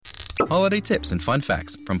holiday tips and fun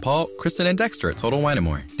facts from Paul, Kristen, and Dexter at Total Wine &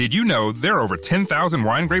 More. Did you know there are over 10,000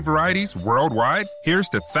 wine grape varieties worldwide? Here's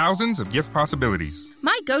to thousands of gift possibilities.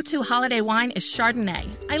 My go-to holiday wine is Chardonnay.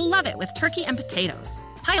 I love it with turkey and potatoes.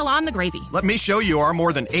 Pile on the gravy. Let me show you our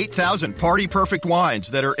more than 8,000 party-perfect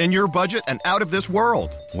wines that are in your budget and out of this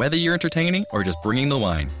world. Whether you're entertaining or just bringing the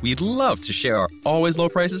wine, we'd love to share our always low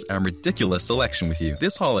prices and ridiculous selection with you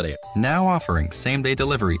this holiday. Now offering same-day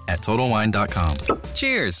delivery at TotalWine.com.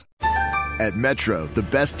 Cheers! At Metro, the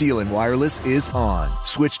best deal in wireless is on.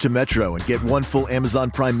 Switch to Metro and get one full Amazon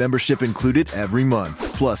Prime membership included every month.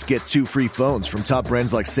 Plus, get 2 free phones from top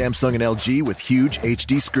brands like Samsung and LG with huge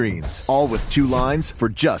HD screens. All with 2 lines for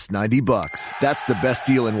just $90. That's the best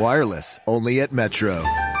deal in wireless, only at Metro.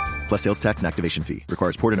 Plus sales tax and activation fee.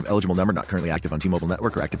 Requires port in of eligible number not currently active on T-Mobile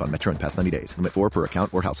network or active on Metro in past 90 days. Limit 4 per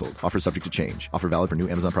account or household. Offer subject to change. Offer valid for new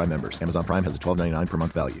Amazon Prime members. Amazon Prime has a $12.99 per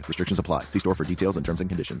month value. Restrictions apply. See store for details and terms and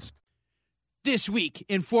conditions. This week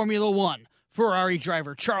in Formula One, Ferrari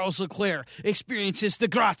driver Charles Leclerc experiences the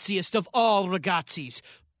graziest of all ragazzis.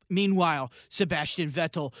 Meanwhile, Sebastian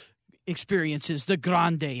Vettel experiences the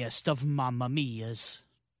grandest of mamma mias.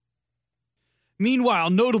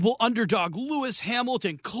 Meanwhile, notable underdog Lewis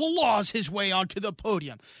Hamilton claws his way onto the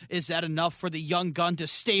podium. Is that enough for the young gun to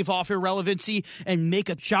stave off irrelevancy and make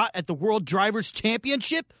a shot at the World Drivers'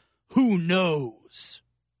 Championship? Who knows?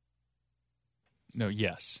 No,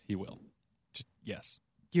 yes, he will. Yes.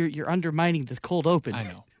 You're undermining the cold open. I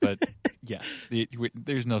know, but yes,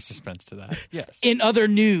 there's no suspense to that. Yes. In other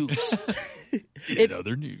news. In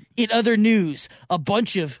other news, a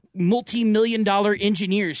bunch of multi-million-dollar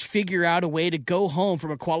engineers figure out a way to go home from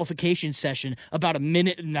a qualification session about a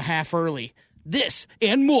minute and a half early. This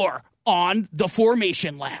and more on the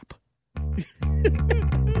Formation Lap.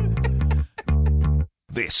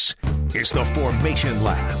 This is the Formation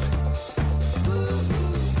Lab.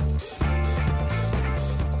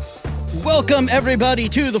 Welcome, everybody,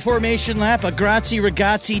 to the Formation Lap. A grazie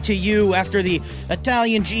ragazzi to you after the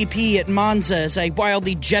Italian GP at Monza as I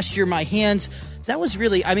wildly gesture my hands. That was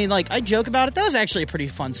really, I joke about it. That was actually a pretty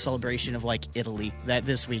fun celebration of, Italy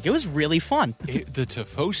this week. It was really fun. The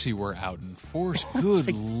Tifosi were out in force.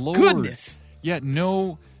 Good Lord. Goodness. Yeah,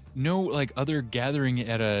 no, other gathering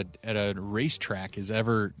at a racetrack is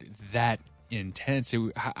ever that intense.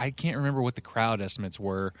 I can't remember what the crowd estimates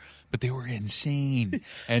were, but they were insane.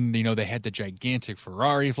 And, they had the gigantic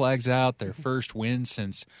Ferrari flags out, their first win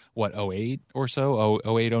since, 08 or so?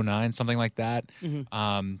 08, 09, something like that.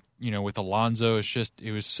 Mm-hmm. With Alonso,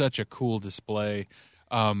 it was such a cool display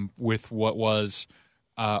with what was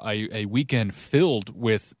a weekend filled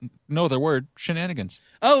with, no other word, shenanigans.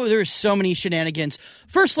 Oh, there's so many shenanigans.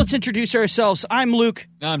 First, let's introduce ourselves. I'm Luke.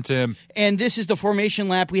 I'm Tim. And this is the Formation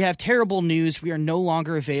Lap. We have terrible news. We are no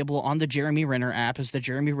longer available on the Jeremy Renner app as the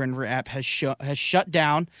Jeremy Renner app has shut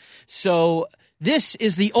down. So this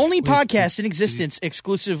is the only podcast in existence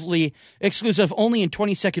exclusive only in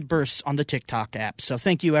 20-second bursts on the TikTok app. So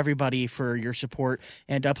thank you, everybody, for your support.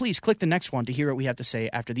 And please click the next one to hear what we have to say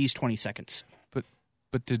after these 20 seconds.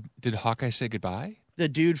 But did Hawkeye say goodbye? The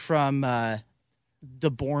dude from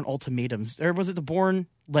the Bourne Ultimatums, or was it the Bourne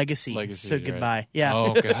Legacy said goodbye. Right. Yeah.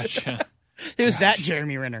 Oh, gosh. It was that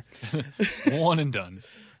Jeremy Renner. One and done.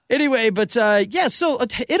 Anyway, but so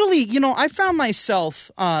Italy, I found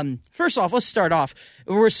myself, first off, let's start off.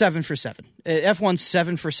 We're 7 for 7. F1's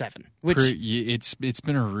 7 for 7. Which it's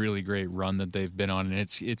been a really great run that they've been on, and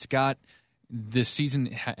it's got this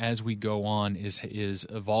season as we go on is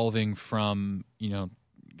evolving from,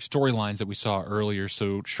 storylines that we saw earlier.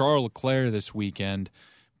 So Charles Leclerc this weekend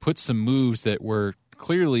put some moves that were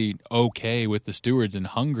clearly okay with the stewards in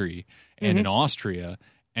Hungary and in Austria.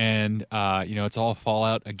 And, it's all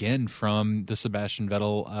fallout again from the Sebastian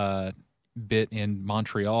Vettel bit in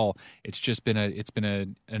Montreal. It's just been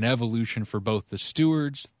an evolution for both the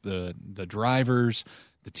stewards, the drivers,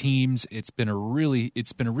 the teams. It's been a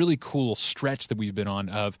really cool stretch that we've been on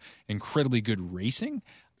of incredibly good racing.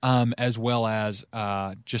 As well as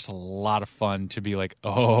just a lot of fun to be like,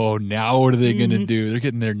 oh, now what are they going to do? They're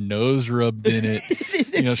getting their nose rubbed in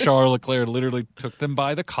it. Charles Leclerc literally took them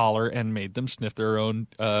by the collar and made them sniff their own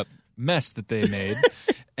mess that they made.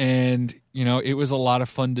 And, it was a lot of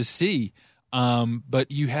fun to see. But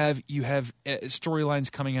you have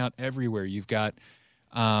storylines coming out everywhere. You've got,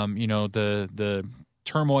 the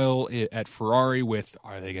turmoil at Ferrari with,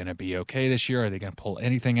 are they going to be okay this year? Are they going to pull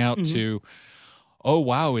anything out to... oh,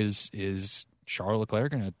 wow, is Charles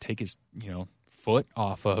Leclerc going to take his, foot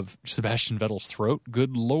off of Sebastian Vettel's throat?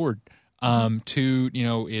 Good Lord.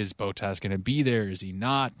 Is Bottas going to be there? Is he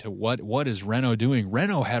not? To what is Renault doing?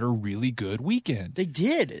 Renault had a really good weekend. They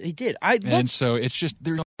did. So it's just,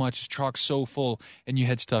 there's much, chock so full, and you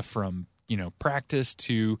had stuff from practice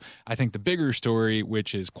to, I think, the bigger story,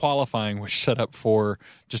 which is qualifying, which set up for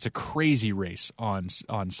just a crazy race on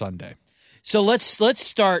Sunday. So let's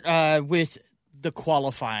start with the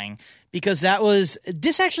qualifying, because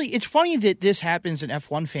it's funny that this happens and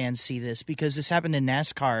F1 fans see this, because this happened in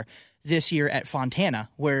NASCAR this year at Fontana,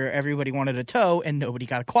 where everybody wanted a tow and nobody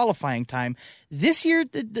got a qualifying time. This year,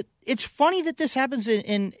 it's funny that this happens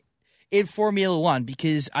in Formula One,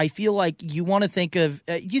 because I feel like you want to think of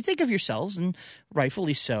yourselves, and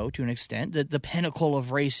rightfully so to an extent, the pinnacle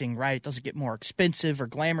of racing, right? It doesn't get more expensive or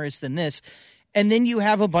glamorous than this. And then you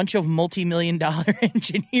have a bunch of multi-million-dollar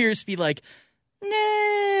engineers be like,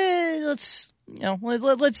 nah, let's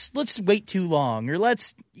wait too long, or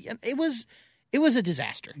it was a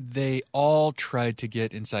disaster. They all tried to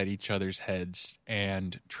get inside each other's heads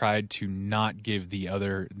and tried to not give the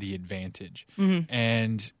other the advantage. Mm-hmm.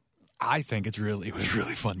 And I think it was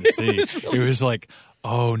really fun to see. It was like,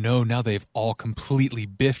 oh no, now they've all completely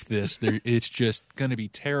biffed this. It's just going to be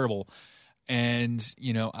terrible. And,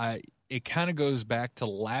 it kind of goes back to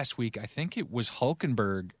last week. I think it was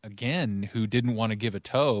Hülkenberg again who didn't want to give a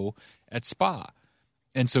tow at Spa.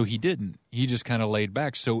 And so he didn't. He just kind of laid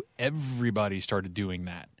back. So everybody started doing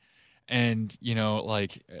that. And,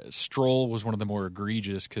 Stroll was one of the more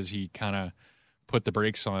egregious, because he kind of put the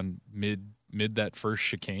brakes on mid that first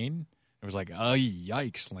chicane. It was like, oh,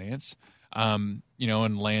 yikes, Lance. And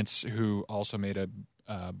Lance, who also made a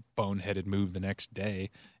boneheaded move the next day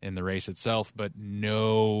in the race itself, but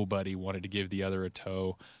nobody wanted to give the other a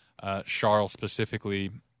tow. Charles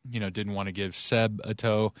specifically, didn't want to give Seb a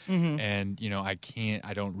tow. Mm-hmm. And,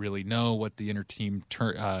 I don't really know what the inter-team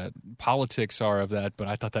politics are of that, but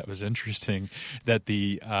I thought that was interesting that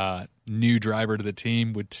the new driver to the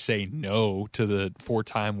team would say no to the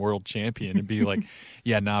 4-time world champion and be like,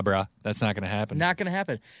 yeah, nah, brah, that's not going to happen. Not going to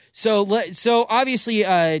happen. So obviously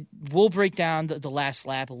we'll break down the last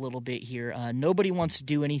lap a little bit here. Nobody wants to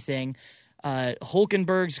do anything.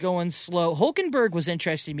 Hülkenberg's going slow. Hülkenberg was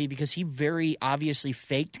interesting to me because he very obviously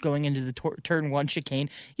faked going into the turn 1 chicane.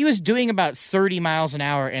 He was doing about 30 miles an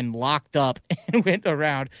hour and locked up and went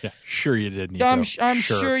around. Yeah, sure you did, Nico. I'm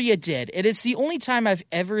sure you did. And it's the only time I've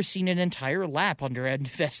ever seen an entire lap under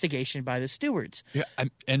investigation by the stewards. Yeah,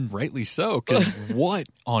 and rightly so, because what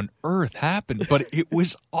on earth happened? But it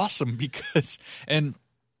was awesome because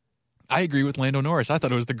I agree with Lando Norris. I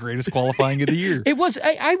thought it was the greatest qualifying of the year. It was.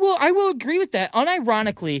 I will agree with that.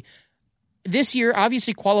 Unironically, this year,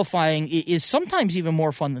 obviously, qualifying is sometimes even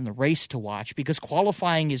more fun than the race to watch, because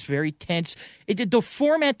qualifying is very tense. The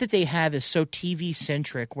format that they have is so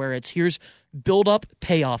TV-centric, where here's build-up,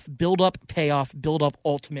 payoff, build-up, payoff, build-up,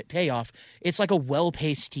 ultimate payoff. It's like a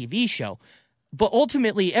well-paced TV show. But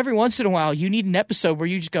ultimately, every once in a while, you need an episode where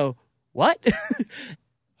you just go, what?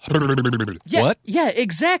 Yeah, what? Yeah,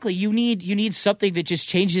 exactly. You need something that just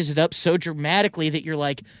changes it up so dramatically that you're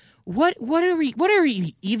like, what are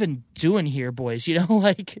we even doing here, boys?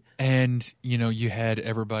 And you had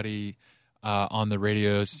everybody on the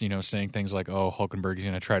radios, saying things like, "Oh, Hülkenberg is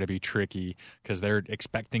going to try to be tricky because they're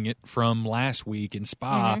expecting it from last week in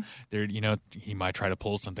Spa. Mm-hmm. He might try to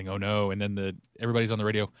pull something. Oh no!" And then everybody's on the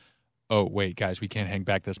radio. Oh, wait, guys, we can't hang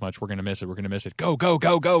back this much. We're going to miss it. We're going to miss it. Go, go,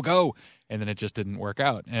 go, go, go. And then it just didn't work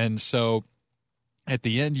out. And so at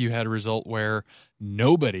the end, you had a result where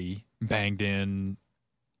nobody banged in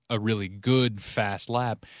a really good, fast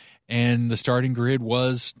lap. And the starting grid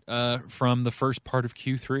was from the first part of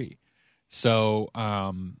Q3. So,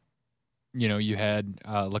 you had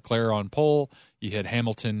Leclerc on pole, you had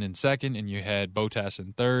Hamilton in second, and you had Bottas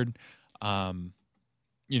in third.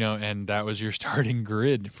 And that was your starting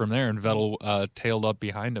grid from there, and Vettel tailed up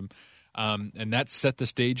behind him. And that set the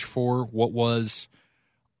stage for what was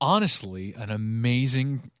honestly an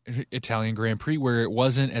amazing Italian Grand Prix, where it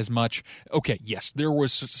wasn't as much, okay, yes, there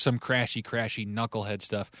was some crashy knucklehead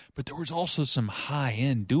stuff, but there was also some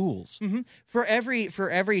high-end duels. Mm-hmm. For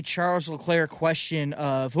every Charles Leclerc question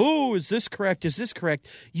of, oh, is this correct,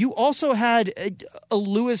 you also had a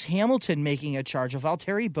Lewis Hamilton making a charge, a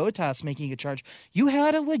Valtteri Bottas making a charge. You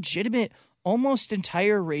had a legitimate, almost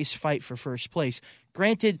entire race fight for first place.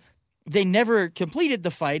 Granted, they never completed the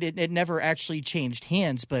fight. It never actually changed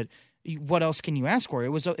hands, but what else can you ask for? It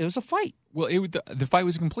was a fight. Well, the fight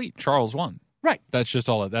was complete. Charles won. Right. That's just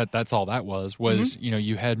all that's all that was. Mm-hmm.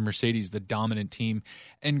 You had Mercedes, the dominant team.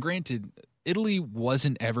 And granted, Italy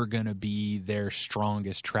wasn't ever going to be their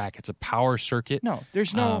strongest track. It's a power circuit. No,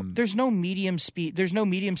 there's no medium speed. There's no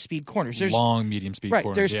medium speed corners. There's long medium speed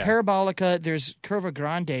corners. There's Parabolica, there's Curva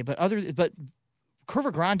Grande, but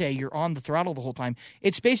Curva Grande, you're on the throttle the whole time.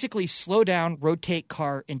 It's basically slow down, rotate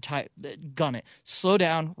car, and gun it. Slow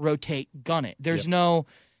down, rotate, gun it. There's no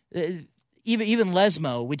even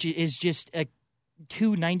Lesmo, which is just a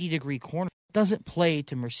 290-degree corner, doesn't play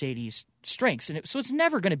to Mercedes' strengths, and so it's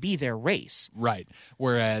never going to be their race. Right.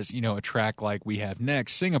 Whereas, a track like we have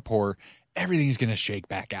next, Singapore, everything's going to shake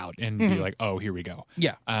back out and be like, oh, here we go.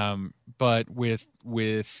 Yeah. But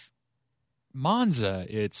with Monza,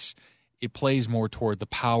 it plays more toward the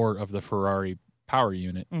power of the Ferrari power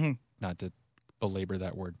unit, not to belabor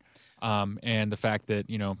that word, and the fact that,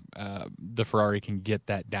 the Ferrari can get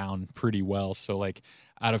that down pretty well. So, like,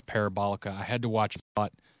 out of Parabolica, I had to watch a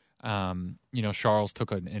lot. Charles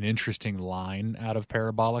took an interesting line out of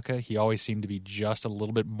Parabolica. He always seemed to be just a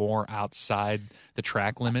little bit more outside the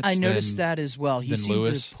track limits. I noticed that as well. He seemed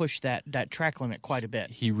Lewis. to push that track limit quite a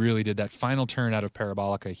bit. He really did. That final turn out of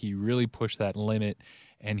Parabolica, he really pushed that limit,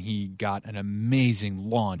 and he got an amazing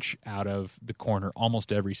launch out of the corner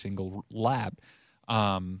almost every single lap.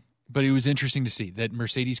 But it was interesting to see that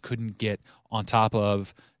Mercedes couldn't get on top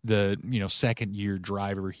of the second-year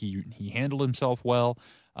driver. He handled himself well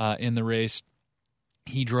in the race.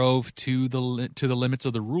 He drove to the limits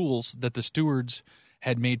of the rules that the stewards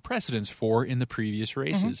had made precedents for in the previous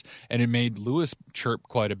races, and it made Lewis chirp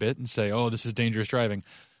quite a bit and say, "Oh, this is dangerous driving."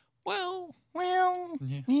 Well,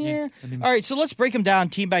 yeah. All right, so let's break them down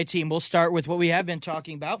team by team. We'll start with what we have been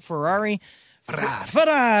talking about: Ferrari,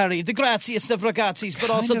 the graziest of ragazzis, but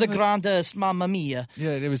also the grandest, mamma mia.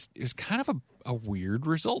 Yeah, it was kind of a weird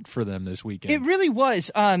result for them this weekend. It really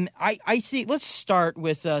was. I think let's start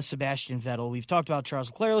with Sebastian Vettel. We've talked about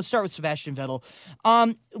Charles Leclerc. Let's start with Sebastian Vettel.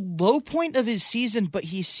 Low point of his season, but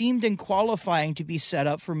he seemed in qualifying to be set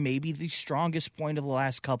up for maybe the strongest point of the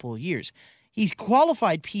last couple of years. He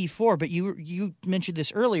qualified P4, but you mentioned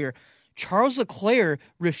this earlier. Charles Leclerc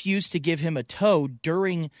refused to give him a tow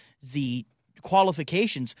during the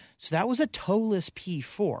qualifications, so that was a toeless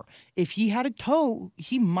P4. If he had a tow,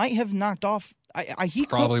 he might have knocked off. He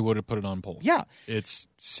probably would have put it on pole. Yeah, it's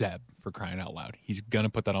Seb, for crying out loud. He's gonna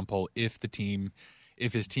put that on pole if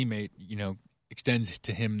his teammate extends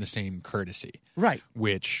to him the same courtesy, right?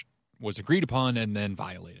 Which was agreed upon and then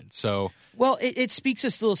violated. So, well, it speaks a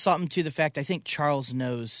little something to the fact I think Charles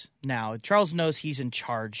knows now. Charles knows he's in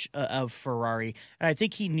charge of Ferrari, and I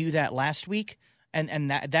think he knew that last week.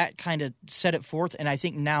 And that kind of set it forth. And I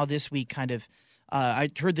think now this week kind of I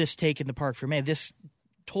heard this take in the Park for May. This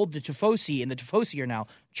told the Tifosi, and the Tifosi are now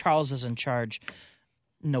Charles is in charge,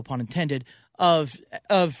 no pun intended, of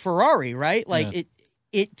Ferrari, right? Like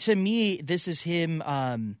it to me, this is him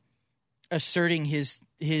asserting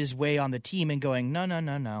his way on the team and going,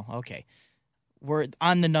 no. Okay.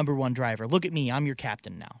 I'm the number one driver. Look at me. I'm your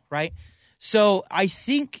captain now, right? So I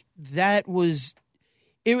think that was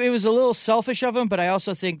It was a little selfish of him, but I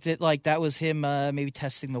also think that that was him maybe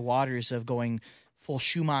testing the waters of going full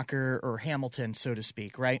Schumacher or Hamilton, so to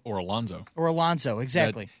speak, right? Or Alonso.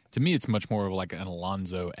 Exactly. To me, it's much more of like an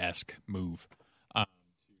Alonso-esque move.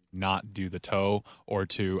 Not do the tow, or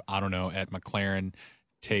to, I don't know, at McLaren,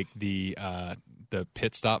 take the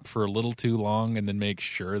pit stop for a little too long and then make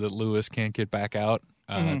sure that Lewis can't get back out.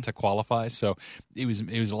 To qualify. So it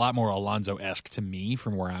was a lot more Alonso-esque to me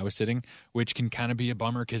from where I was sitting, which can kind of be a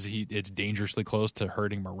bummer because it's dangerously close to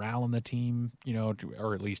hurting morale in the team,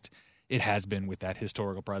 or at least it has been with that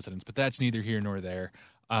historical precedence. But that's neither here nor there.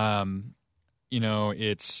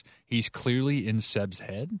 He's clearly in Seb's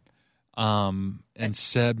head, and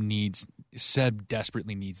Seb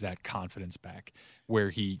desperately needs that confidence back, where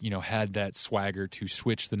he had that swagger to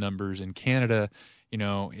switch the numbers in Canada.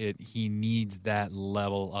 He needs that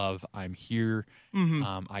level of I'm here,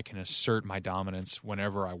 I can assert my dominance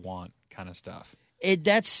whenever I want kind of stuff.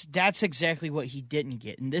 That's exactly what he didn't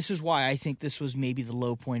get. And this is why I think this was maybe the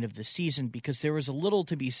low point of the season, because there was a little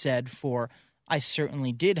to be said for I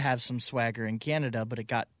certainly did have some swagger in Canada, but it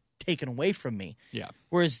got taken away from me. Yeah.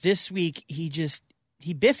 Whereas this week he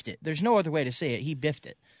biffed it. There's no other way to say it. He biffed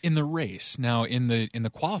it. In the race. Now in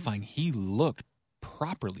the qualifying he looked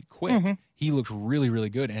properly quick. He looked really, really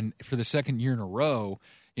good. And for the second year in a row,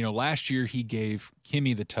 last year he gave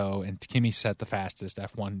Kimi the tow, and Kimi set the fastest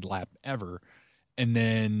F1 lap ever. And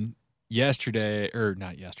then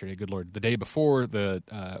good Lord, the day before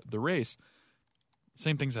the race,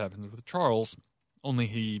 same things happened with Charles, only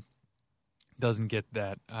he doesn't get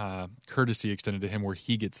that courtesy extended to him where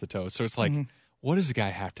he gets the tow. So it's like, what does the guy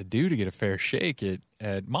have to do to get a fair shake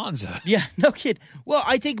at Monza? Yeah, no kid. Well,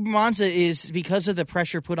 I think Monza is, because of the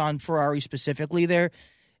pressure put on Ferrari specifically there,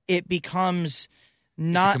 it becomes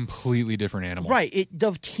not... It's a completely different animal. Right.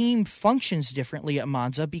 The team functions differently at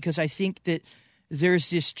Monza because I think that there's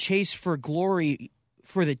this chase for glory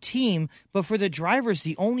for the team, but for the drivers,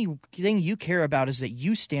 the only thing you care about is that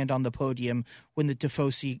you stand on the podium when the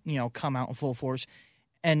Tifosi, come out in full force,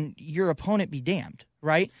 and your opponent be damned,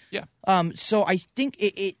 right? Yeah. So I think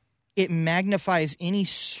it magnifies any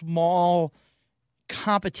small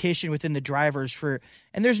competition within the drivers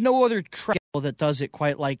and there's no other track that does it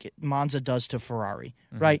quite like Monza does to Ferrari,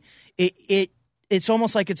 right? It's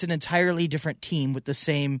almost like it's an entirely different team with the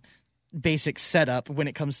same basic setup when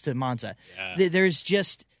it comes to Monza. Yeah. There's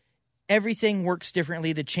just everything works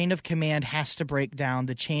differently. The chain of command has to break down.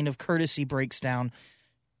 The chain of courtesy breaks down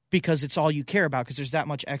because it's all you care about because there's that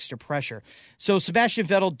much extra pressure. So Sebastian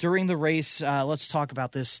Vettel during the race, let's talk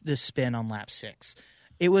about this spin on lap 6.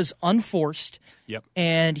 It was unforced. Yep.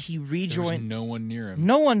 And he rejoined. There was no one near him.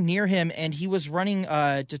 No one near him, and he was running.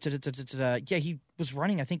 He was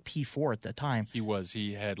running. I think P4 at the time. He was.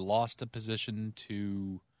 He had lost a position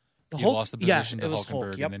to. He lost the position to Hulkenberg,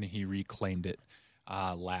 Hulk, yep. And then he reclaimed it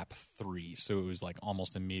lap 3. So it was like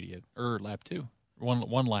almost immediate. Or lap 2.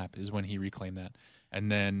 One lap is when he reclaimed that. And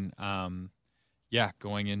then,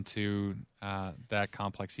 going into that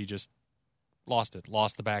complex, he just lost it.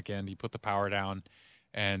 Lost the back end. He put the power down,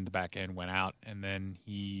 and the back end went out. And then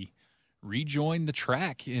he rejoined the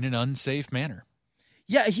track in an unsafe manner.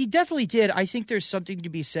 Yeah, he definitely did. I think there's something to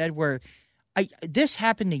be said where this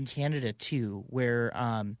happened in Canada too, where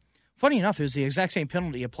funny enough, it was the exact same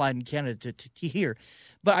penalty applied in Canada to here.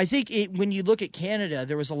 But I think when you look at Canada,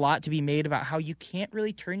 there was a lot to be made about how you can't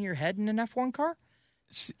really turn your head in an F1 car.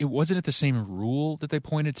 It wasn't the same rule that they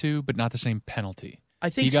pointed to, but not the same penalty. I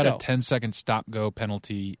think he got so. a 10-second stop-go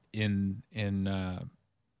penalty in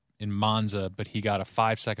Monza, but he got a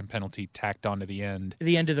 5-second penalty tacked onto the end.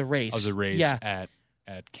 The end of the race.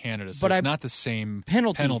 At Canada. So it's not the same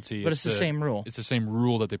penalty, but it's the same rule. It's the same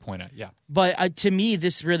rule that they point at, yeah. But to me,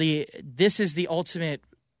 this is the ultimate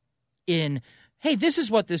in, hey, this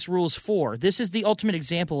is what this rule's for. This is the ultimate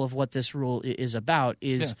example of what this rule is about,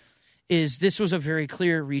 is this was a very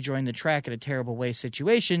clear rejoin the track in a terrible way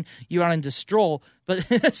situation. You run into Stroll,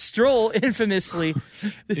 but Stroll infamously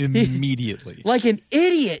immediately, like an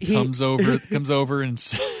idiot, comes over and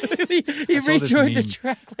he rejoined the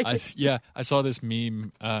track. I saw this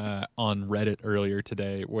meme on Reddit earlier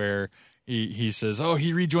today where he says, "Oh,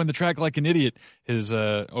 he rejoined the track like an idiot." His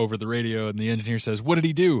over the radio, and the engineer says, "What did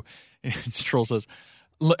he do?" And Stroll says,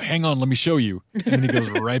 "Hang on, let me show you." And then he goes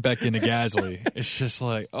right back into Gasly. It's just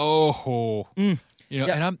like, and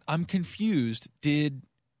I'm confused.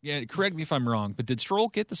 Correct me if I'm wrong, but did Stroll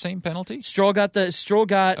get the same penalty? Stroll got a smaller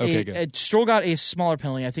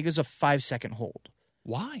penalty. I think it was a 5-second hold.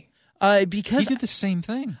 Why? Because he did the same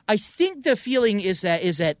thing. I think the feeling is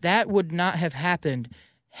that would not have happened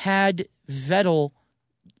had Vettel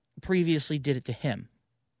previously did it to him.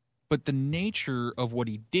 But the nature of what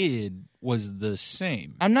he did was the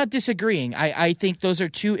same. I'm not disagreeing. I think those are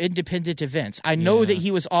two independent events. I know that he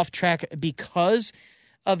was off track because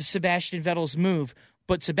of Sebastian Vettel's move,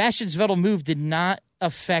 but Sebastian Vettel's move did not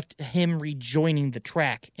affect him rejoining the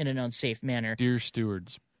track in an unsafe manner. Dear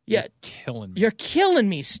stewards, you're killing me. You're killing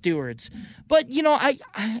me, stewards. But,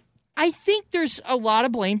 I think there's a lot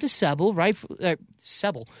of blame to Sebel, right?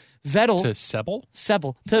 Vettel. To Sebel?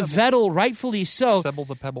 Sebel. To Vettel, rightfully so. Sebel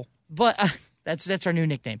the Pebble. But that's our new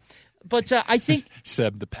nickname. But I think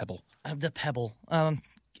Seb the Pebble. The Pebble.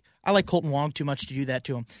 I like Colton Wong too much to do that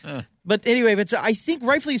to him. But anyway, I think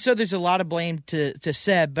rightfully so. There's a lot of blame to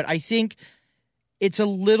Seb, but I think it's a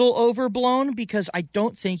little overblown because I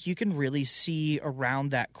don't think you can really see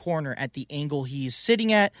around that corner at the angle he's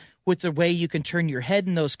sitting at with the way you can turn your head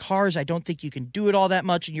in those cars. I don't think you can do it all that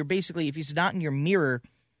much. And you're basically, if he's not in your mirror,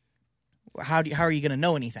 how are you going to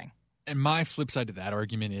know anything? And my flip side to that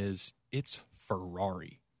argument is it's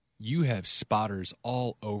Ferrari. You have spotters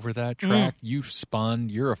all over that track. You've spun.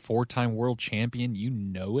 You're a 4-time world champion. You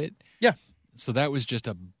know it. Yeah. So that was just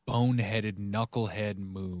a boneheaded, knucklehead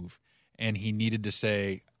move. And he needed to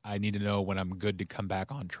say, I need to know when I'm good to come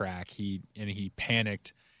back on track. He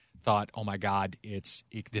panicked, thought, oh, my God, this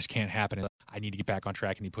can't happen. I need to get back on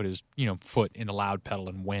track. And he put his foot in the loud pedal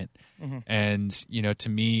and went. Mm-hmm. And, to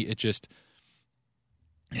me, it just –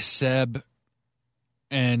 Seb,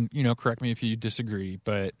 and, correct me if you disagree,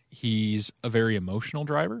 but he's a very emotional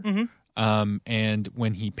driver. Mm-hmm. And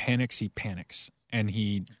when he panics, and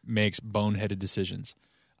he makes boneheaded decisions,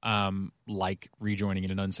 like rejoining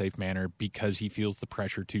in an unsafe manner because he feels the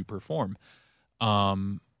pressure to perform.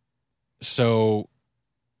 So,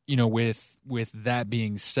 with that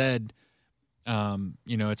being said,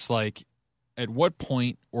 it's like at what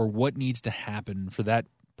point or what needs to happen for that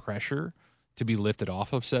pressure to be lifted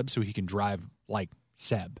off of Seb so he can drive like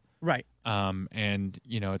Seb. Right. And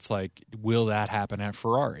it's like, will that happen at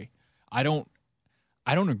Ferrari? I don't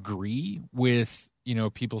agree with,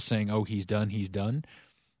 people saying, oh, he's done.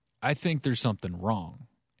 I think there's something wrong.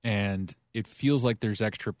 And it feels like there's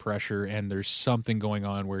extra pressure and there's something going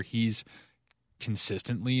on where he's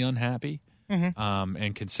consistently unhappy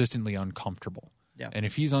and consistently uncomfortable. Yeah. And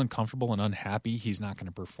if he's uncomfortable and unhappy, he's not going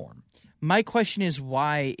to perform. My question is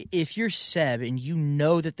why, if you're Seb and you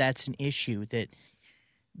know that that's an issue, that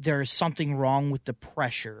there's something wrong with the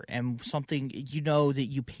pressure and something, that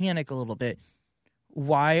you panic a little bit,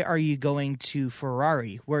 why are you going to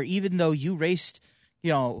Ferrari, where even though you raced,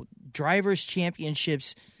 drivers'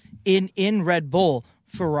 championships in Red Bull,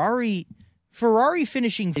 Ferrari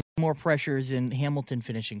finishing more pressure than Hamilton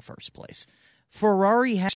finishing first place.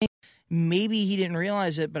 Ferrari has, maybe he didn't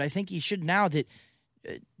realize it, but I think he should now that,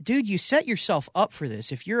 dude, you set yourself up for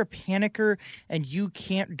this. If you're a panicker and you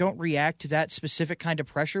don't react to that specific kind of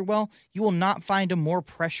pressure well, you will not find a more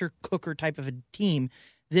pressure cooker type of a team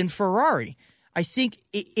than Ferrari. I think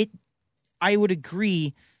I would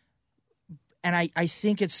agree. And I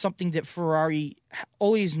think it's something that Ferrari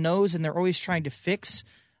always knows and they're always trying to fix.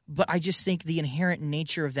 But I just think the inherent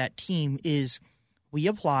nature of that team is we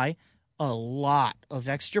apply a lot of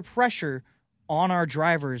extra pressure on our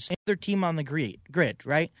drivers and their team on the grid,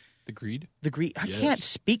 right? The grid? The grid. I Yes. can't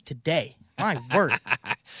speak today. My word.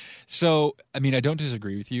 So, I don't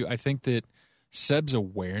disagree with you. I think that Seb's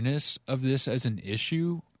awareness of this as an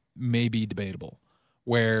issue may be debatable.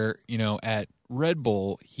 Where, at Red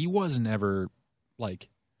Bull, he wasn't ever,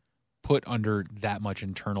 put under that much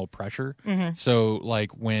internal pressure. Mm-hmm. So,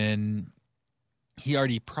 when he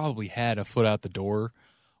already probably had a foot out the door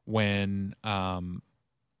when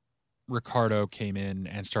Ricardo came in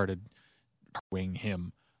and started wing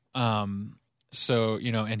him. So,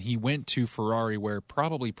 and he went to Ferrari where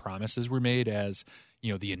probably promises were made as,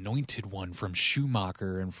 the anointed one from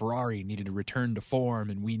Schumacher, and Ferrari needed to return to form,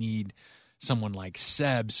 and we need someone like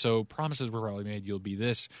Seb. So promises were probably made. You'll be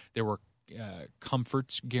this. There were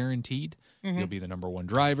comforts guaranteed. Mm-hmm. You'll be the number one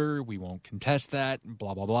driver. We won't contest that.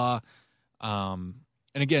 Blah, blah, blah. And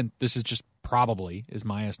again, this is just probably is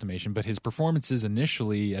my estimation, but his performances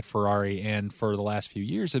initially at Ferrari and for the last few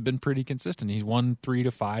years have been pretty consistent. He's won 3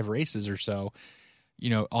 to 5 races or so,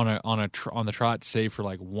 on the trot, save for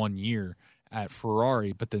 1 year at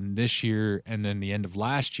Ferrari. But then this year and then the end of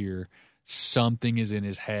last year, something is in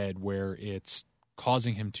his head where it's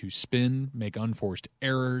causing him to spin, make unforced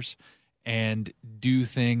errors, and do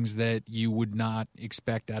things that you would not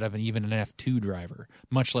expect out of even an F2 driver,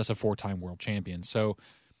 much less a 4-time world champion. So,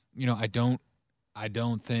 I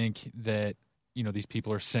don't think that, these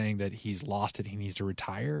people are saying that he's lost it, he needs to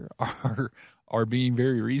retire, are being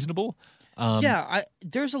very reasonable. There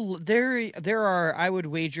are, I would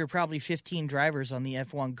wager, probably 15 drivers on the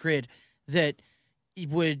F1 grid that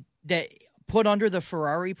put under the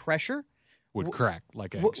Ferrari pressure would crack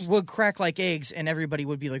like eggs. Would crack like eggs, and everybody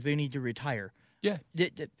would be like, they need to retire. Yeah.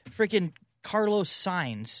 Freaking Carlos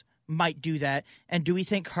Sainz might do that. And do we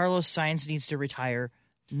think Carlos Sainz needs to retire?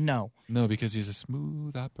 No. No, because he's a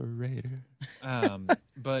smooth operator.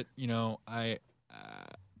 But, I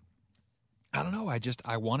don't know.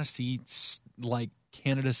 I want to see,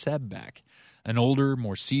 Canada Seb back. An older,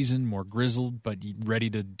 more seasoned, more grizzled, but ready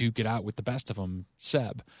to duke it out with the best of them,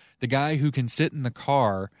 Seb. The guy who can sit in the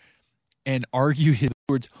car and argue his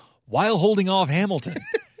words while holding off Hamilton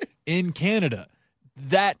in Canada.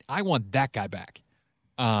 I want that guy back.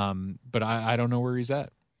 But I don't know where he's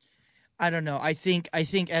at. I don't know. I think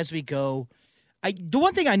as we go, the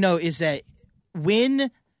one thing I know is that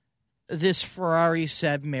when this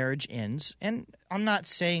Ferrari-Seb marriage ends, and I'm not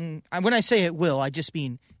saying, when I say it will, I just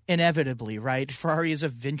mean inevitably, right? Ferrari is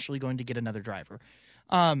eventually going to get another driver.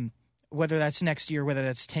 Whether that's next year, whether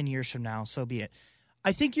that's 10 years from now, so be it.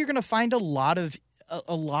 I think you're going to find a lot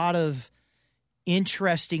of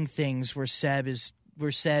interesting things where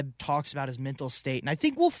Seb talks about his mental state, and I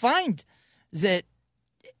think we'll find that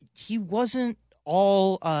he wasn't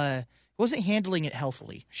handling it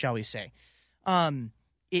healthily, shall we say,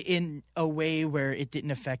 in a way where it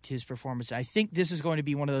didn't affect his performance. I think this is going to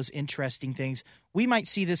be one of those interesting things. We might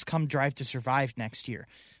see this come Drive to Survive next year.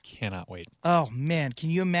 Cannot wait. Oh, man. Can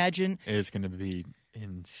you imagine? It's going to be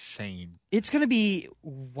insane. It's going to be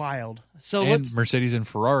wild. So Mercedes and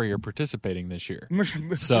Ferrari are participating this year.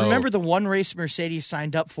 Remember the one race Mercedes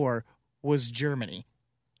signed up for was Germany.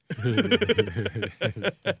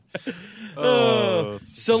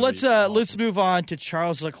 So let's move on to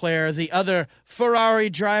Charles Leclerc, the other Ferrari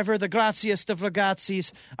driver, the graziest of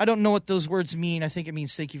ragazzis. I don't know what those words mean. I think it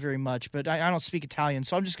means thank you very much, but I don't speak Italian,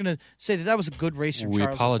 so I'm just going to say that was a good race from Charles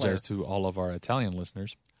Leclerc. We apologize to all of our Italian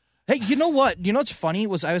listeners. Hey, you know what? You know what's funny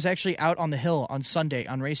was I was actually out on the hill on Sunday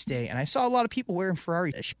on race day, and I saw a lot of people wearing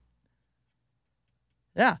Ferrari-ish.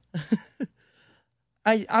 Yeah.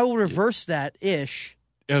 I will reverse that ish.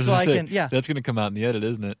 That's going to come out in the edit,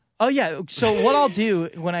 isn't it? Oh yeah. So what I'll do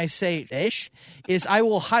when I say ish is I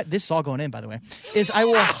will this is all going in, by the way. Is I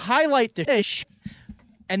will highlight the ish,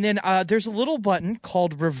 and then there's a little button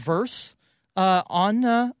called reverse on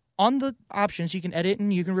the options. You can edit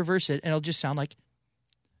and you can reverse it, and it'll just sound like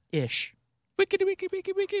ish. Wiki, wiki,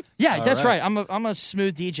 wiki, wiki. Yeah, all that's right. I'm a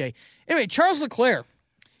smooth DJ. Anyway, Charles Leclerc.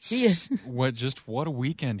 What a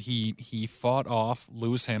weekend. He fought off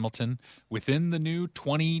Lewis Hamilton within the new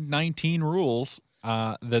 2019 rules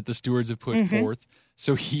that the stewards have put forth.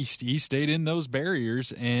 So he stayed in those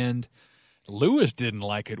barriers, and Lewis didn't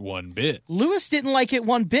like it one bit.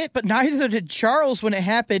 But neither did Charles when it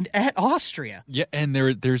happened at Austria. Yeah, and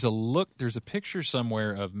there's a picture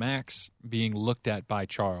somewhere of Max being looked at by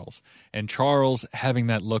Charles, and Charles having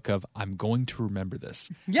that look of, I'm going to remember this,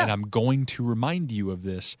 and I'm going to remind you of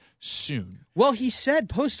this soon. Well, he said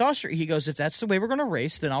post-Austria, he goes, if that's the way we're going to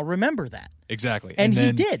race, then I'll remember that. Exactly. And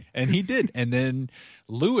he did. And he did. And then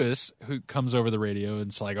Lewis, who comes over the radio, and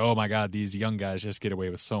it's like, oh my God, these young guys just get away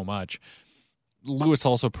with so much. Lewis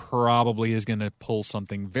also probably is going to pull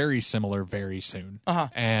something very similar very soon,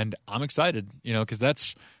 and I'm excited, because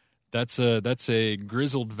that's a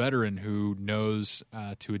grizzled veteran who knows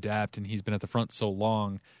to adapt, and he's been at the front so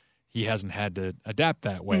long, he hasn't had to adapt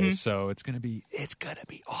that way. So it's gonna be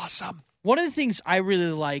awesome. One of the things I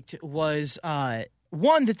really liked was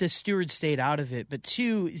one, that the stewards stayed out of it, but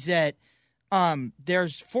two, that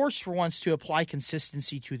there's forced for once to apply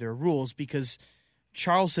consistency to their rules, because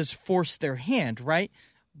Charles has forced their hand, right?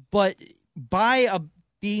 But by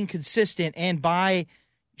being consistent and by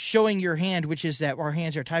showing your hand, which is that our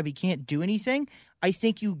hands are tied, we can't do anything, I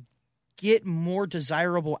think you get more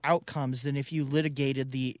desirable outcomes than if you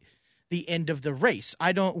litigated the end of the race.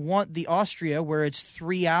 I don't want the Austria where it's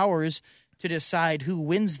 3 hours to decide who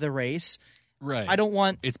wins the race. Right. I don't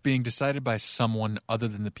want... It's being decided by someone other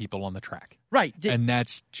than the people on the track. Right. And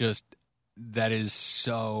that is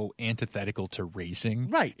so antithetical to racing.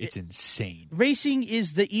 Right. It's insane. Racing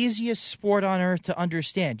is the easiest sport on earth to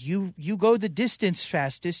understand. You go the distance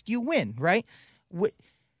fastest, you win, right?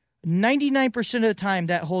 99% of the time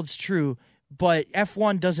that holds true, but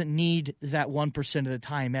F1 doesn't need that 1% of the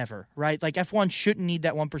time ever, right? Like F1 shouldn't need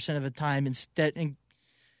that 1% of the time instead,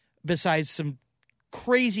 besides some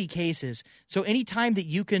crazy cases. So anytime that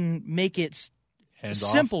you can make it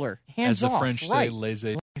simpler, hands off, as the French say,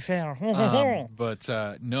 laissez. But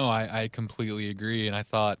no, I completely agree, and I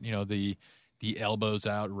thought the elbows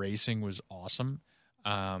out racing was awesome.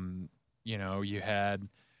 You had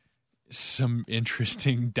some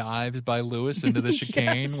interesting dives by Lewis into the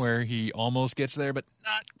chicane where he almost gets there, but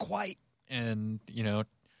not quite. And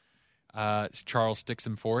Charles sticks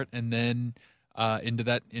him for it, and then into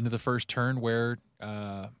the first turn where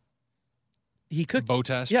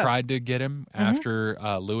Bottas tried to get him after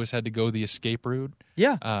Lewis had to go the escape route.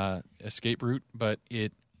 But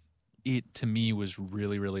it to me was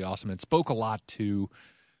really, really awesome. It spoke a lot to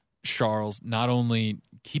Charles, not only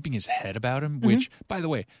keeping his head about him, which, by the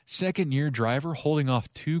way, second-year driver holding off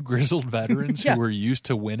two grizzled veterans who were used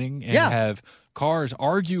to winning and have cars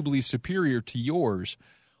arguably superior to yours.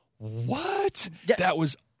 What? That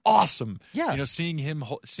was awesome. Yeah. Seeing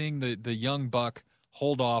the young buck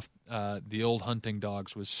hold off the old hunting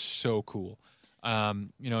dogs was so cool.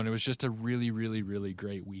 And it was just a really, really, really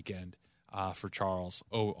great weekend for Charles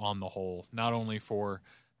on the whole, not only for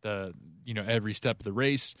the every step of the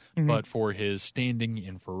race, but for his standing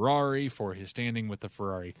in Ferrari, for his standing with the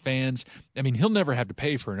Ferrari fans. I mean, he'll never have to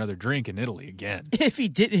pay for another drink in Italy again. If he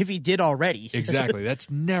did already. Exactly. That's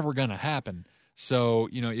never going to happen. So,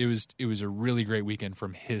 it was a really great weekend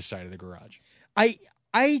from his side of the garage.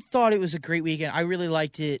 I thought it was a great weekend. I really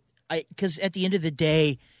liked it because at the end of the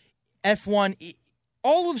day, F1,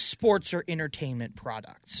 all of sports are entertainment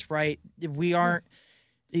products, right? We aren't.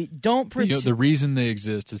 The reason they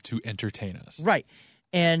exist is to entertain us. Right.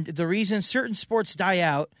 And the reason certain sports die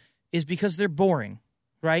out is because they're boring,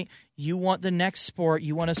 right? You want the next sport.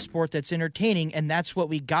 You want a sport that's entertaining, and that's what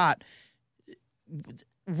we got.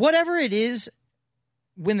 Whatever it is,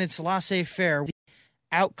 when it's laissez-faire, the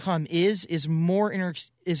outcome is more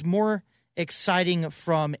exciting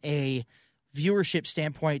from a viewership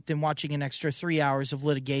standpoint than watching an extra 3 hours of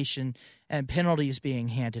litigation and penalties being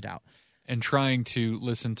handed out. And trying to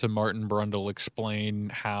listen to Martin Brundle explain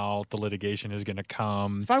how the litigation is going to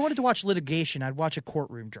come. If I wanted to watch litigation, I'd watch a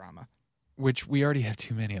courtroom drama. Which we already have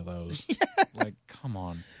too many of those. Like, come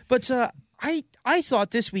on. But I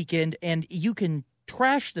thought this weekend, and you can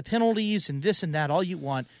trash the penalties and this and that all you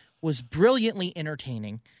want, was brilliantly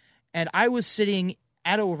entertaining. And I was sitting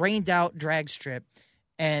at a rained-out drag strip,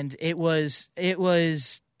 and I was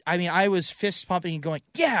fist pumping and going,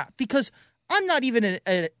 yeah, because I'm not even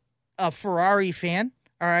a Ferrari fan,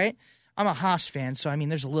 all right? I'm a Haas fan, so,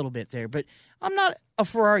 there's a little bit there. But I'm not a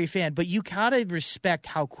Ferrari fan, but you got to respect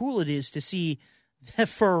how cool it is to see the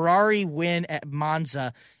Ferrari win at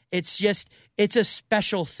Monza. It's a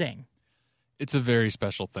special thing. It's a very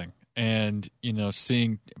special thing. And,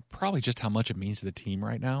 seeing probably just how much it means to the team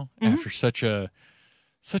right now after such a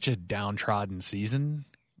downtrodden season,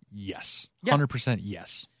 yes. Yeah. 100%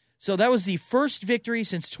 yes. So that was the first victory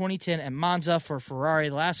since 2010 at Monza for Ferrari.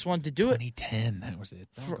 The last one to do 2010, that was it.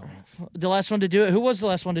 The last one to do it. Who was the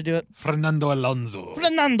last one to do it? Fernando Alonso.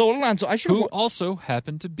 Who also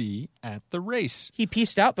happened to be at the race. He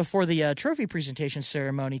pieced out before the trophy presentation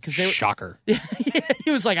ceremony. Shocker.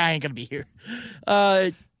 He was like, I ain't going to be here.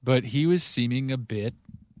 But he was seeming a bit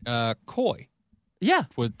coy. Yeah.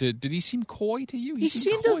 Did he seem coy to you? He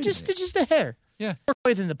seemed just a hair. Yeah. More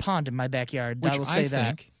coy than the pond in my backyard. I will say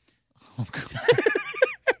that.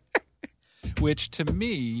 Which to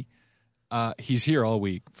me, he's here all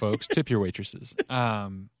week, folks. Tip your waitresses.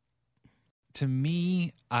 To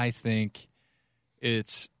me, I think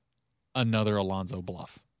it's another Alonso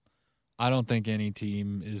bluff. I don't think any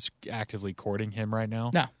team is actively courting him right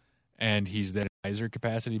now. No. And he's there in advisor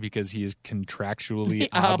capacity because he is contractually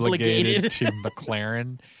obligated to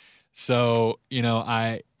McLaren. So,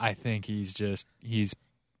 I think he's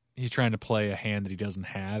trying to play a hand that he doesn't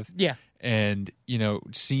have. Yeah. And,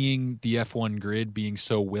 seeing the F1 grid being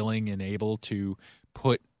so willing and able to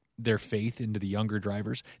put their faith into the younger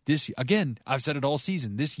drivers. This, again, I've said it all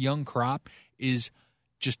season, this young crop is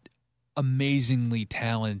just amazingly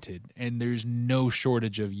talented, and there's no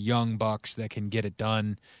shortage of young bucks that can get it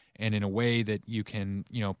done, and in a way that you can,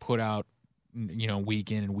 put out,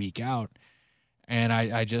 week in and week out. And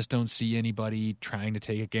I just don't see anybody trying to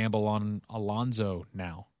take a gamble on Alonso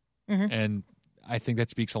now. Mm-hmm. And I think that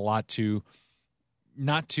speaks a lot to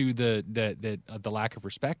not to the lack of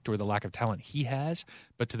respect or the lack of talent he has,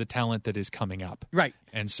 but to the talent that is coming up. Right.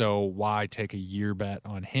 And so why take a year bet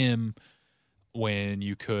on him when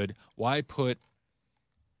you could? Why put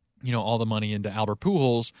all the money into Albert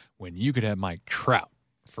Pujols when you could have Mike Trout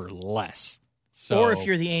for less? So, or if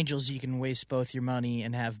you're the Angels, you can waste both your money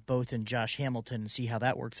and have both in Josh Hamilton and see how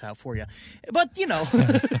that works out for you. But,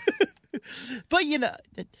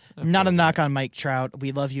 not a knock on Mike Trout.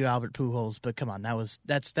 We love you, Albert Pujols, but come on,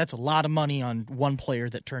 that's a lot of money on one player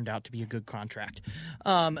that turned out to be a good contract.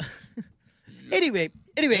 Anyway,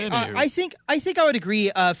 I think I would agree.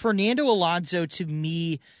 Fernando Alonso, to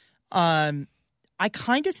me, I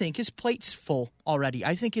kind of think his plate's full already.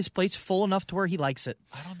 I think his plate's full enough to where he likes it.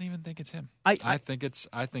 I don't even think it's him. I think it's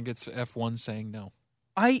F1 saying no.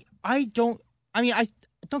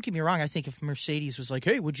 Don't get me wrong. I think if Mercedes was like,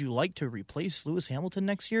 hey, would you like to replace Lewis Hamilton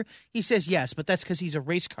next year? He says yes, but that's because he's a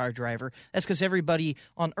race car driver. That's because everybody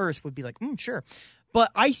on Earth would be like, sure.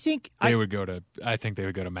 But I think they would go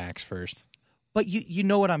to Max first. But you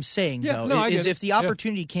know what I'm saying, though, is if the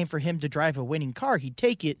opportunity came for him to drive a winning car, he'd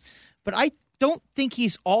take it. But I don't think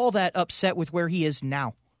he's all that upset with where he is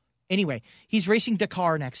now. Anyway, he's racing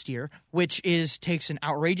Dakar next year, which takes an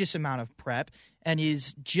outrageous amount of prep and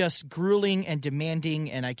is just grueling and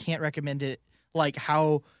demanding, and I can't recommend it. Like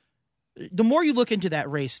how the more you look into that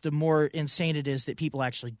race, the more insane it is that people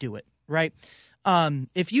actually do it, right?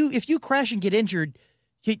 If you crash and get injured,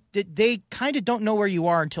 they kind of don't know where you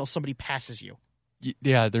are until somebody passes you.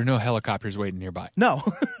 Yeah, there are no helicopters waiting nearby. No.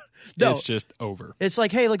 No. It's just over. It's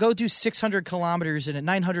like, hey, go do 600 kilometers and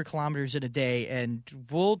 900 kilometers in a day, and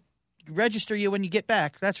we'll register you when you get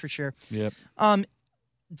back. That's for sure. Yep.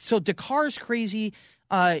 So Dakar's crazy.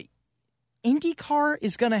 IndyCar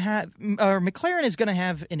is going to have, or McLaren is going to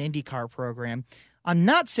have an IndyCar program. I'm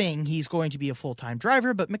not saying he's going to be a full-time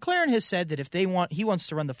driver, but McLaren has said that if he wants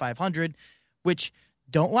to run the 500, which,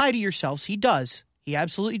 don't lie to yourselves, he does. He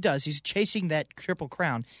absolutely does. He's chasing that Triple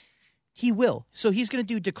Crown. He will. So he's going to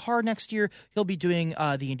do Dakar next year. He'll be doing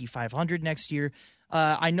the Indy 500 next year.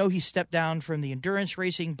 I know he stepped down from the endurance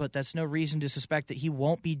racing, but that's no reason to suspect that he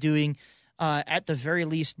won't be doing, at the very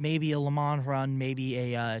least, maybe a Le Mans run,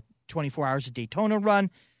 maybe a 24 Hours of Daytona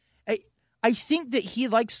run. I think that he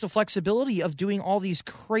likes the flexibility of doing all these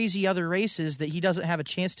crazy other races that he doesn't have a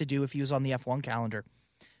chance to do if he was on the F1 calendar.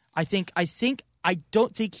 I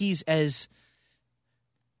don't think he's as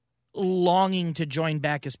longing to join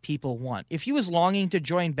back as people want. If he was longing to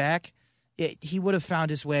join back, he would have found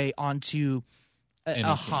his way onto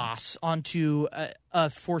a Haas, onto a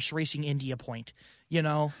Force Racing India point.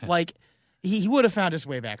 Like he would have found his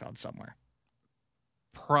way back on somewhere.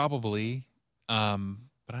 Probably, but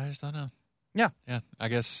I just don't know. Yeah. I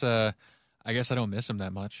guess I don't miss him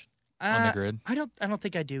that much on the grid. I don't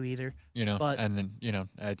think I do either. But, and then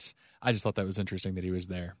I just thought that was interesting that he was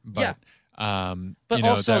there. But, but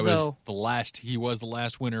also, he was the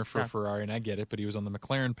last winner for Ferrari, and I get it. But he was on the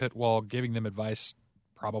McLaren pit wall, giving them advice.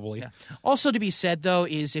 Probably. Yeah. Also, to be said though,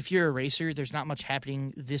 is if you're a racer, there's not much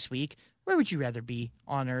happening this week. Where would you rather be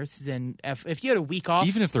on Earth than if you had a week off?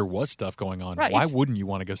 Even if there was stuff going on, why wouldn't you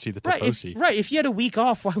want to go see the Tifosi? If you had a week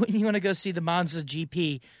off, why wouldn't you want to go see the Monza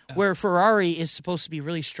GP, where Ferrari is supposed to be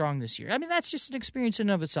really strong this year? I mean, that's just an experience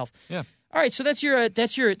in and of itself. Yeah. All right, so that's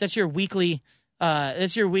your weekly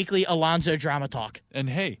Alonso drama talk. And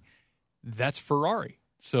hey, that's Ferrari.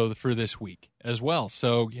 So for this week as well.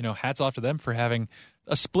 So hats off to them for having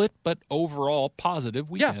a split but overall positive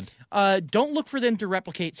weekend. Yeah. Don't look for them to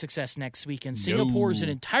replicate success next weekend. Singapore is an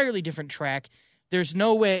entirely different track. There's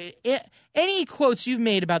no way. Any quotes you've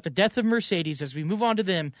made about the death of Mercedes as we move on to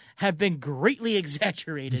them have been greatly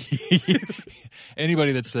exaggerated.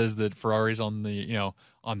 Anybody that says that Ferrari's on the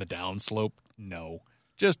downslope, no.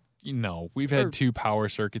 Just we've had 2 power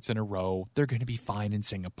circuits in a row. They're going to be fine in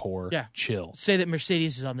Singapore. Yeah. Chill. Say that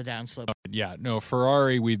Mercedes is on the downslope.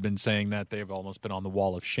 Ferrari, we've been saying that they've almost been on the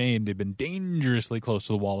wall of shame. They've been dangerously close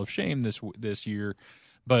to the wall of shame this year.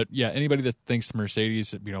 But yeah, anybody that thinks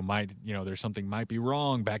Mercedes, might, there's something might be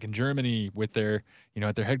wrong back in Germany with their,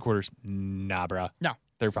 at their headquarters, nah, bruh. No.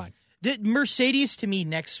 They're fine. Mercedes to me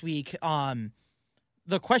next week,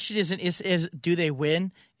 the question isn't is do they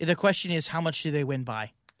win? The question is how much do they win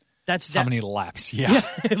by? How many laps? Yeah.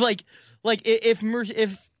 like if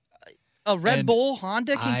a Red Bull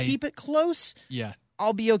Honda can keep it close,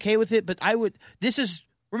 I'll be okay with it. But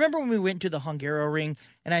remember when we went to the Hungaroring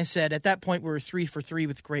and I said at that point we were 3 for 3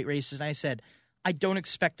 with great races, and I said I don't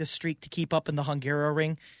expect this streak to keep up in the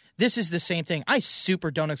Hungaroring. This is the same thing. I super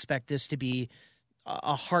don't expect this to be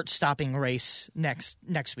a heart-stopping race next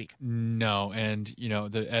week. No, and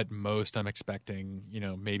at most I'm expecting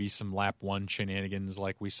maybe some lap 1 shenanigans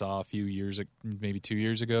like we saw a few years, maybe 2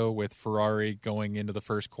 years ago with Ferrari going into the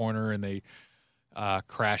first corner and they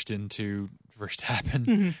crashed into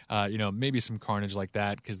Verstappen. Mm-hmm. Maybe some carnage like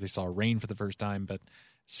that because they saw rain for the first time. But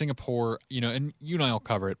Singapore, and you and I will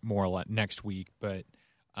cover it more or less next week, but.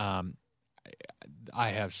 I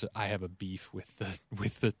have a beef with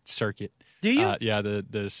the circuit. Do you?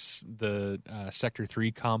 The Sector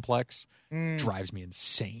 3 complex drives me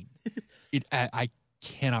insane. I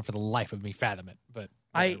cannot for the life of me fathom it. But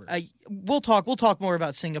we'll talk more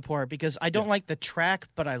about Singapore because I don't like the track,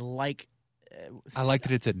 but I like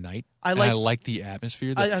that it's at night. I like the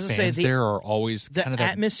atmosphere. The fans there are always the kind of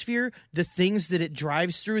atmosphere, the things that it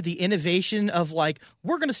drives through, the innovation of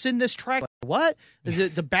we're going to send this track. What?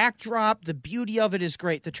 The backdrop, the beauty of it is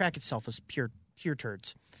great. The track itself is pure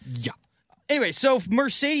turds. Yeah. Anyway, so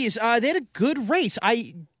Mercedes, they had a good race.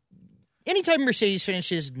 Anytime Mercedes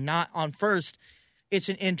finishes not on first, it's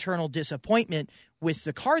an internal disappointment with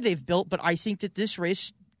the car they've built. But I think that this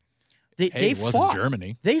race, they wasn't fought.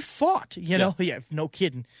 Germany. They fought. No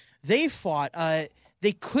kidding. They fought.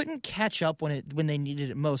 They couldn't catch up when they needed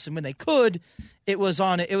it most, and when they could, it was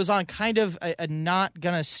on kind of a not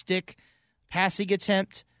gonna stick passing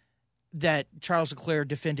attempt that Charles Leclerc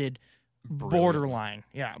defended borderline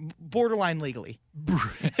legally.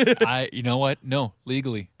 You know what? No,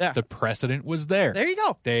 legally. Yeah. The precedent was there. There you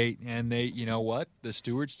go. They you know what? The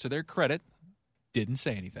stewards, to their credit, didn't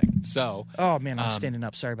say anything. So, oh man, I'm standing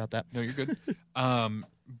up. Sorry about that. No, you're good.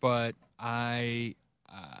 But I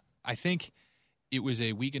think it was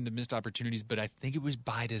a weekend of missed opportunities, but I think it was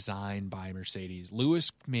by design by Mercedes.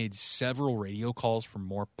 Lewis made several radio calls for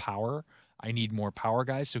more power. I need more power,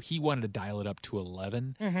 guys. So he wanted to dial it up to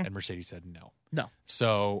 11, and Mercedes said no. No.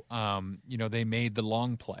 So, they made the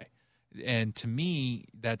long play. And to me,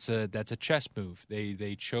 that's a chess move.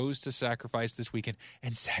 They chose to sacrifice this weekend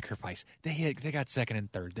and sacrifice. They got second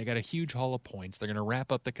and third. They got a huge haul of points. They're going to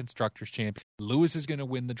wrap up the Constructors' Championship. Lewis is going to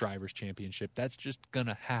win the Drivers' Championship. That's just going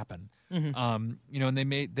to happen. Mm-hmm. And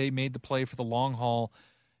they made the play for the long haul.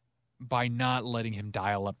 by not letting him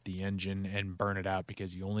dial up the engine and burn it out,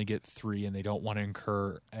 because you only get 3 and they don't want to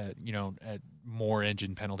incur at more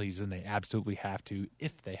engine penalties than they absolutely have to,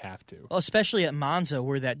 if they have to. Well, especially at Monza,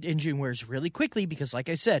 where that engine wears really quickly because, like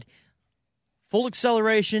I said, full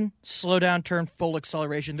acceleration, slow down turn, full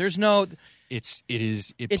acceleration. There's no... It's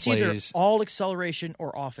plays either all acceleration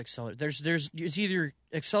or off acceleration. It's either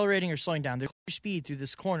accelerating or slowing down. There's speed through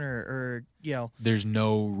this corner, or There's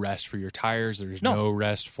no rest for your tires. There's no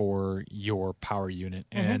rest for your power unit,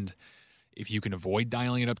 and if you can avoid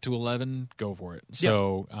dialing it up to 11, go for it.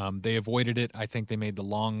 So they avoided it. I think they made the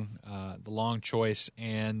long choice,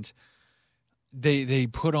 and they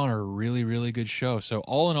put on a really, really good show. So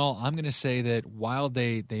all in all, I'm going to say that while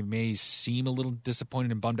they may seem a little disappointed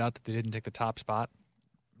and bummed out that they didn't take the top spot,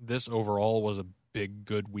 this overall was a big,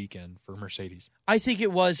 good weekend for Mercedes. I think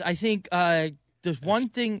it was. I think there's one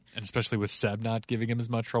thing... And especially with Seb not giving him as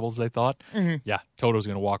much trouble as they thought, Toto's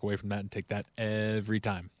going to walk away from that and take that every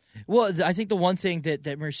time. Well, I think the one thing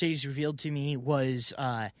that Mercedes revealed to me was...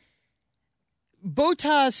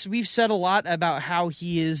 Bottas, we've said a lot about how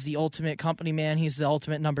he is the ultimate company man. He's the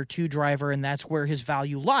ultimate number 2 driver, and that's where his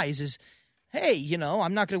value lies is, hey,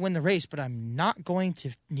 I'm not going to win the race, but I'm not going to,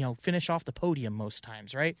 finish off the podium most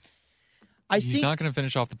times, right? He's not going to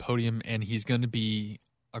finish off the podium, and he's going to be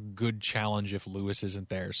a good challenge if Lewis isn't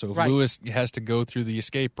there. So if Lewis has to go through the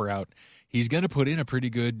escape route, he's going to put in a pretty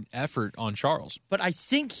good effort on Charles. But I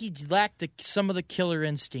think he lacked some of the killer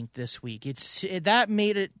instinct this week. That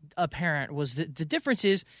made it apparent. Was the difference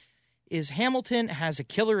is Hamilton has a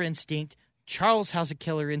killer instinct, Charles has a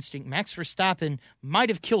killer instinct. Max Verstappen might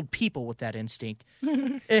have killed people with that instinct.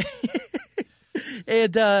 And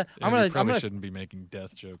I'm gonna shouldn't be making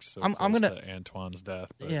death jokes so close to Antoine's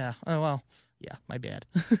death. But. Yeah. Oh well. Yeah. My bad.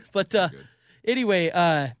 But anyway,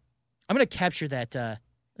 I'm gonna capture that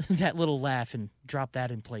that little laugh and drop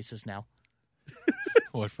that in places now.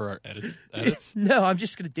 What, for our edits? No, I'm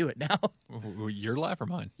just gonna do it now. Your laugh or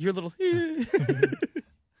mine? Your little.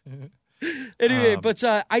 Anyway, but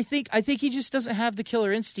I think he just doesn't have the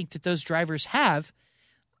killer instinct that those drivers have,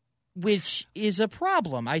 which is a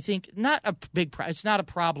problem. I think not a big problem. It's not a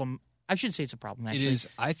problem. I shouldn't say it's a problem, actually. It is.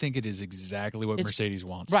 I think it is exactly what Mercedes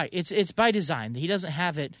wants. Right. It's by design. He doesn't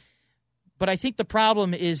have it. But I think the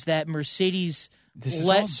problem is that Mercedes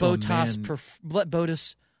let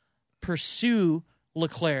Bottas pursue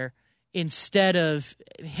Leclerc instead of,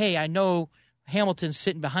 hey, I know Hamilton's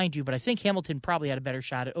sitting behind you, but I think Hamilton probably had a better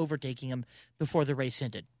shot at overtaking him before the race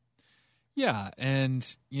ended. Yeah, and,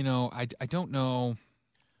 I don't know.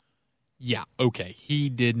 Yeah, okay. He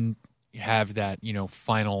didn't have that,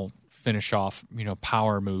 final finish off,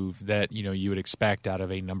 power move that, you would expect out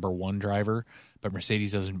of a number 1 driver, but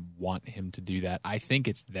Mercedes doesn't want him to do that. I think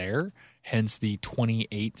it's there, hence the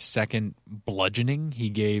 28-second bludgeoning he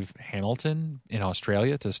gave Hamilton in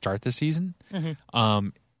Australia to start the season. Mm-hmm.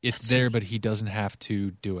 It's there, but he doesn't have to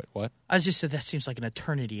do it. What? I just said that seems like an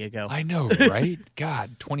eternity ago. I know, right?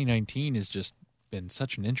 God, 2019 has just been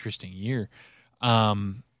such an interesting year.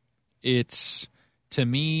 It's to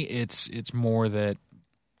me, it's more that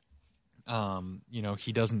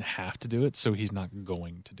he doesn't have to do it, so he's not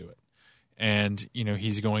going to do it. And,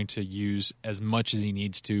 he's going to use as much as he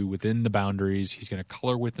needs to within the boundaries. He's going to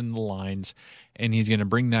color within the lines, and he's going to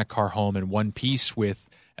bring that car home in one piece with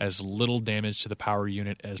as little damage to the power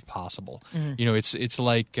unit as possible. Mm-hmm. It's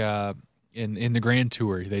like in the Grand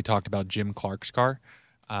Tour, they talked about Jim Clark's car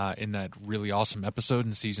in that really awesome episode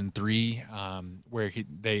in Season 3 where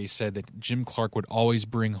they said that Jim Clark would always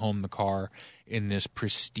bring home the car in this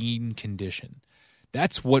pristine condition.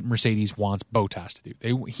 That's what Mercedes wants Bottas to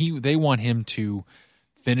do. They want him to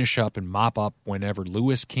finish up and mop up whenever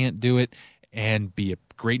Lewis can't do it and be a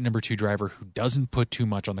great number 2 driver who doesn't put too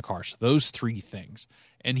much on the car. So those 3 things.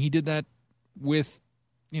 And he did that with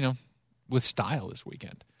style this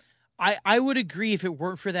weekend. I would agree if it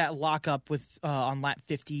weren't for that lockup with on lap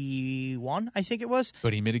 51, I think it was.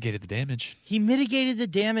 But he mitigated the damage.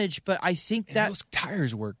 But I think that those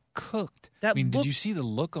tires were cooked. Did you see the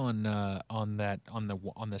look on the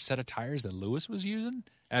set of tires that Lewis was using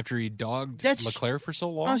after he dogged Leclerc for so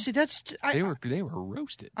long? Honestly, they were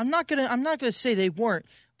roasted. I'm not gonna say they weren't,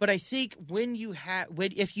 but I think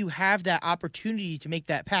if you have that opportunity to make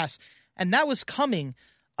that pass, and that was coming.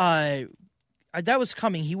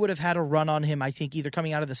 He would have had a run on him, I think, either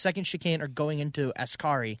coming out of the second chicane or going into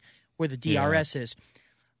Ascari, where the DRS is.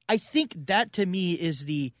 I think that, to me, is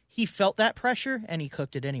he felt that pressure, and he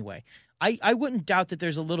cooked it anyway. I wouldn't doubt that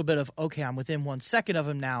there's a little bit of, okay, I'm within 1 second of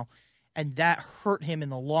him now, and that hurt him in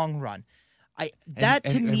the long run.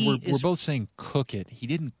 We're both saying cook it. He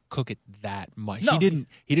didn't cook it that much. No, he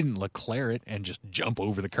didn't Leclerc it and just jump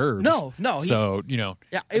over the curves. No. So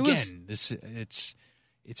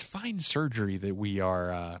it's fine surgery that we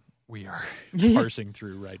are parsing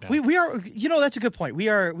through right now. We are. That's a good point. We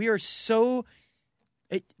are so.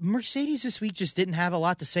 Mercedes this week just didn't have a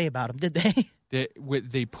lot to say about him, did they?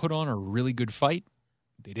 They put on a really good fight.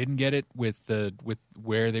 They didn't get it with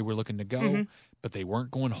where they were looking to go, but they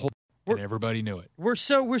weren't going whole. And everybody knew it. We're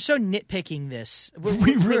so nitpicking this.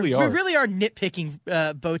 We really are. We really are nitpicking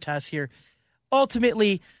Bottas here.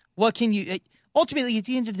 Ultimately, what can you? Ultimately, at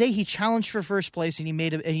the end of the day, he challenged for first place, and he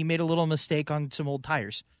made a little mistake on some old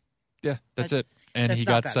tires. Yeah, that's it. And he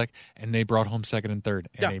got second, and they brought home second and third,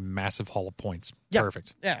 and a massive haul of points. Yeah.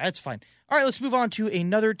 Perfect. Yeah, that's fine. All right, let's move on to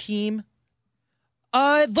another team.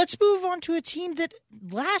 Let's move on to a team that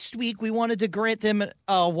last week we wanted to grant them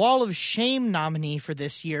a Wall of Shame nominee for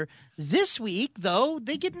this year. This week, though,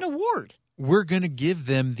 they get an award. We're going to give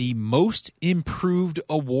them the Most Improved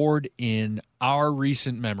Award in our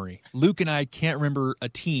recent memory. Luke and I can't remember a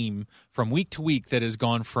team from week to week that has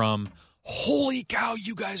gone from, holy cow,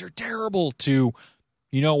 you guys are terrible, to,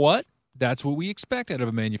 you know what? That's what we expect out of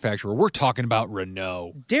a manufacturer. We're talking about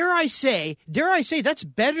Renault. Dare I say, that's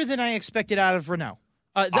better than I expected out of Renault.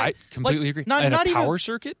 I completely agree. Not a power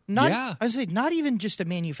circuit? Yeah. I say not even just a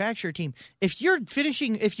manufacturer team. If you're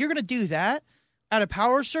going to do that at a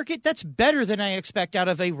power circuit, that's better than I expect out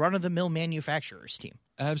of a run-of-the-mill manufacturer's team.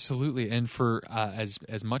 Absolutely. And for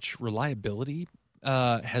as much reliability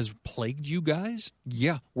has plagued you guys,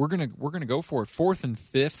 yeah, we're gonna go for it. 4th and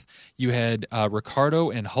 5th, you had Ricciardo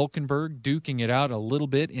and Hülkenberg duking it out a little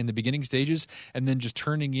bit in the beginning stages, and then just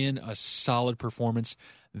turning in a solid performance.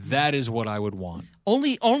 That is what I would want.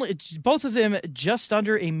 Only both of them just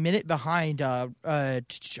under a minute behind.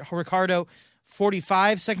 Ricciardo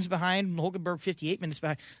 45 seconds behind, Hülkenberg 58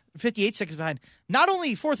 seconds behind. Not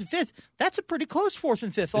only 4th and 5th, that's a pretty close 4th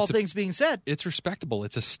and 5th, things being said. It's respectable.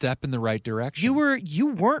 It's a step in the right direction. You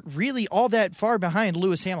weren't really all that far behind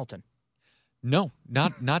Lewis Hamilton. No,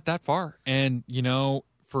 not that far. And,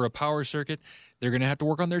 for a power circuit, they're going to have to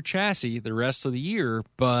work on their chassis the rest of the year,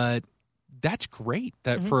 but that's great.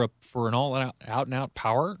 That for an all out and out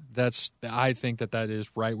power, I think that is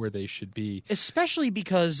right where they should be. Especially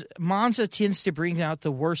because Monza tends to bring out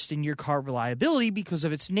the worst in your car reliability because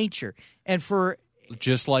of its nature. And for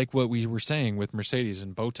just like what we were saying with Mercedes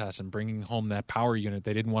and Bottas and bringing home that power unit,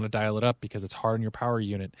 they didn't want to dial it up because it's hard on your power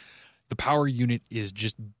unit. The power unit is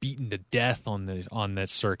just beaten to death on that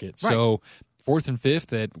circuit. Right. So 4th and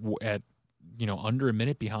 5th at under a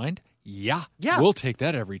minute behind. Yeah, we'll take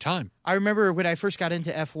that every time. I remember when I first got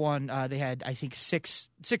into F1, they had, I think, six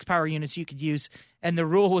power units you could use, and the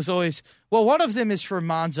rule was always, well, one of them is for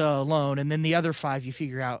Monza alone, and then the other 5 you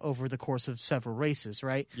figure out over the course of several races,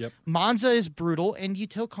 right? Yep. Monza is brutal, and you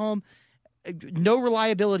took home no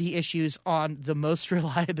reliability issues on the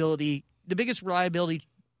biggest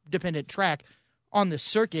reliability-dependent track on the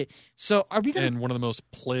circuit. So are we going to... And one of the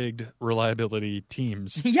most plagued reliability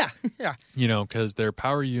teams. Yeah. Because their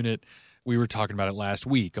power unit, we were talking about it last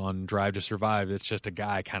week on Drive to Survive. It's just a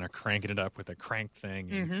guy kind of cranking it up with a crank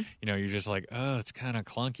thing. And, you're just like, oh, it's kind of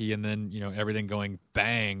clunky. And then, everything going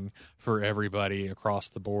bang for everybody across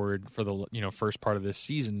the board for the, first part of this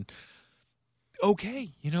season. Okay,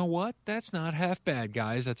 you know what? That's not half bad,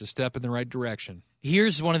 guys. That's a step in the right direction.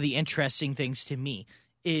 Here's one of the interesting things to me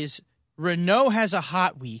is... Renault has a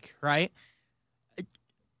hot week, right?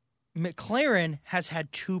 McLaren has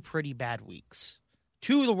had 2 pretty bad weeks.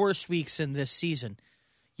 2 of the worst weeks in this season.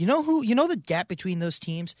 You know the gap between those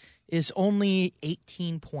teams is only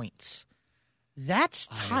 18 points. That's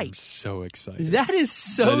tight. I'm so excited. That is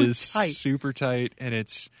tight. Super tight, and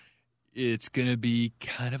it's going to be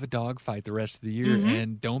kind of a dogfight the rest of the year.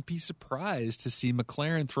 And don't be surprised to see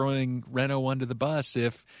McLaren throwing Renault under the bus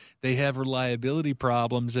if they have reliability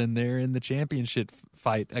problems and they're in the championship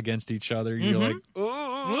fight against each other. You're like,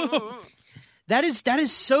 oh. That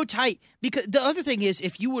is so tight. Because the other thing is,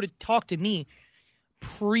 if you would have talked to me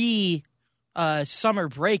pre-summer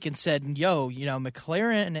break and said, yo,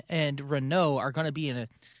 McLaren and Renault are going to be in a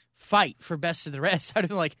fight for best of the rest, I'd have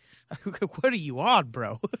been like, what are you on,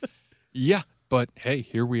 bro? Yeah, but hey,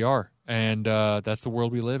 here we are, and that's the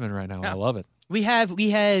world we live in right now. Yeah. I love it. We have right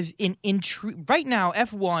now.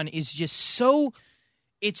 F1 is just so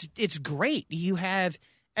it's great. You have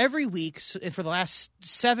every week for the last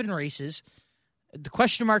 7 races. The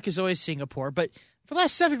question mark is always Singapore, but for the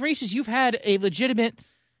last 7 races, you've had a legitimate,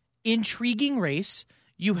 intriguing race.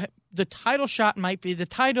 The title shot might be the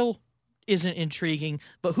title isn't intriguing,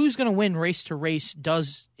 but who's going to win race to race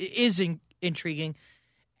is intriguing.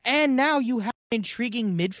 And now you have an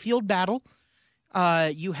intriguing midfield battle.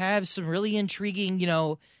 You have some really intriguing,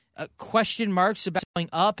 question marks about going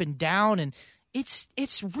up and down, and it's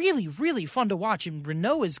really, really fun to watch, and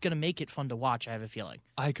Renault is going to make it fun to watch, I have a feeling.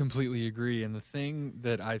 I completely agree, and the thing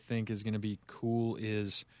that I think is going to be cool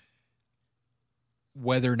is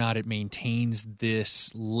whether or not it maintains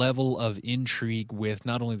this level of intrigue with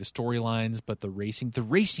not only the storylines but the racing. The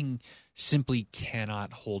racing simply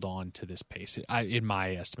cannot hold on to this pace, in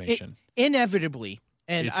my estimation. Inevitably.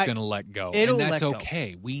 And it's going to let go. And that's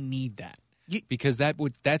okay. We need that. Because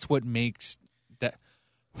that's what makes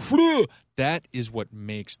that is what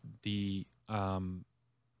makes the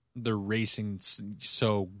racing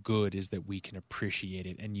so good, is that we can appreciate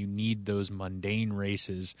it, and you need those mundane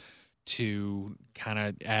races to kind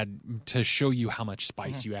of add to show you how much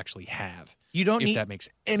spice you actually have. You don't if that makes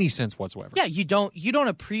any sense whatsoever. Yeah, you don't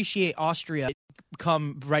appreciate Austria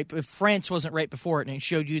come right if France wasn't right before it, and it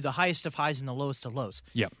showed you the highest of highs and the lowest of lows.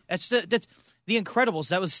 Yep. That's the Incredibles.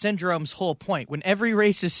 That was Syndrome's whole point. When every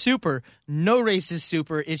race is super, no race is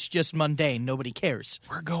super. It's just mundane. Nobody cares.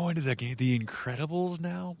 We're going to the Incredibles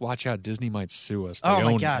now? Watch out. Disney might sue us. They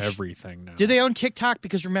own everything now. Do they own TikTok?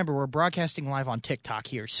 Because remember, we're broadcasting live on TikTok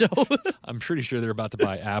here. So I'm pretty sure they're about to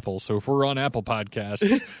buy Apple. So if we're on Apple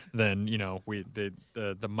Podcasts, then,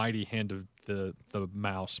 the mighty hand of the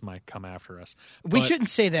mouse might come after us. We shouldn't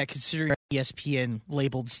say that, considering ESPN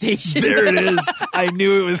labeled station. There it is. I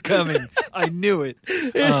knew it was coming. I knew it.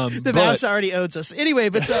 The mouse already owns us. Anyway,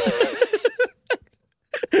 but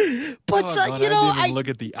I didn't even look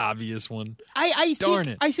at the obvious one. I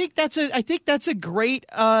think that's a great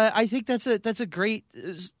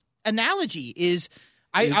analogy.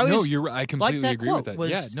 I completely agree with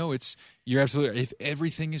that. You're absolutely right. If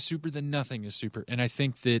everything is super, then nothing is super. And I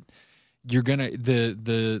think that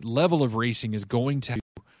the level of racing is going to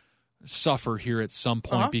suffer here at some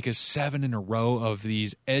point, because 7 in a row of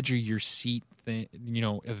these edge of your seat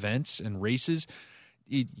events and races,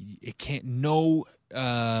 it can't. No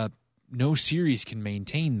series can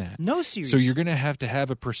maintain that. No series. So you're going to have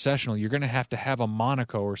a processional. You're going to have a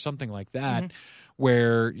Monaco or something like that,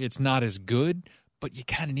 where it's not as good, but you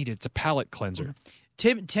kind of need it. It's a palate cleanser.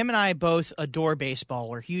 Tim and I both adore baseball.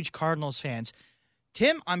 We're huge Cardinals fans.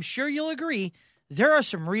 Tim, I'm sure you'll agree, there are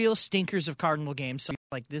some real stinkers of Cardinal games. So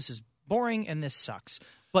like, this is boring and this sucks.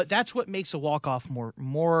 But that's what makes a walk-off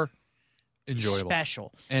more enjoyable,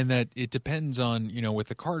 special. And that it depends on, with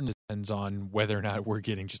the Cardinals, it depends on whether or not we're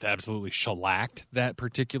getting just absolutely shellacked that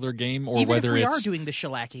particular game, or even whether if we are doing the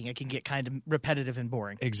shellacking, it can get kind of repetitive and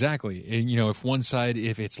boring. Exactly. And,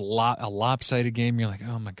 if it's a lopsided game, you're like,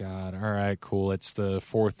 oh my God, all right, cool. It's the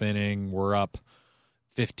 4th inning. We're up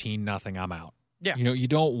 15-0. I'm out. Yeah. You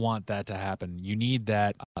don't want that to happen. You need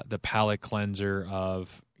that, the palate cleanser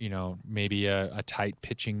of, maybe a tight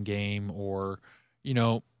pitching game, or,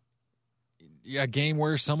 a game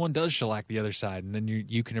where someone does shellac the other side, and then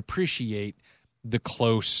you can appreciate the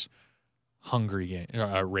close, hungry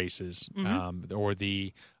races, or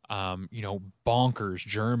the bonkers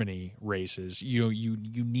Germany races. You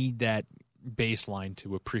need that baseline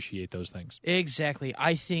to appreciate those things. Exactly.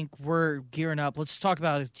 I think we're gearing up. Let's talk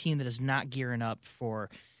about a team that is not gearing up for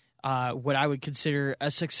what I would consider a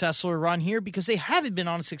successful run here, because they haven't been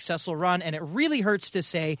on a successful run, and it really hurts to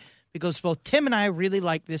say, because both Tim and I really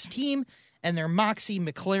like this team, and their moxie.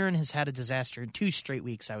 McLaren has had a disaster in 2 straight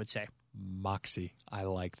weeks, I would say. Moxie. I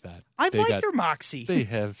like that. I've liked their moxie. They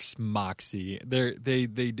have moxie. They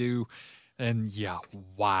do. And yeah,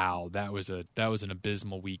 wow, that was an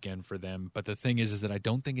abysmal weekend for them. But the thing is that I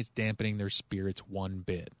don't think it's dampening their spirits one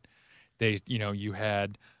bit. You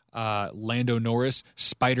had Lando Norris,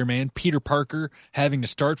 Spider-Man, Peter Parker having to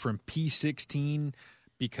start from P16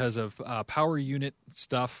 because of power unit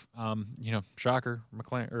stuff. Shocker,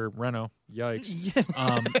 McLaren or Renault, yikes.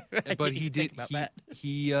 But he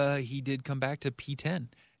did come back to P10,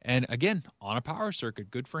 and again on a power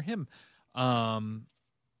circuit. Good for him.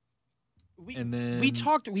 We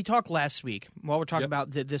talked last week while we're talking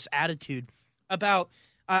about this attitude about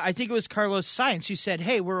I think it was Carlos Sainz who said,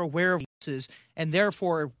 "Hey, we're aware of this, and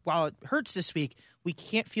therefore, while it hurts this week, we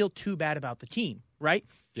can't feel too bad about the team, right?"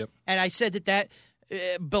 Yep. And I said that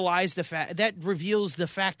belies the fact, that reveals the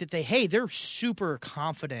fact that they're super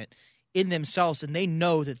confident in themselves, and they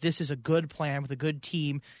know that this is a good plan with a good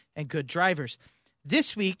team and good drivers.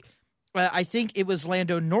 This week, I think it was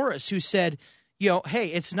Lando Norris who said, hey,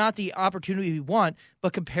 it's not the opportunity we want,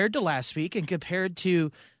 but compared to last week and compared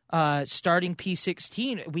to starting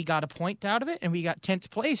P16, we got a point out of it, and we got 10th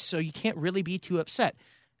place, so you can't really be too upset.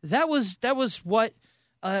 That was what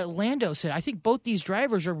Lando said. I think both these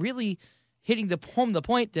drivers are really hitting home the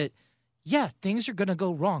point that, yeah, things are going to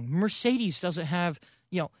go wrong. Mercedes doesn't have,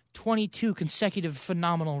 22 consecutive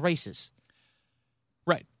phenomenal races.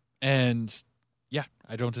 Right. And yeah,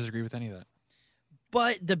 I don't disagree with any of that.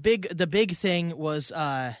 But the big thing was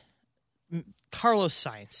Carlos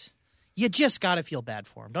Sainz. You just got to feel bad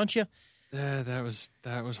for him, don't you? That was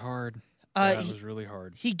hard. That was really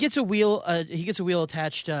hard. He gets a wheel. He gets a wheel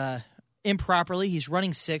attached improperly. He's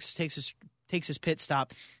running 6. Takes his pit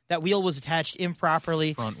stop. That wheel was attached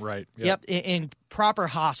improperly. Front right. Yep, in proper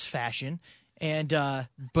Haas fashion. And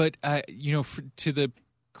but to the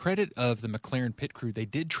credit of the McLaren pit crew, they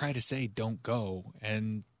did try to say don't go,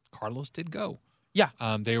 and Carlos did go. Yeah.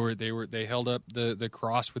 They held up the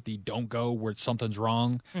cross with the don't go where something's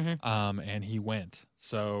wrong, and he went.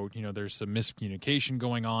 So there's some miscommunication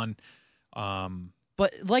going on.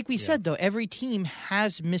 But like we said, though, every team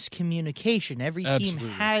has miscommunication. Every team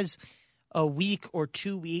has a week or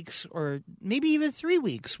 2 weeks or maybe even 3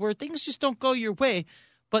 weeks where things just don't go your way.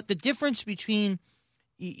 But the difference between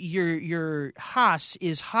your Haas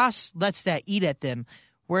is Haas lets that eat at them,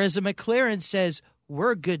 whereas a McLaren says,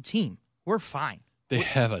 we're a good team. We're fine. They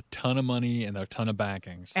have a ton of money and a ton of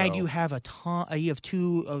backing. So. And you have you have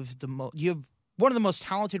one of the most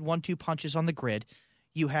talented 1-2 punches on the grid.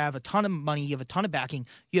 You have a ton of money. You have a ton of backing.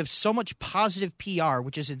 You have so much positive PR,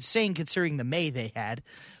 which is insane considering the May they had.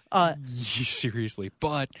 Seriously.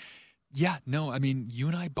 But, yeah, no, I mean, you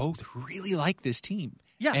and I both really like this team.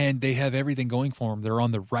 Yeah. And they have everything going for them. They're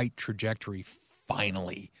on the right trajectory,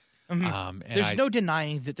 finally. Mm-hmm. There's no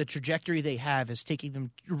denying that the trajectory they have is taking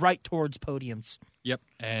them right towards podiums. Yep.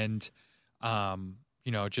 And,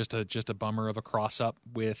 just a bummer of a cross-up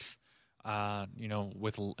with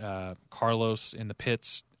Carlos in the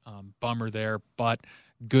pits. Bummer there, but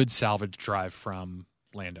good salvage drive from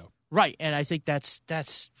Lando. Right, and I think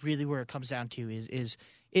that's really where it comes down to is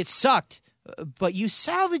it sucked, but you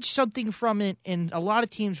salvaged something from it, and a lot of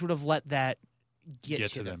teams would have let that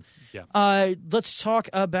get to them. Yeah. Let's talk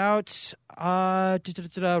about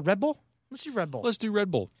Red Bull. Let's do Red Bull. Let's do Red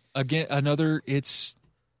Bull again.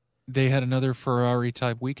 They had another Ferrari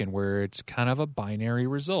type weekend where it's kind of a binary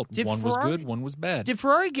result. One was good, one was bad. Did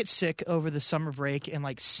Ferrari get sick over the summer break and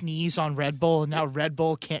sneeze on Red Bull, and now Red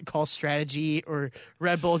Bull can't call strategy, or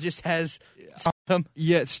Red Bull just has something?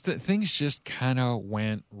 Yeah, things just kind of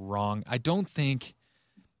went wrong. I don't think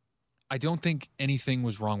anything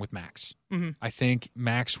was wrong with Max. Mm-hmm. I think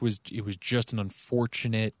Max was just an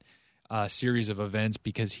unfortunate series of events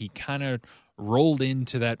because he kind of rolled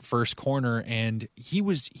into that first corner and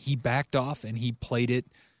he backed off and he played it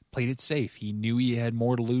safe. He knew he had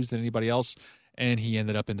more to lose than anybody else, and he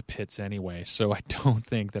ended up in the pits anyway. So I don't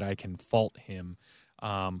think that I can fault him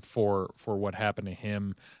for what happened to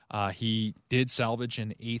him. He did salvage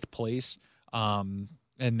an 8th place, and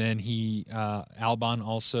then Albon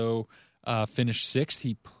also finished 6th.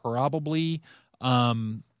 He probably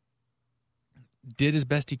did as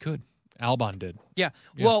best he could. Albon did. Yeah.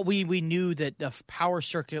 Well, we knew that the power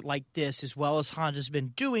circuit like this, as well as Honda's been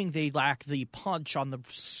doing, they lack the punch on the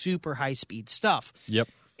super high-speed stuff. Yep.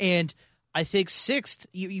 And I think 6th,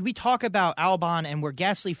 we talk about Albon, and where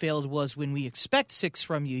Gasly failed was when we expect 6th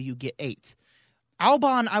from you, you get 8th.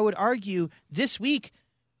 Albon, I would argue, this week,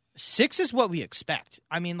 6 is what we expect.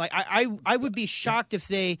 I mean, I would be shocked if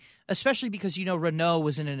they, especially because, Renault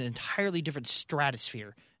was in an entirely different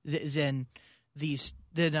stratosphere than the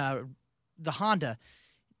Honda.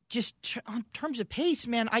 Just in terms of pace,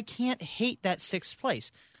 man, I can't hate that 6th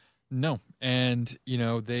place. No, and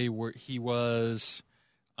he was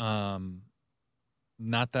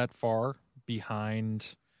not that far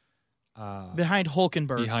behind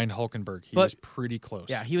Hülkenberg. He was pretty close.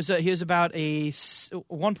 Yeah, he was about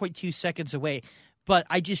 1.2 seconds away. But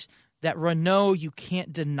that Renault, you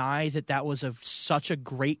can't deny that was such a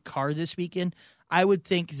great car this weekend. I would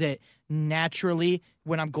think that naturally,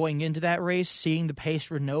 when I'm going into that race, seeing the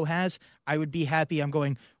pace Renault has, I would be happy. I'm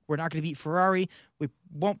going, we're not going to beat Ferrari. We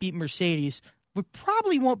won't beat Mercedes. We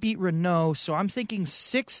probably won't beat Renault. So I'm thinking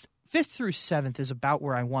 5th through 7th is about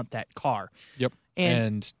where I want that car. Yep.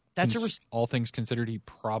 And that's all things considered, he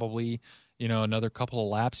probably, another couple of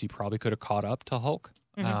laps, he probably could have caught up to Hulk.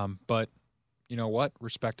 Mm-hmm. But you know what?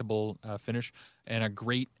 Respectable finish and a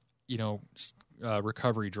great,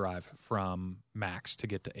 recovery drive from Max to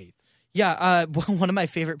get to 8th. Yeah, one of my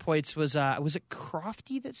favorite points was it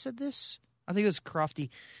Crofty that said this? I think it was Crofty.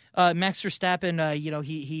 Max Verstappen,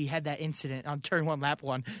 he had that incident on turn 1, lap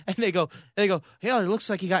 1, and they go, yeah, it looks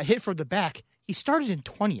like he got hit from the back. He started in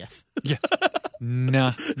 20th. Yeah.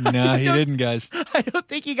 Nah, he didn't, guys. I don't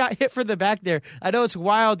think he got hit from the back there. I know it's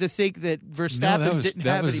wild to think that Verstappen didn't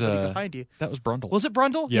have anybody behind you. That was Brundle. Was it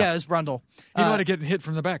Brundle? Yeah, it was Brundle. You know how to get hit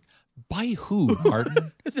from the back. By who,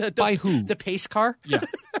 Martin? By who? The pace car? Yeah.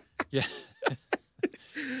 Yeah.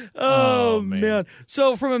 Oh, man.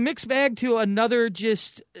 So from a mixed bag to another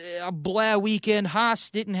just a blah weekend, Haas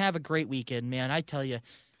didn't have a great weekend, man. I tell you.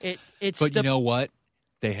 But you know what?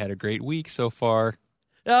 They had a great week so far.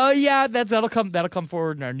 Oh, yeah, that'll come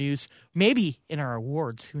forward in our news. Maybe in our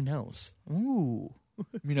awards. Who knows? Ooh.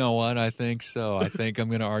 You know what? I think so. I think I'm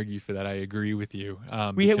going to argue for that. I agree with you.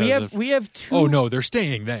 We have two. Oh no, they're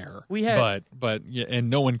staying there. We have, but yeah, and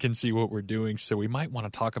no one can see what we're doing, so we might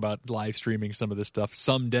want to talk about live streaming some of this stuff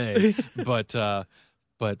someday. but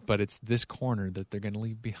it's this corner that they're going to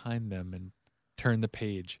leave behind them and turn the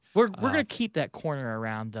page. We're going to keep that corner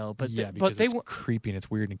around though. But yeah, because it's creepy and it's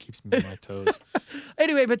weird and it keeps me on my toes.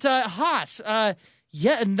 Anyway, but Haas.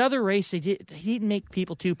 Yet another race. They didn't make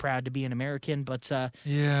people too proud to be an American, but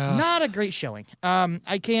not a great showing.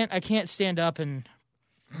 I can't stand up and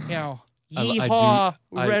yeehaw,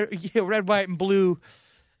 red, white, and blue.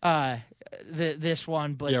 This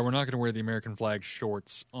one, but yeah, we're not going to wear the American flag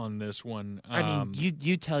shorts on this one. I mean,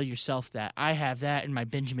 you tell yourself that. I have that in my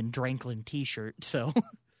Benjamin Franklin T-shirt. So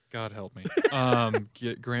God help me.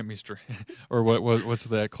 Grant me strength, or what's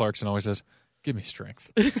that Clarkson always says? Give me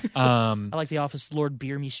strength. I like the Office, Lord,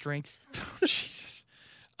 beer me strength. Oh, Jesus.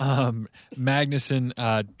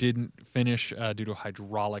 Magnussen didn't finish due to a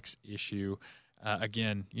hydraulics issue.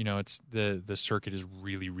 Again, it's the circuit is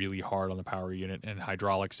really, really hard on the power unit, and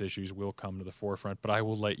hydraulics issues will come to the forefront. But I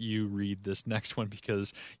will let you read this next one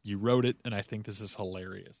because you wrote it, and I think this is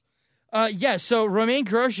hilarious. So Romain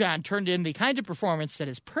Grosjean turned in the kind of performance that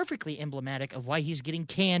is perfectly emblematic of why he's getting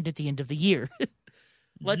canned at the end of the year.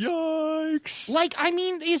 Yikes!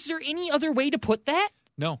 Is there any other way to put that?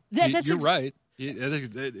 No, you're right.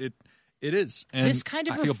 It is. And this kind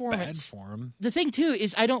of I feel performance. Bad for him. The thing too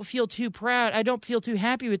is, I don't feel too proud. I don't feel too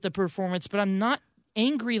happy with the performance, but I'm not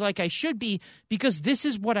angry like I should be because this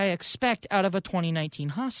is what I expect out of a 2019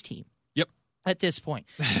 Haas team. Yep. At this point,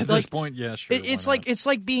 this point, yeah, sure. It's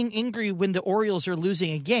like being angry when the Orioles are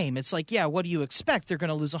losing a game. It's like, yeah, what do you expect? They're going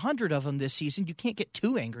to lose 100 of them this season. You can't get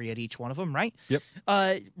too angry at each one of them, right? Yep.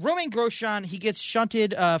 Romain Grosjean, he gets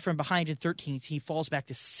shunted from behind in 13th. He falls back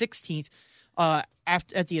to 16th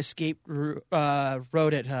at the escape road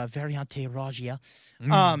at Variante Raggia.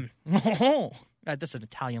 That's an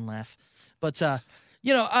Italian laugh, but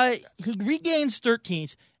he regains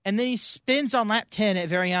 13th, and then he spins on lap 10 at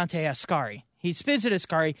Variante Ascari. He spins at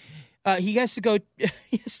Ascari. He has to go.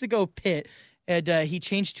 He has to go pit, and he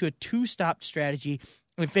changed to a 2-stop strategy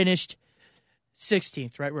and finished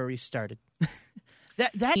 16th, right where we started.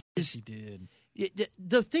 That is, he did.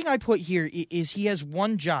 The thing I put here is he has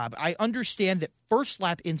one job. I understand that first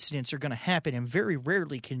lap incidents are going to happen, and very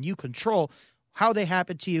rarely can you control how they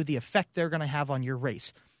happen to you, the effect they're going to have on your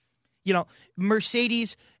race.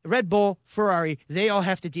 Mercedes, Red Bull, Ferrari, they all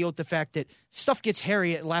have to deal with the fact that stuff gets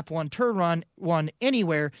hairy at lap 1, turn 1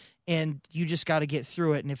 anywhere, and you just got to get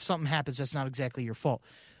through it. And if something happens, that's not exactly your fault.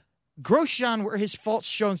 Grosjean, where his fault's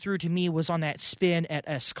shown through to me, was on that spin at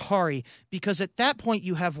Ascari, because at that point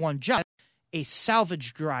you have one job, a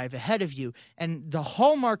salvage drive ahead of you. And the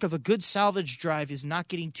hallmark of a good salvage drive is not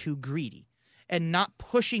getting too greedy and not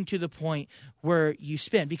pushing to the point where you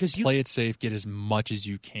spin, because you play it safe, get as much as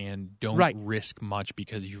you can. Don't risk much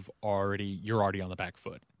because you're already on the back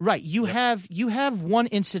foot. Right. You have one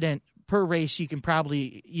incident per race you can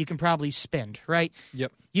probably spend, right?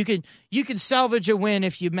 Yep. You can salvage a win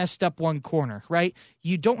if you messed up one corner, right?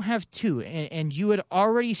 You don't have two, and you had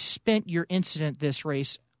already spent your incident this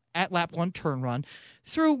race at lap 1 turn run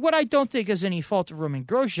through what I don't think is any fault of Romain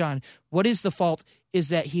Grosjean. What is the fault is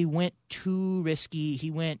that he went too risky.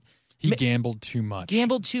 He gambled too much.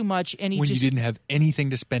 And when you didn't have anything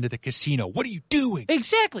to spend at the casino. What are you doing?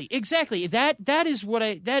 Exactly. That is what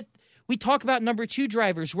we talk about number 2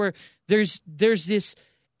 drivers, where there's this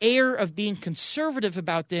air of being conservative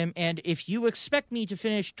about them, and if you expect me to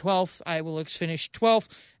finish 12th, I will finish 12th,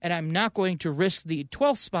 and I'm not going to risk the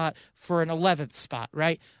 12th spot for an 11th spot,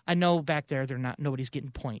 right? I know back there nobody's getting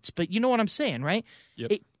points, but you know what I'm saying, right?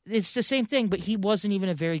 Yep. It's the same thing, but he wasn't even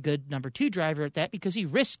a very good number 2 driver at that, because he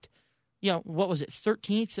risked, what was it,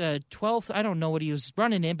 13th, 12th? I don't know what he was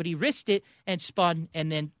running in, but he risked it and spun,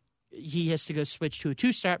 and then he has to go switch to a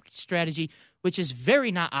 2-stop strategy, which is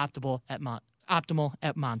very not optimal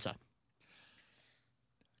at Monza.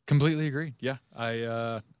 Completely agree. Yeah,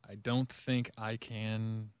 I don't think I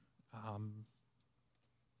can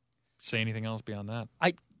say anything else beyond that.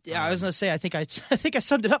 I was going to say I think I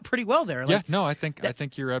summed it up pretty well there. I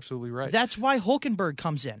think you're absolutely right. That's why Hülkenberg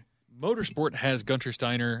comes in. Motorsport has Gunter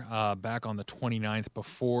Steiner back on the 29th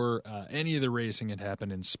before any of the racing had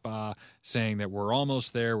happened in Spa, saying that we're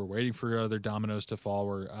almost there. We're waiting for other dominoes to fall.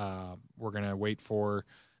 We're going to wait for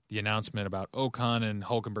the announcement about Ocon and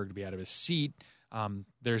Hülkenberg to be out of his seat.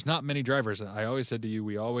 There's not many drivers. I always said to you,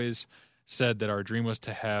 we always said that our dream was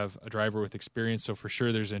to have a driver with experience, so for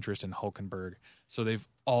sure there's interest in Hülkenberg. So they've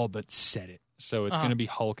all but said it. So it's going to be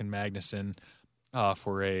Hulk and Magnussen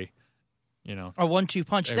for a 1-2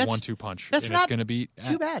 punch. That's 1-2 punch. That's and not it's going to be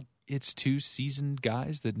too bad. It's two seasoned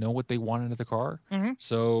guys that know what they want out of the car. Mm-hmm.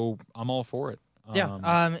 So I'm all for it.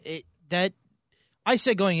 I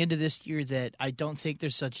said going into this year that I don't think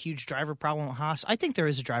there's such huge driver problem at Haas. I think there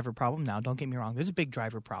is a driver problem now. Don't get me wrong. There's a big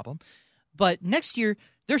driver problem. But next year,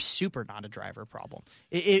 there's super not a driver problem.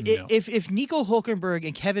 If Nico Hülkenberg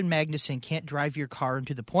and Kevin Magnussen can't drive your car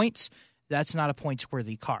into the points, that's not a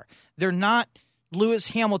points-worthy car. They're not Lewis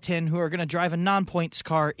Hamilton, who are going to drive a non-points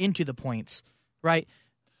car into the points, right?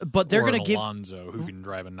 But they're going to give Alonso, who can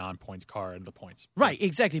drive a non-points car into the points. Right,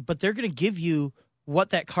 exactly. But they're going to give you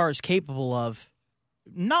what that car is capable of.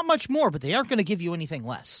 Not much more, but they aren't going to give you anything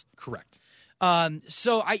less. Correct.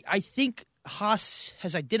 So I think Haas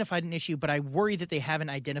has identified an issue, but I worry that they haven't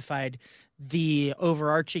identified the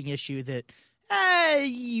overarching issue that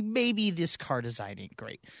maybe this car design ain't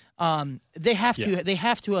great. They have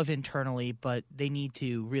to have internally, but they need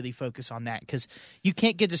to really focus on that because you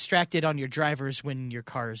can't get distracted on your drivers when your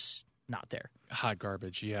car's not there. Hot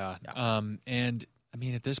garbage, yeah. And I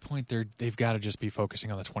mean, at this point, they've got to just be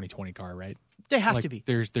focusing on the 2020 car, right? They have to be.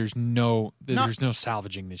 There's no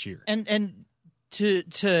salvaging this year. And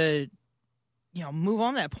to move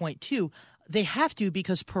on that point too, they have to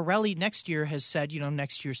because Pirelli next year has said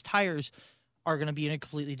next year's tires are going to be in a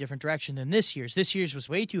completely different direction than this year's. This year's was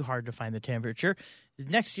way too hard to find the temperature.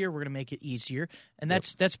 Next year we're going to make it easier, and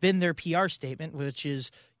that's been their PR statement, which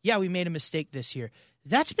is we made a mistake this year.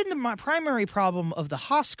 That's been the primary problem of the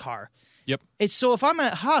Haas car. Yep. So if I'm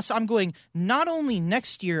at Haas, I'm going, not only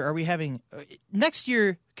next year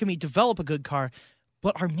can we develop a good car,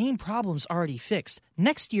 but our main problem's already fixed.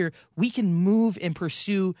 Next year, we can move and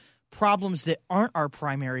pursue problems that aren't our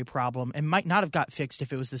primary problem and might not have got fixed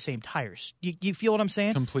if it was the same tires. You feel what I'm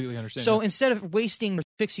saying? Completely understand. So instead of wasting or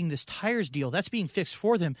fixing this tires deal, that's being fixed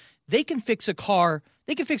for them. They can fix a car.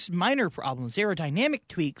 They can fix minor problems, aerodynamic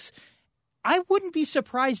tweaks. I wouldn't be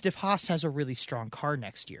surprised if Haas has a really strong car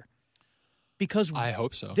next year. Because I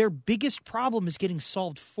hope so. Their biggest problem is getting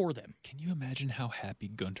solved for them. Can you imagine how happy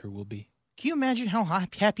Gunter will be? Can you imagine how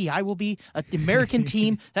happy I will be? An American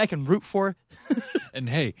team that I can root for. And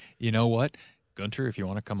hey, you know what? Gunter, if you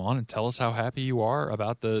want to come on and tell us how happy you are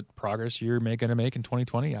about the progress you're going to make in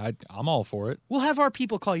 2020, I'm all for it. We'll have our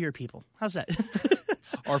people call your people. How's that?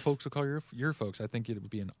 Our folks will call your folks. I think it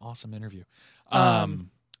would be an awesome interview.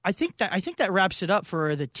 I think that wraps it up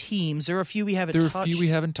for the teams. There are a few we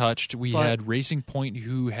haven't touched. We had Racing Point,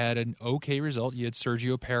 who had an okay result. You had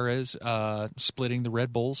Sergio Perez splitting the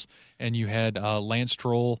Red Bulls, and you had Lance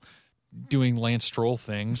Stroll doing Lance Stroll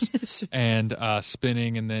things and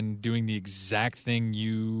spinning and then doing the exact thing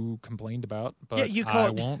you complained about. But I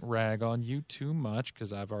won't rag on you too much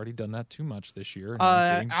because I've already done that too much this year.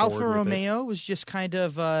 Alfa Romeo was just kind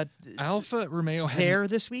of Alfa Romeo there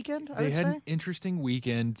this weekend. They had an interesting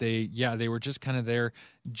weekend. They were just kind of there.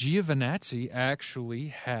 Giovinazzi actually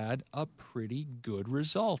had a pretty good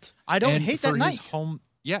result. I don't hate that night.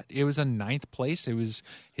 Yeah, it was a 9th place. It was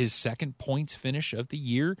his second points finish of the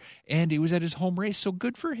year, and it was at his home race, so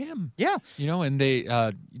good for him. Yeah. And they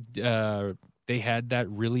had that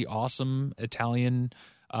really awesome Italian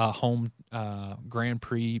home Grand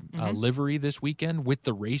Prix livery this weekend with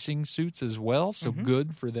the racing suits as well, so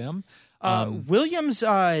good for them. Williams,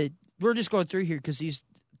 we're just going through here because these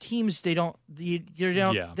teams they don't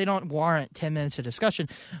warrant 10 minutes of discussion.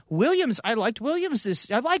 Williams, I liked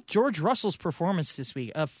George Russell's performance this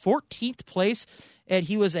week. 14th place, and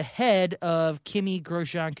he was ahead of Kimi,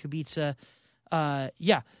 Grosjean, Kubica. I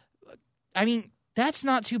mean, that's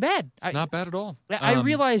not too bad. It's not bad at all. I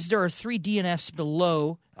realize there are 3 DNFs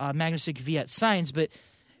below Magnussen, Kvyat, Sainz, but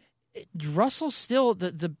Russell still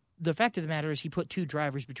the fact of the matter is he put 2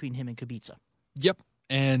 drivers between him and Kubica. Yep,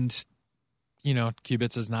 and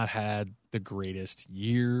Kubica's not had the greatest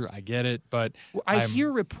year. I get it, but I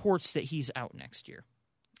hear reports that he's out next year.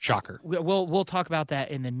 Shocker. We'll talk about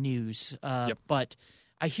that in the news. But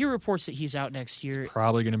I hear reports that he's out next year. It's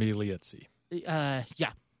probably going to be Lietzi.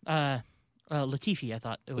 Latifi, I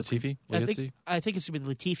thought it was. Latifi? I think it's going to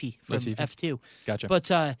be Latifi from Latifi. F2. Gotcha.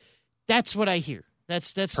 But that's what I hear.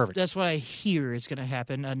 That's Perfect. That's what I hear is going to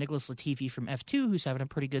happen. Nicholas Latifi from F2, who's having a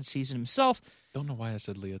pretty good season himself. Don't know why I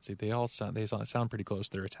said Liuzzi. They sound pretty close.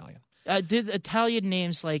 They're Italian. Did Italian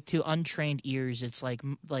names like to untrained ears? It's like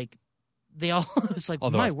they all. It's like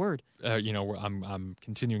Although my word. I'm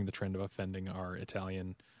continuing the trend of offending our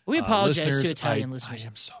Italian. We apologize listeners. to Italian listeners. I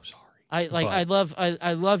am so sorry. I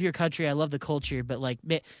love your country. I love the culture, but like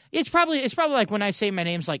it's probably like when I say my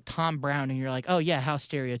name's like Tom Brown, and you're like, oh yeah, how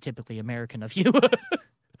stereotypically American of you.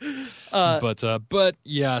 But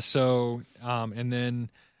yeah. So and then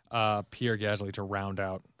Pierre Gasly to round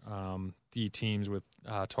out the teams with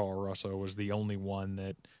Toro Rosso was the only one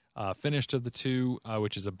that finished of the two,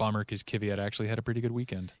 which is a bummer because Kvyat actually had a pretty good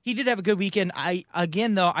weekend. He did have a good weekend. I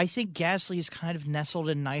think Gasly is kind of nestled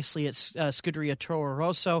in nicely at Scuderia Toro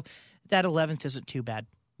Rosso. That 11th isn't too bad.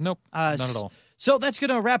 Nope, not at all. So that's going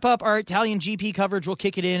to wrap up our Italian GP coverage. We'll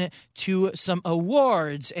kick it in to some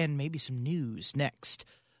awards and maybe some news next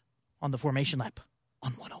on the Formation Lap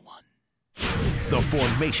on 101. The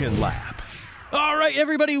Formation Lap. All right,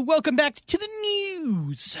 everybody, welcome back to the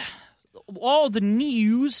news. All the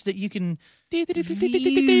news that you can view.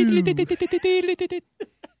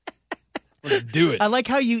 Let's do it. I like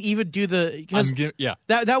how you even do the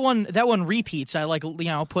that one repeats. I like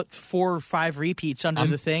put 4 or 5 repeats under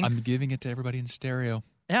the thing. I'm giving it to everybody in stereo.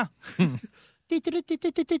 Yeah. There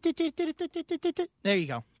you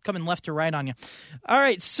go. Coming left to right on you. All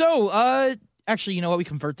right. So, actually, you know what? We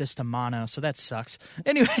convert this to mono, so that sucks.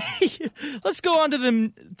 Anyway, let's go on to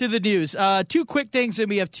the news. 2 quick things, and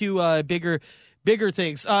we have 2 bigger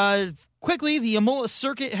things. Quickly, the Imola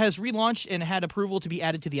circuit has relaunched and had approval to be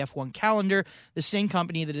added to the F1 calendar. The same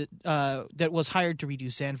company that was hired to redo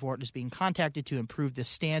Zandvoort is being contacted to improve the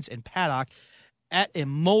stands and paddock at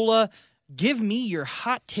Imola. Give me your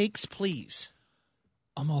hot takes, please.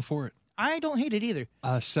 I'm all for it. I don't hate it either.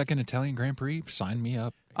 Second Italian Grand Prix, sign me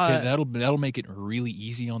up. That'll make it really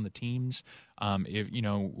easy on the teams. If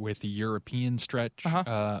with the European stretch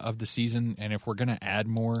of the season, and if we're going to add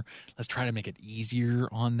more, let's try to make it easier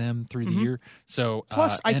on them through the year. So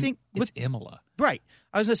plus, I think it's Imola, right?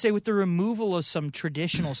 I was going to say with the removal of some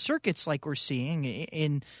traditional circuits like we're seeing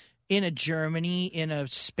in a Germany, in a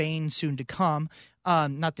Spain soon to come.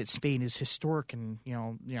 Not that Spain is historic and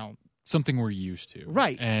something we're used to,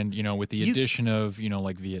 right? And with the addition of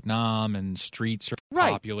like Vietnam and streets are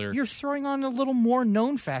popular, you're throwing on a little more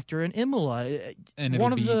known factor in Imola, and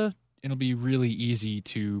it'll be really easy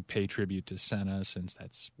to pay tribute to Senna since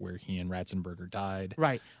that's where he and Ratzenberger died,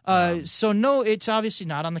 right? So no, it's obviously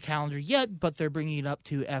not on the calendar yet, but they're bringing it up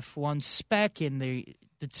to F1 spec, and the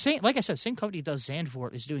same, like I said, same company that does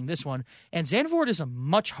Zandvoort is doing this one, and Zandvoort is a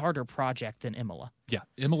much harder project than Imola. Yeah,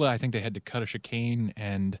 Imola, I think they had to cut a chicane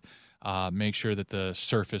and make sure that the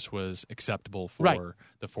surface was acceptable for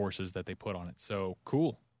the forces that they put on it. So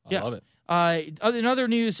cool. I love it. In other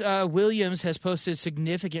news, Williams has posted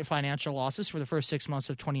significant financial losses for the first 6 months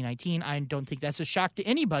of 2019. I don't think that's a shock to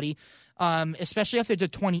anybody, especially after the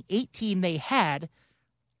 2018 they had.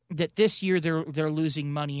 That this year they're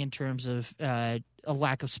losing money in terms of a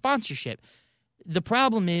lack of sponsorship. The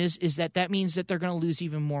problem is that means that they're going to lose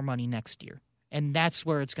even more money next year, and that's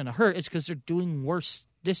where it's going to hurt. It's because they're doing worse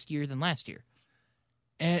this year than last year.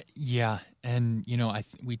 Yeah, and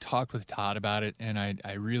we talked with Todd about it, and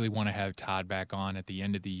I really want to have Todd back on at the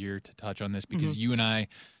end of the year to touch on this because you and I,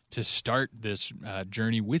 to start this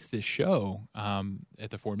journey with this show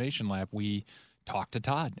at the Formation Lab, we talked to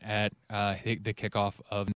Todd at the kickoff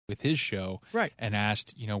with his show, right? And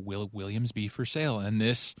asked, will Williams be for sale? And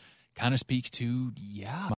this kind of speaks to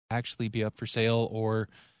actually be up for sale or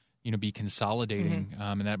be consolidating,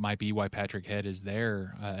 and that might be why Patrick Head is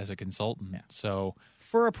there as a consultant. Yeah. So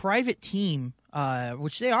for a private team,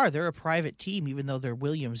 which they're a private team, even though their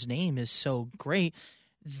Williams name is so great.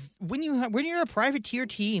 When you're a private tier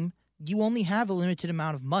team, you only have a limited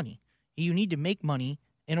amount of money. You need to make money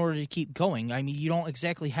in order to keep going. I mean, you don't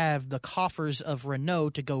exactly have the coffers of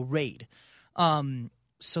Renault to go raid.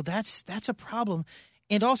 So that's a problem.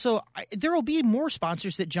 And also, there will be more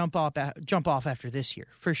sponsors that jump off after this year,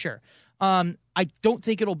 for sure. I don't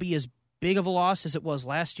think it'll be as big of a loss as it was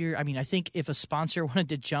last year. I mean, I think if a sponsor wanted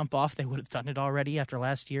to jump off, they would have done it already after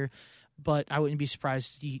last year. But I wouldn't be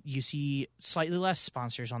surprised you see slightly less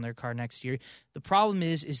sponsors on their car next year. The problem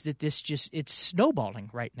is that it's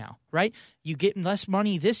snowballing right now, right? You get less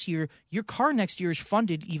money this year. Your car next year is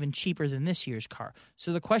funded even cheaper than this year's car.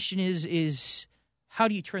 So the question is how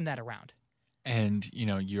do you turn that around? And,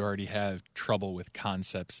 you already have trouble with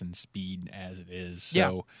concepts and speed as it is.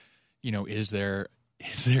 So, is there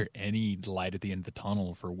any light at the end of the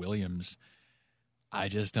tunnel for Williams? I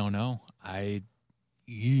just don't know.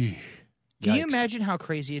 Can you imagine how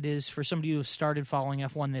crazy it is for somebody who has started following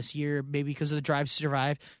F1 this year, maybe because of the Drive to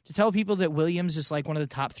Survive, to tell people that Williams is like one of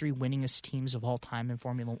the top 3 winningest teams of all time in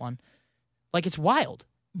Formula One? Like, it's wild.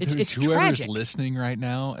 It's whoever's tragic. listening right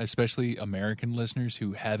now, especially American listeners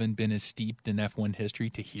who haven't been as steeped in F1 history,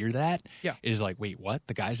 to hear that is like, wait, what?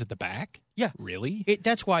 The guys at the back? Yeah, really?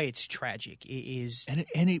 That's why it's tragic. It is, and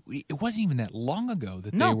it wasn't even that long ago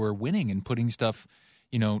that they were winning and putting stuff,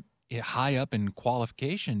 high up in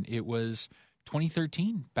qualification. It was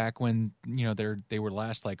 2013, back when they were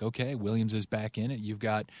last like, okay, Williams is back in it. You've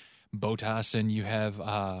got Bottas and you have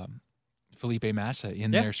Felipe Massa in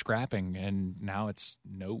there scrapping, and now it's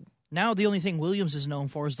no. Now the only thing Williams is known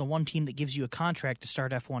for is the one team that gives you a contract to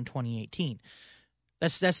start F1 2018.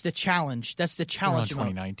 That's the challenge. That's the challenge. We're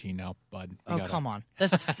on 2019 now, bud. Come on.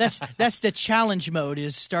 That's the challenge mode,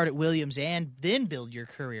 is start at Williams and then build your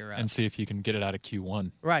career up and see if you can get it out of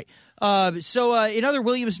Q1. Right. So in other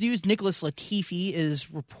Williams news, Nicholas Latifi is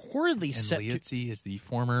reportedly set. And Liuzzi is the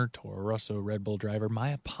former Toro Rosso Red Bull driver. My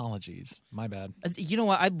apologies. My bad. You know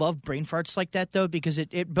what? I love brain farts like that though, because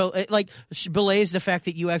it like belays the fact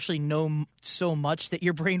that you actually know so much that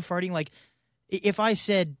you're brain farting. Like if I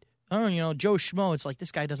said, oh, Joe Schmo, it's like,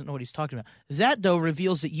 this guy doesn't know what he's talking about. That, though,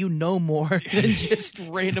 reveals that you know more than just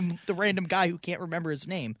the random guy who can't remember his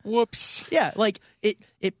name. Whoops. Yeah, like, it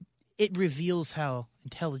reveals how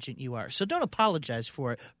intelligent you are. So don't apologize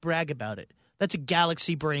for it. Brag about it. That's a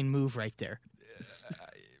galaxy brain move right there.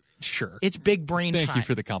 Sure. It's big brain time. Thank you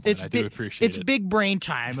for the compliment. I do appreciate it. It's big brain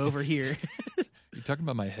time over here. You talking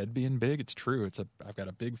about my head being big? It's true. I've got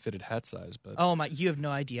a big fitted hat size, but oh my! You have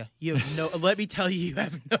no idea. You have no. Let me tell you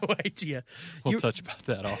have no idea. We'll touch about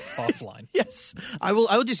that offline. Yes, I will.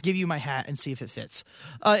 I will just give you my hat and see if it fits.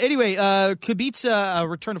 Anyway, Kubica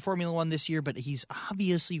returned to Formula One this year, but he's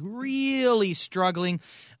obviously really struggling.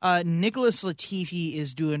 Nicholas Latifi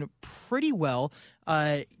is doing pretty well.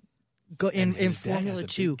 In Formula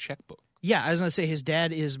 2. Checkbook. Yeah, I was going to say his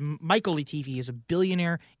dad is Michael Latifi, is a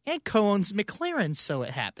billionaire and co-owns McLaren, so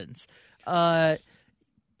it happens. I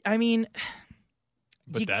mean,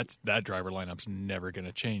 but that driver lineup's never going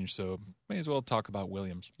to change, so may as well talk about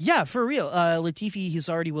Williams. Yeah, for real. Latifi, he's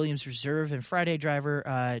already Williams reserve and Friday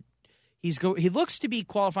driver. He looks to be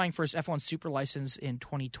qualifying for his F1 Super license in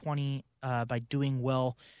 2020 by doing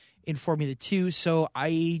well in Formula 2, so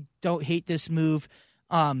I don't hate this move.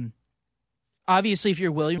 Obviously, if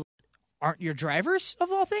you're Williams, aren't your drivers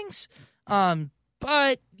of all things.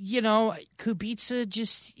 But,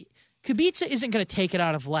 Kubica isn't going to take it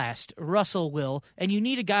out of last. Russell will. And you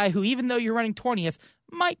need a guy who, even though you're running 20th,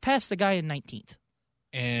 might pass the guy in 19th.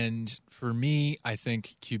 And for me, I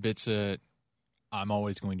think Kubica, I'm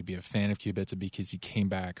always going to be a fan of Kubica because he came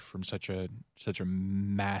back from such a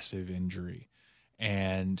massive injury.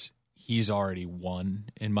 And he's already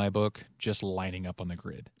won, in my book, just lining up on the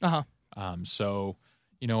grid. Uh-huh. So,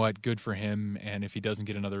 you know what? Good for him. And if he doesn't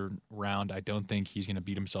get another round, I don't think he's going to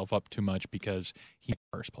beat himself up too much because he's in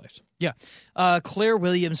first place. Yeah. Claire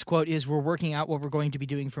Williams' quote is, "We're working out what we're going to be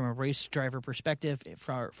doing from a race driver perspective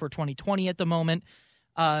for 2020 at the moment."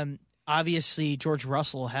 Obviously, George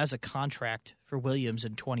Russell has a contract for Williams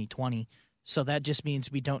in 2020. So that just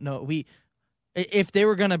means we don't know. If they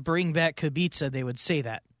were going to bring back Kubica, they would say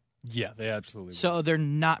that. Yeah, they absolutely would. So they're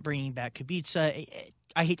not bringing back Kubica.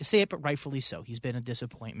 I hate to say it, but rightfully so. He's been a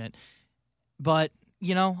disappointment. But,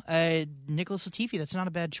 Nicholas Latifi, that's not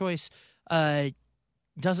a bad choice.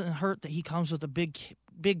 Doesn't hurt that he comes with a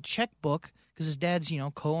big checkbook because his dad's,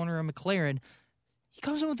 co-owner of McLaren. He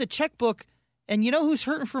comes in with a checkbook, and you know who's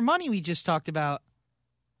hurting for money we just talked about?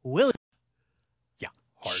 Williams. Yeah,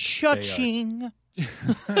 hard. Cha-ching.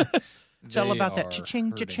 It's all about that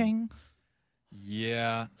cha-ching, cha-ching.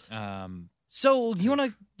 Yeah. So you want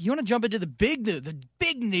to jump into the big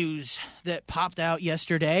news that popped out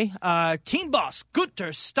yesterday? Team boss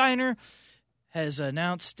Gunther Steiner has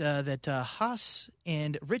announced that Haas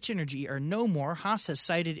and Rich Energy are no more. Haas has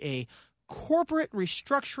cited a corporate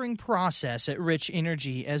restructuring process at Rich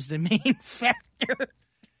Energy as the main factor.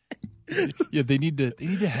 Yeah, they need to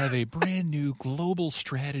have a brand new global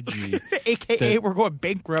strategy. AKA we're going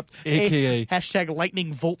bankrupt. AKA hashtag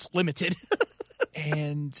Lightning Volt Limited.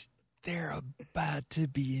 And they're about to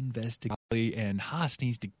be investigated, and Haas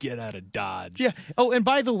needs to get out of Dodge. Yeah. Oh, and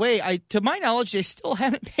by the way, to my knowledge, they still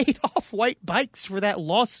haven't paid off White Bikes for that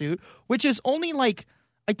lawsuit, which is only like,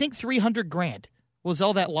 I think $300,000 was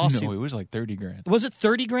all that lawsuit. No, it was like $30,000. Was it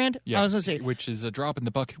 $30,000? Yeah, I was gonna say, which is a drop in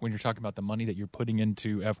the bucket when you're talking about the money that you're putting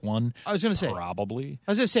into F1. I was gonna say probably.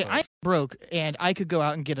 I was gonna say I'm broke, and I could go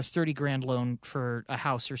out and get a $30,000 loan for a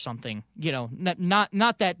house or something.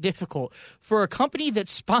 Not that difficult for a company that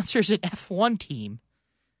sponsors an F1 team.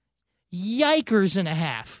 Yikers and a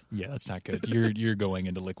half. Yeah, that's not good. You're going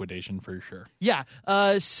into liquidation for sure. Yeah.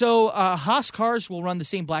 So Haas cars will run the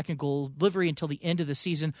same black and gold livery until the end of the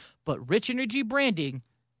season, but Rich Energy branding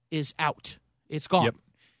is out. It's gone. Yep.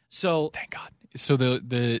 So thank God. So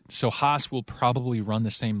so Haas will probably run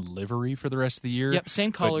the same livery for the rest of the year. Yep,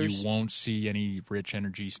 same colors. But you won't see any Rich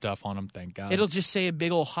Energy stuff on them, thank God. It'll just say a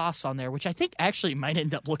big old Haas on there, which I think actually might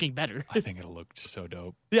end up looking better. I think it'll look so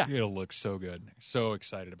dope. Yeah. It'll look so good. So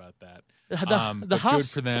excited about that. The Haas, good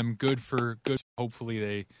for them. Good. Hopefully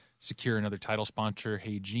they secure another title sponsor.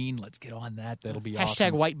 Hey, Gene, let's get on that. That'll be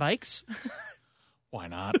awesome. # white bikes. Why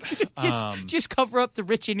not? just cover up the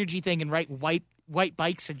Rich Energy thing and write white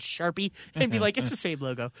bikes and Sharpie and be like, it's the same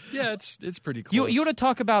logo. Yeah, it's pretty close. You want to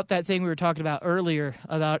talk about that thing we were talking about earlier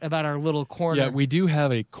about our little corner? Yeah, we do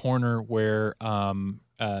have a corner where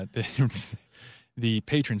the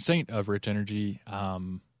patron saint of Rich Energy.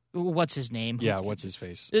 What's his name? Yeah, what's his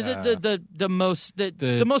face? The most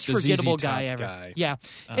forgettable guy ever. Guy. Yeah.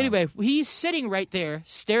 Anyway, he's sitting right there,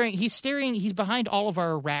 staring. He's behind all of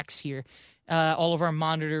our racks here. All of our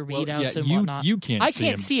monitor readouts and whatnot. You can't I see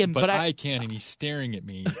can't him, see him, but I can, and he's staring at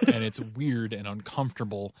me, and it's weird and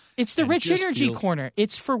uncomfortable. It's the Rich Energy corner.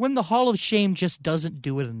 It's for when the Hall of Shame just doesn't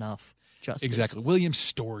do it enough justice. Exactly. William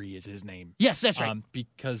Story is his name. Yes, that's right.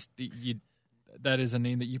 Because that is a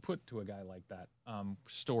name that you put to a guy like that,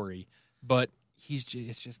 Story. But it's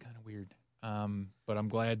just kind of weird. But I'm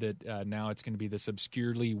glad that now it's going to be this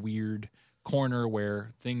obscurely weird corner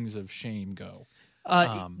where things of shame go.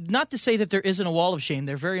 Not to say that there isn't a wall of shame,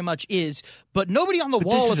 there very much is, but nobody on the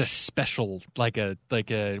wall. This is a special, like a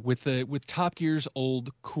with Top Gear's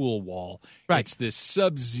old cool wall. Right. It's this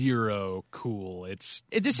Sub-Zero cool.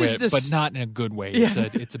 But not in a good way. Yeah.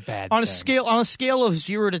 It's a bad on thing. On a scale of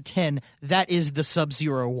 0 to 10, that is the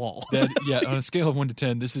Sub-Zero wall. On a scale of 1 to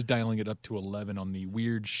 10, this is dialing it up to 11 on the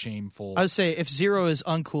weird, shameful. I would say if 0 is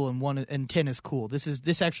uncool and 10 is cool,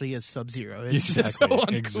 this actually is Sub-Zero. It's exactly. so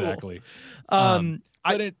uncool. Exactly.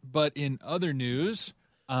 But in other news,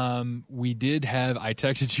 we did have. I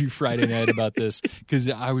texted you Friday night about this because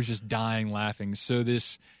I was just dying laughing. So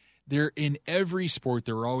there in every sport,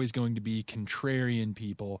 there are always going to be contrarian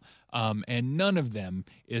people, and none of them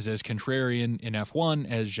is as contrarian in F1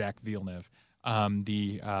 as Jacques Villeneuve,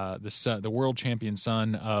 the world champion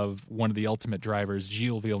son of one of the ultimate drivers,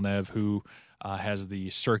 Gilles Villeneuve, who has the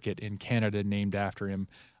circuit in Canada named after him.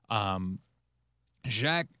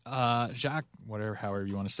 Jacques, however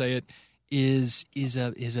you want to say it, is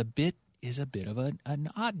a bit of an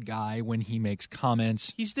odd guy when he makes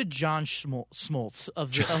comments. He's the John Smoltz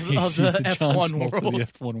of the F1 world. Of the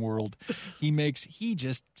F1 world. He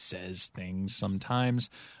just says things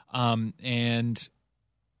sometimes. And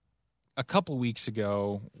a couple weeks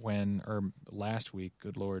ago, or last week,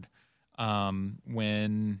 good Lord,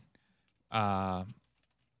 when Antoine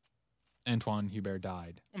Hubert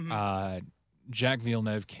died. Mm-hmm. Jacques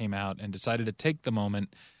Villeneuve came out and decided to take the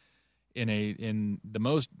moment in the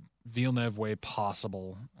most Villeneuve way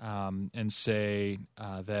possible, and say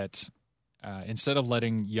that instead of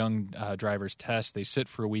letting young drivers test, they sit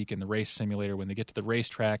for a week in the race simulator. When they get to the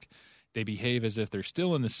racetrack, they behave as if they're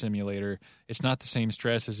still in the simulator. It's not the same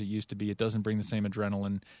stress as it used to be. It doesn't bring the same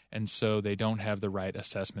adrenaline, and so they don't have the right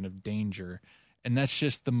assessment of danger. And that's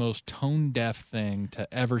just the most tone-deaf thing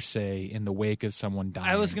to ever say in the wake of someone dying.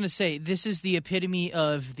 I was going to say, this is the epitome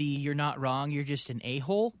of the "you're not wrong, you're just an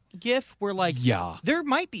a-hole" gif, where, there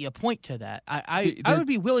might be a point to that. I would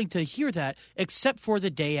be willing to hear that, except for the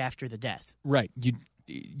day after the death. Right.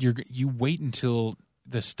 You wait until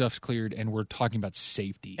the stuff's cleared, and we're talking about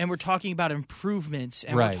safety. And we're talking about improvements,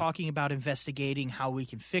 and right. We're talking about investigating how we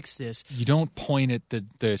can fix this. You don't point at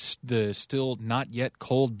the still not yet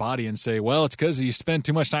cold body and say, well, it's because you spent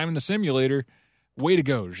too much time in the simulator. Way to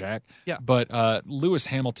go, Jacques. Yeah. But Lewis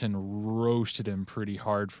Hamilton roasted him pretty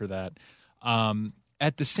hard for that.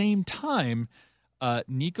 At the same time,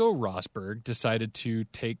 Nico Rosberg decided to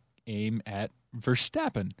take aim at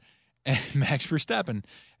Verstappen. And Max Verstappen.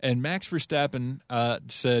 And Max Verstappen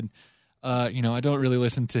said, I don't really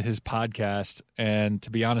listen to his podcast. And to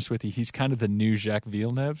be honest with you, he's kind of the new Jacques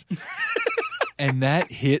Villeneuve. And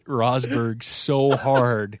that hit Rosberg so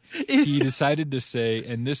hard. He decided to say,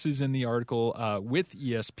 and this is in the article with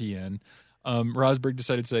ESPN, Rosberg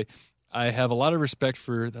decided to say, I have a lot of respect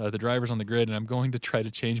for the drivers on the grid, and I'm going to try to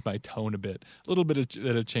change my tone a bit. A little bit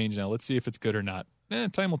of change now. Let's see if it's good or not.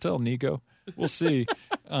 Time will tell, Nico. We'll see.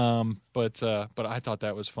 But I thought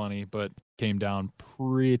that was funny, but came down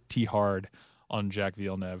pretty hard on Jacques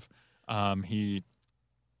Villeneuve.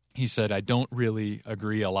 He said, I don't really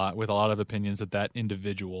agree with a lot of opinions that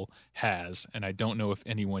individual has, and I don't know if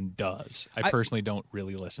anyone does. I personally don't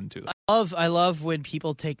really listen to them. I love when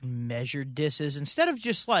people take measured disses instead of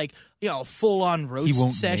just like, full on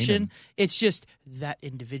roast session. It's just that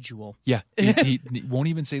individual. Yeah, he won't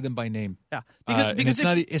even say them by name. Yeah, because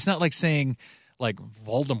it's not like saying like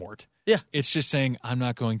Voldemort. Yeah, it's just saying I'm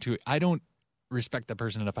not going to. I don't respect that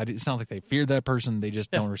person enough. It's not like they fear that person. They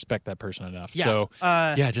just don't respect that person enough. Yeah. So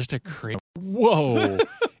just a crazy. Whoa.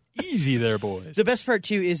 Easy there, boys. The best part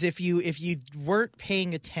too is if you weren't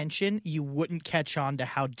paying attention, you wouldn't catch on to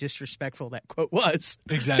how disrespectful that quote was.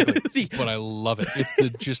 Exactly, but I love it.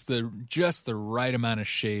 It's just the right amount of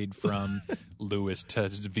shade from Lewis to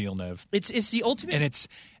Villeneuve. It's the ultimate,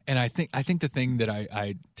 and I think the thing that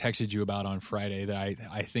I texted you about on Friday that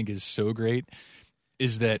I think is so great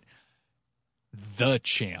is that the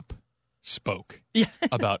champ spoke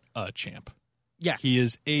about a champ. Yeah, he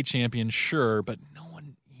is a champion, sure, but no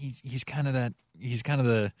one. He's kind of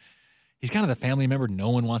the family member no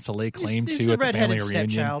one wants to lay claim to at the family reunion.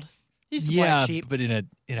 Stepchild. He's the black sheep, but in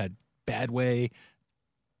a bad way.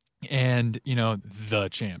 And the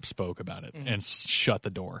champ spoke about it and shut the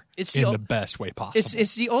door in the best way possible.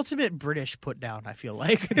 It's the ultimate British put down. I feel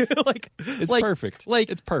like it's perfect.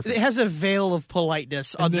 It's perfect. It has a veil of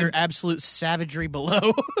politeness under absolute savagery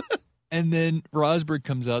below. And then Rosberg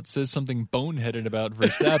comes out, says something boneheaded about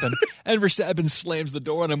Verstappen, and Verstappen slams the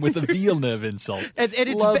door on him with a Villeneuve insult. And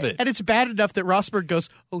it. And it's bad enough that Rosberg goes,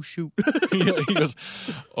 "Oh shoot!" He goes,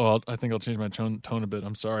 "Oh, I think I'll change my tone a bit.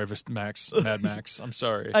 I'm sorry, Mad Max. I'm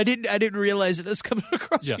sorry. I didn't realize it was coming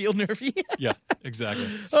across Villeneuve." Yeah, exactly.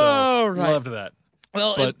 So loved that.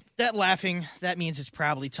 Well, that laughing, that means it's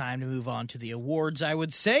probably time to move on to the awards, I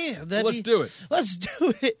would say. Let's do it. Let's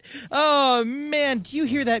do it. Oh, man, do you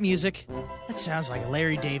hear that music? That sounds like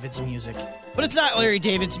Larry David's music. But it's not Larry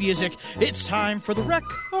David's music. It's time for the Wreck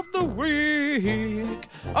of the Week.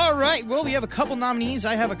 All right, well, we have a couple nominees.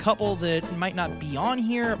 I have a couple that might not be on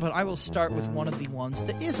here, but I will start with one of the ones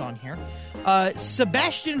that is on here.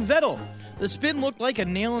 Sebastian Vettel. The spin looked like a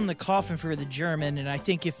nail in the coffin for the German, and I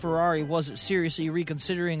think if Ferrari wasn't seriously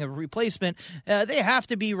reconsidering a replacement, they have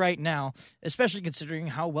to be right now, especially considering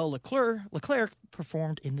how well Leclerc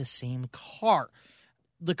performed in the same car.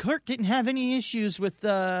 Leclerc didn't have any issues with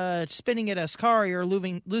spinning at Ascari or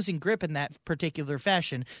losing grip in that particular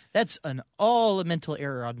fashion. That's an all-mental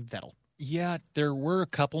error on Vettel. Yeah, there were a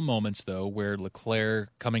couple moments, though, where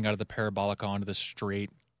Leclerc, coming out of the parabolic onto the straight,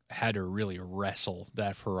 had to really wrestle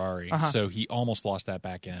that Ferrari, so he almost lost that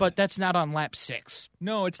back end. But that's not on lap 6.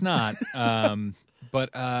 No, it's not. But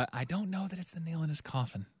I don't know that it's the nail in his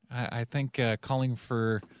coffin. I think calling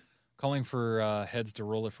for heads to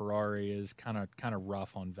roll a Ferrari is kind of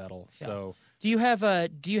rough on Vettel. Yeah. So do you have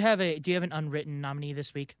an unwritten nominee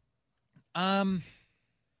this week?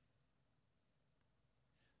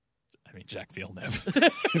 I mean, Jacques Villeneuve.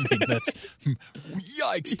 That's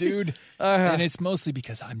yikes, dude. And it's mostly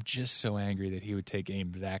because I'm just so angry that he would take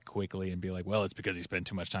aim that quickly and be like, well, it's because he spent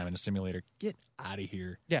too much time in a simulator. Get out of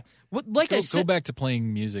here. Yeah. Go back to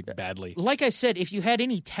playing music badly. Like I said, if you had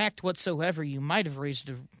any tact whatsoever, you might have raised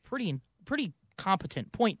a pretty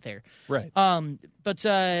competent point there. Right. But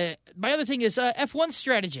my other thing is F1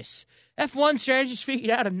 strategists. F1 strategists figured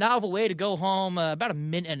out a novel way to go home about a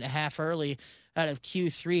minute and a half early out of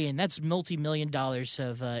Q3, and that's multi-million dollars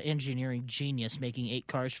of engineering genius making 8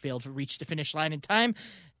 cars fail to reach the finish line in time.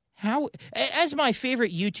 How, as my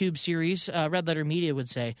favorite YouTube series, Red Letter Media would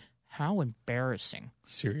say, how embarrassing.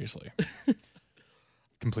 Seriously.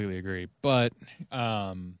 Completely agree. But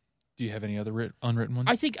do you have any other unwritten ones?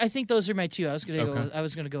 I think those are my two. I was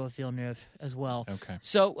gonna go with Villeneuve as well. Okay.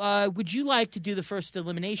 So would you like to do the first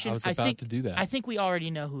elimination? I was about to do that. I think we already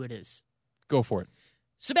know who it is. Go for it.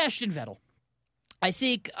 Sebastian Vettel. I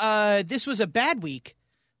think this was a bad week,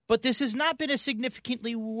 but this has not been a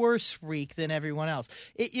significantly worse week than everyone else.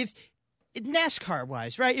 If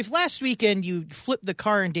NASCAR-wise, right? If last weekend you flipped the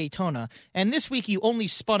car in Daytona, and this week you only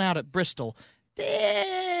spun out at Bristol,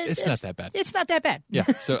 it's not that bad. It's not that bad. Yeah,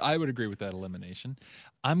 so I would agree with that elimination.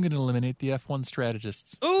 I'm going to eliminate the F1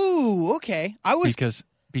 strategists. Ooh, okay.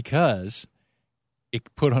 Because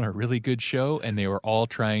it put on a really good show, and they were all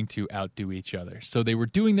trying to outdo each other. So they were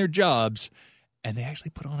doing their jobs, and they actually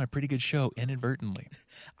put on a pretty good show inadvertently.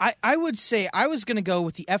 I would say I was going to go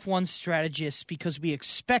with the F1 strategists because we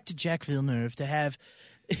expect Jacques Villeneuve to have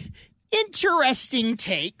interesting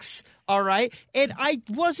takes, all right? And I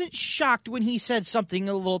wasn't shocked when he said something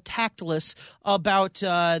a little tactless about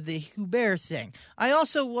the Hubert thing. I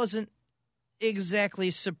also wasn't exactly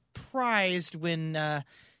surprised when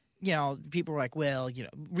people were like, well,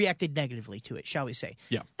 reacted negatively to it, shall we say.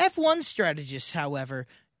 Yeah. F1 strategists, however,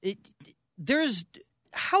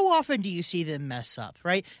 how often do you see them mess up,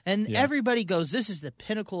 right? And everybody goes, this is the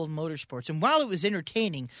pinnacle of motorsports. And while it was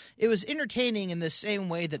entertaining in the same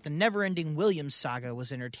way that the never-ending Williams saga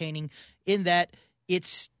was entertaining, in that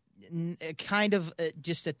it's kind of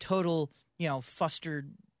just a total,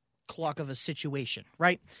 fustered cluck of a situation,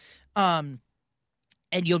 right?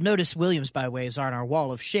 And you'll notice Williams, by the way, is on our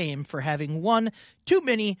wall of shame for having one too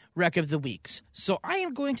many Wreck of the Weeks. So I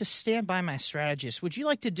am going to stand by my strategist. Would you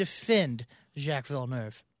like to defend Jacques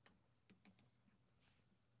Villeneuve?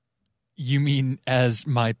 You mean as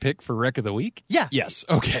my pick for Wreck of the Week? Yeah. Yes.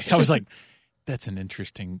 Okay. I was like, that's an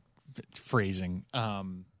interesting phrasing.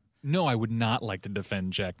 No, I would not like to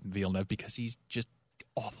defend Jacques Villeneuve because he's just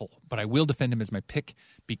awful. But I will defend him as my pick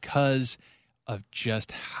because of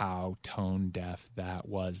just how tone deaf that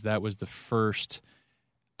was. That was the first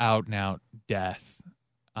out-and-out death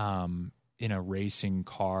in a racing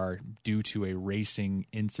car due to a racing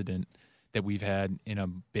incident that we've had in a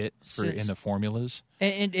bit in the formulas.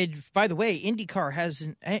 And by the way, IndyCar,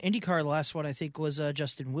 the last one I think was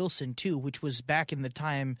Justin Wilson too, which was back in, I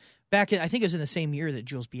think it was in the same year that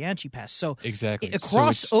Jules Bianchi passed. So exactly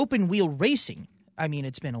across open wheel racing, I mean,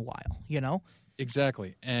 it's been a while,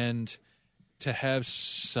 Exactly. And to have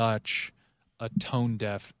such a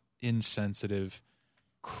tone-deaf, insensitive,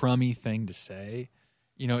 crummy thing to say,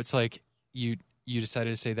 it's like you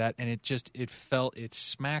decided to say that, and it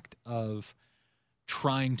smacked of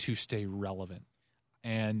trying to stay relevant.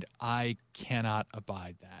 And I cannot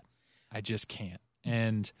abide that. I just can't.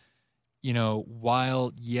 And,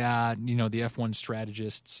 while, the F1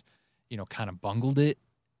 strategists, kind of bungled it,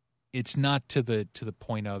 it's not to the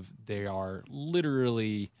point of they are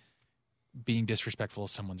literally being disrespectful of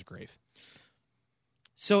someone's grave.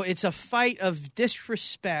 So it's a fight of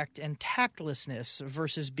disrespect and tactlessness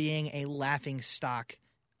versus being a laughing stock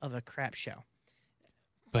of a crap show.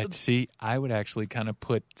 But see, I would actually kind of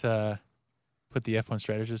put the F1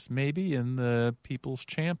 strategists maybe in the People's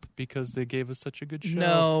Champ because they gave us such a good show.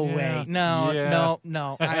 No way. No.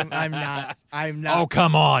 I'm not. Oh,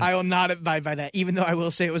 come on. I will not abide by that, even though I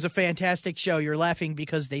will say it was a fantastic show. You're laughing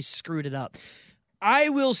because they screwed it up. I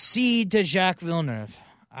will cede to Jacques Villeneuve.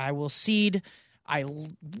 I really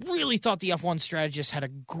thought the F1 strategist had a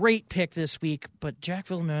great pick this week, but Jacques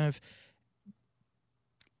Villeneuve,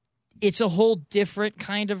 it's a whole different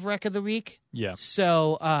kind of Wreck of the Week. Yeah.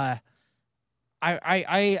 So I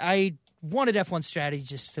wanted F1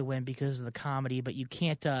 strategists to win because of the comedy, but you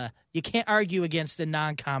can't argue against the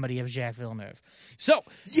non-comedy of Jacques Villeneuve. So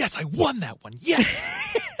yes, I won that one. Yes.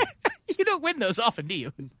 You don't win those often, do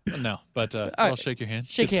you? No, but I'll shake your hand.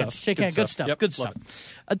 Shake hands. Good stuff. Yep, good stuff.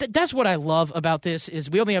 That's what I love about this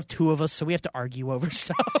is we only have two of us, so we have to argue over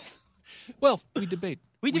stuff. Well, we debate.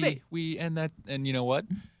 We and that, and you know what?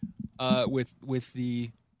 With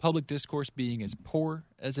the public discourse being as poor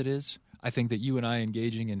as it is, I think that you and I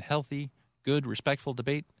engaging in healthy, good, respectful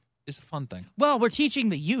debate is a fun thing. Well, we're teaching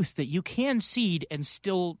the youth that you can cede and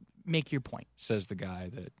still make your point. Says the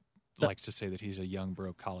guy that likes to say that he's a young,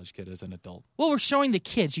 broke college kid as an adult. Well, we're showing the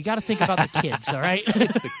kids. You got to think about the kids, all right?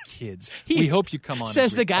 It's the kids. We hope you come on.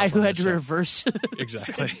 Says the guy who had to reverse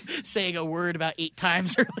exactly saying a word about 8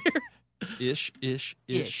 times earlier. Ish.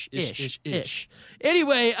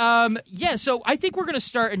 Anyway, so I think we're going to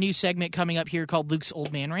start a new segment coming up here called Luke's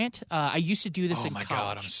Old Man Rant. I used to do this in college. Oh, my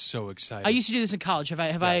God, I'm so excited. I used to do this in college. Have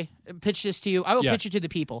I pitched this to you? I will pitch it to the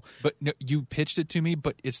people. But no, you pitched it to me,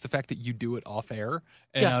 but it's the fact that you do it off air.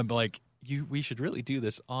 And I'm like, we should really do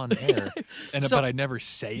this on air. But I never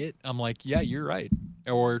say it. I'm like, yeah, you're right.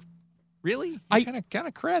 Or... Really? You're kind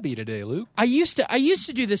of crabby today, Luke. I used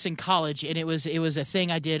to do this in college, and it was a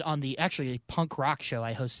thing I did on the punk rock show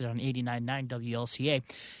I hosted on 89.9 WLCA,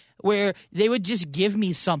 where they would just give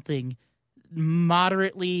me something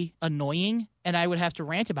moderately annoying, and I would have to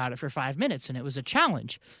rant about it for 5 minutes, and it was a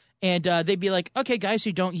challenge. And they'd be like, okay, guys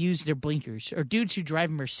who don't use their blinkers, or dudes who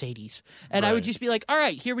drive Mercedes. And I would just be like, all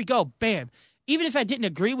right, here we go, bam. Even if I didn't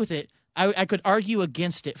agree with it, I could argue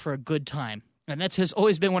against it for a good time. And that has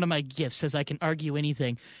always been one of my gifts, as I can argue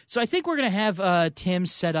anything. So I think we're going to have Tim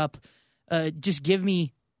set up, just give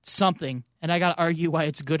me something, and I got to argue why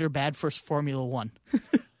it's good or bad for Formula One.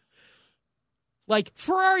 Like,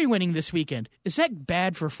 Ferrari winning this weekend, is that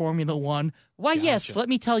bad for Formula One? Why, yes, let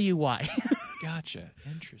me tell you why. Gotcha.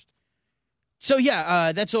 Interesting. So,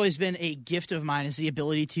 that's always been a gift of mine, is the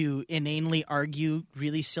ability to inanely argue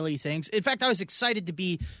really silly things. In fact, I was excited to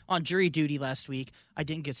be on jury duty last week. I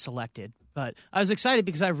didn't get selected, But I was excited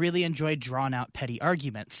because I really enjoyed drawn-out petty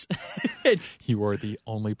arguments. You are the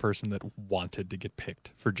only person that wanted to get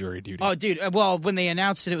picked for jury duty. Oh, dude! Well, when they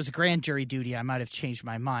announced that it was grand jury duty, I might have changed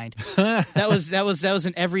my mind. that was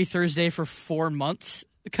an every Thursday for 4 months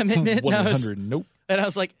commitment. 100, nope. And I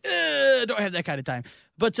was like, don't have that kind of time.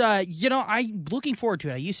 But I'm looking forward to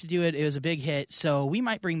it. I used to do it; it was a big hit, so we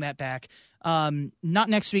might bring that back. Not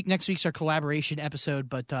next week. Next week's our collaboration episode,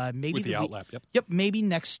 but maybe with the outlap. Yep, maybe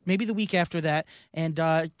the week after that. And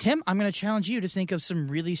Tim, I'm going to challenge you to think of some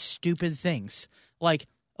really stupid things, like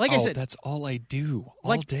I said. That's all I do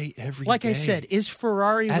all day, every day. Like I said, is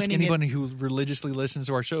Ferrari Ask winning? Anybody who religiously listens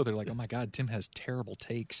to our show, they're like, "Oh my God, Tim has terrible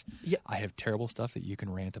takes." Yeah. I have terrible stuff that you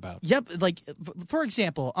can rant about. Yep. Like for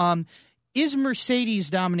example, is Mercedes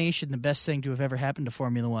domination the best thing to have ever happened to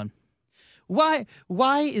Formula One?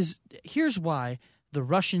 Here's why the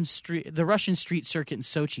Russian street circuit in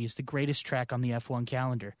Sochi is the greatest track on the F1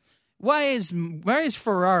 calendar. Why is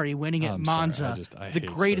Ferrari winning at Monza I the hate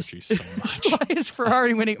greatest? Sochi so much. Why is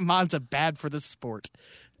Ferrari winning at Monza bad for the sport?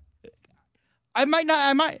 I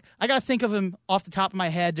gotta think of him off the top of my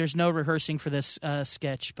head. There's no rehearsing for this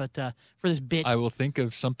sketch, but for this bit, I will think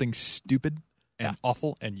of something stupid and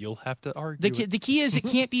awful, and you'll have to argue. The key is it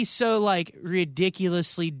can't be so like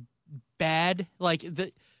ridiculously bad. Like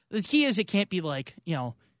the key is it can't be like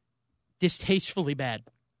distastefully bad.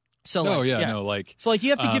 So so you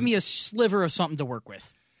have to give me a sliver of something to work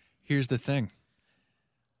with. Here's the thing.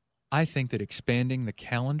 I think that expanding the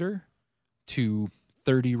calendar to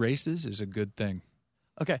 30 races is a good thing.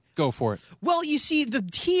 Okay. Go for it. Well, you see, the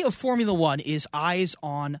key of Formula One is eyes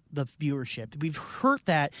on the viewership. We've heard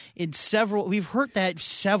that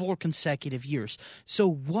several consecutive years. So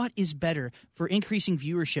what is better for increasing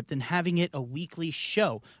viewership than having it a weekly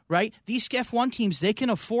show, right? These F1 teams, they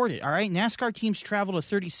can afford it, all right? NASCAR teams travel to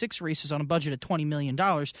 36 races on a budget of $20 million,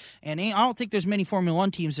 and I don't think there's many Formula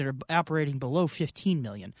One teams that are operating below $15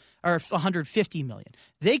 million or $150 million.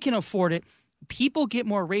 They can afford it. People get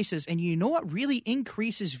more races, and you know what really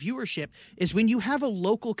increases viewership is when you have a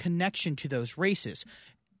local connection to those races.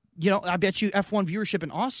 I bet you F1 viewership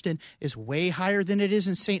in Austin is way higher than it is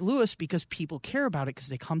in St. Louis because people care about it because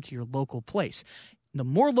they come to your local place. The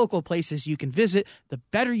more local places you can visit, the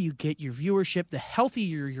better you get your viewership, the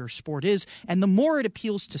healthier your sport is, and the more it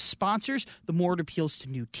appeals to sponsors, the more it appeals to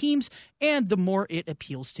new teams, and the more it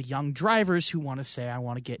appeals to young drivers who want to say, I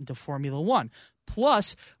want to get into Formula One.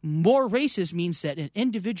 Plus, more races means that an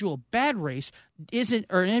individual bad race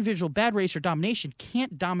or domination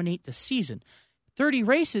can't dominate the season. 30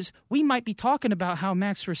 races, we might be talking about how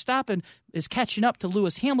Max Verstappen is catching up to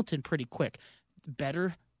Lewis Hamilton pretty quick.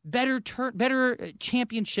 Better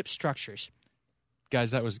championship structures.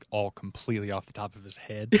 Guys, that was all completely off the top of his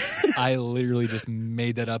head. I literally just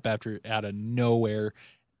made that up out of nowhere.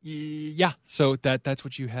 Yeah, so that's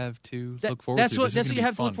what you have to look forward to. That's what you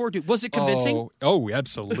have to look forward to. Was it convincing? Oh,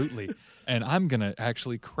 absolutely. And I'm going to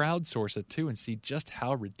actually crowdsource it, too, and see just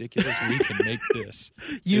how ridiculous we can make this.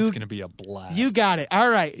 It's going to be a blast. You got it. All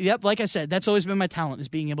right. Yep, like I said, that's always been my talent, is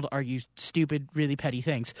being able to argue stupid, really petty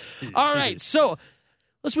things. All right, so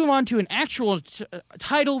let's move on to an actual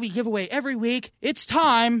title we give away every week. It's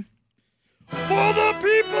time for the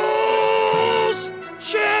People's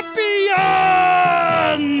Champion!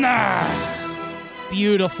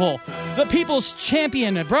 Beautiful. The People's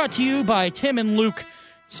Champion, brought to you by Tim and Luke,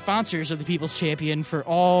 sponsors of the People's Champion for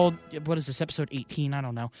all, what is this, episode 18? I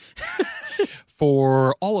don't know.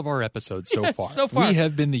 For all of our episodes so far. We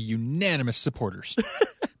have been the unanimous supporters.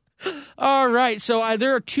 All right, so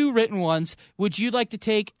there are two written ones. Would you like to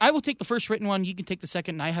take? I will take the first written one. You can take the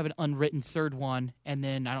second, and I have an unwritten third one. And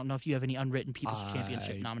then I don't know if you have any unwritten People's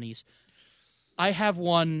Championship nominees. I have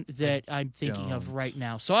one that I'm thinking of right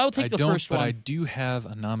now. So I will take the first one. But I do have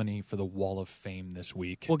a nominee for the Wall of Fame this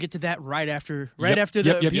week. We'll get to that right after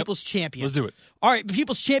the People's Champion. Let's do it. All right, the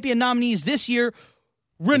People's Champion nominees this year,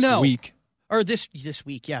 Renault. This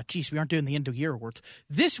week, yeah. Geez, we aren't doing the end of year awards.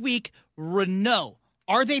 This week, Renault.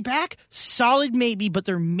 Are they back? Solid maybe, but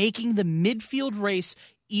they're making the midfield race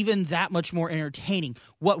even that much more entertaining.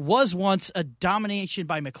 What was once a domination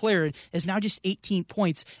by McLaren is now just 18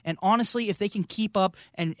 points. And honestly, if they can keep up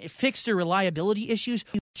and fix their reliability issues,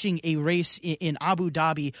 watching a race in Abu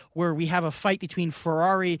Dhabi where we have a fight between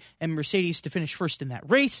Ferrari and Mercedes to finish first in that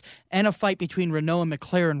race, and a fight between Renault and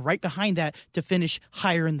McLaren right behind that to finish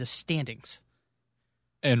higher in the standings.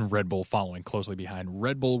 And Red Bull following closely behind.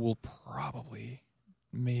 Red Bull will probably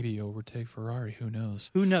maybe overtake Ferrari. Who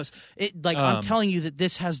knows? Who knows? I'm telling you that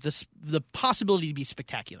this has the possibility to be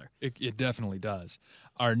spectacular. It definitely does.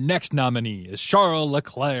 Our next nominee is Charles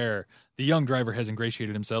Leclerc. The young driver has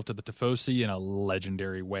ingratiated himself to the Tifosi in a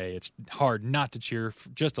legendary way. It's hard not to cheer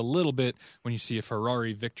just a little bit when you see a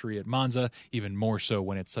Ferrari victory at Monza, even more so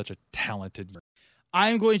when it's such a talented.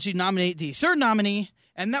 I'm going to nominate the third nominee,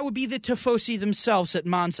 and that would be the Tifosi themselves at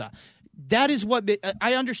Monza. That is what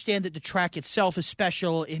I understand, that the track itself is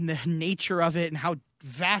special in the nature of it and how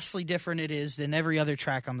vastly different it is than every other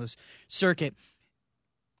track on this circuit.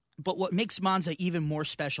 But what makes Monza even more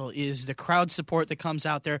special is the crowd support that comes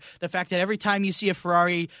out there. The fact that every time you see a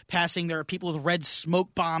Ferrari passing, there are people with red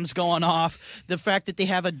smoke bombs going off. The fact that they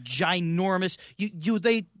have a ginormous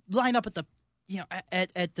they line up at the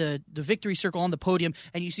at the victory circle on the podium,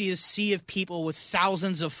 and you see a sea of people with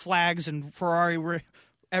thousands of flags and Ferrari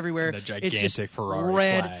everywhere. And the gigantic it's just Ferrari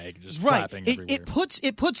red flag just flapping everywhere.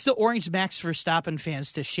 It puts the Orange Max Verstappen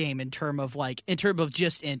fans to shame in terms of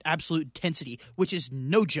just in absolute intensity, which is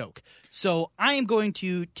no joke. So I am going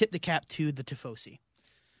to tip the cap to the Tifosi.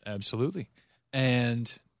 Absolutely.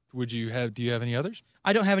 And do you have any others?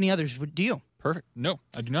 I don't have any others. Do you? Perfect. No,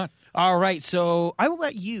 I do not. All right, so I will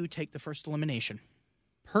let you take the first elimination.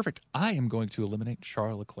 Perfect. I am going to eliminate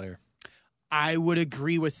Charles Leclerc. I would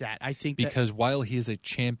agree with that. I think because while he is a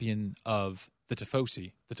champion of the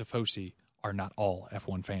Tifosi are not all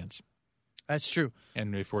F1 fans. That's true.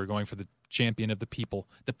 And if we're going for the champion of the people,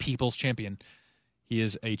 the people's champion, he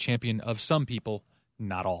is a champion of some people,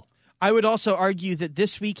 not all. I would also argue that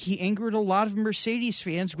this week he angered a lot of Mercedes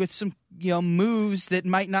fans with some, moves that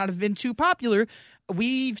might not have been too popular.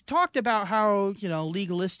 We've talked about how,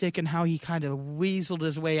 legalistic and how he kind of weaseled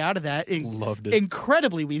his way out of that. Loved it.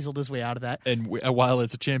 Incredibly weaseled his way out of that. And while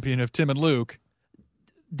it's a champion of Tim and Luke.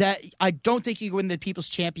 That I don't think you win the People's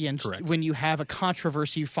Champion Correct. when you have a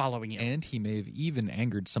controversy following you. And he may have even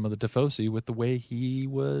angered some of the Tifosi with the way he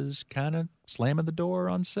was kind of slamming the door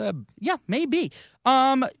on Seb. Yeah, maybe.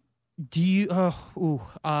 These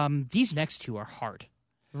next two are hard.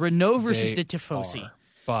 Renault versus the Tifosi.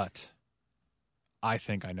 But I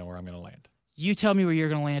think I know where I'm going to land. You tell me where you're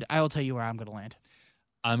going to land. I will tell you where I'm going to land.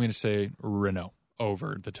 I'm going to say Renault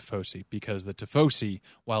over the Tifosi, because the Tifosi,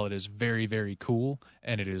 while it is very, very cool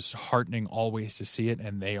and it is heartening always to see it,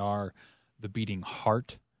 and they are the beating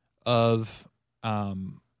heart of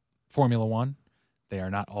Formula One, they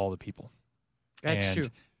are not all the people. That's true.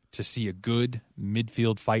 To see a good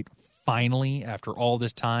midfield fight finally after all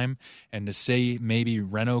this time, and to say maybe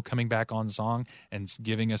Renault coming back on song and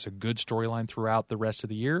giving us a good storyline throughout the rest of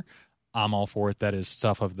the year, I'm all for it. That is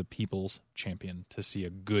stuff of the people's champion, to see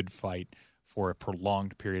a good fight for a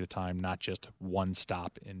prolonged period of time, not just one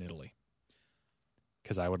stop in Italy.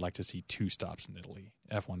 Because I would like to see 2 stops in Italy.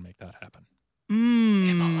 F1 make that happen.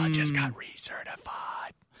 Imola just got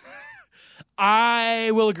recertified.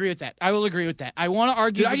 I will agree with that. I want to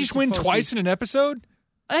argue. Did I just win twice in an episode?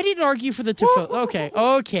 I didn't argue for the Tifosi.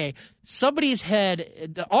 Okay. Somebody's head,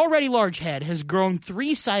 the already large head, has grown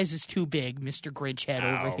 3 sizes too big, Mr. Grinch head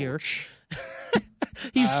over here.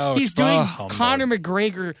 He's doing Conor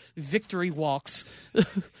McGregor victory walks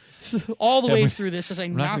all the way through this as I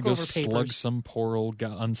knock over papers. I'm not going to slug some poor old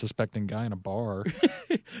unsuspecting guy in a bar.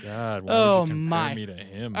 God, why would you compare me to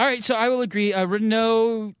him? All right, so I will agree.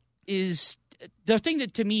 Renault is the thing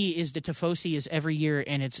that to me is the Tifosi is every year,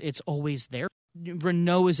 and it's always there.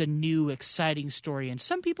 Renault is a new, exciting story, and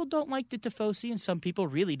some people don't like the Tifosi, and some people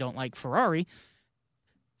really don't like Ferrari.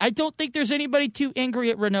 I don't think there's anybody too angry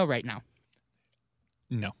at Renault right now.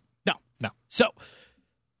 No. So,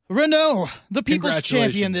 Renault, the People's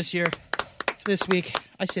Champion this week.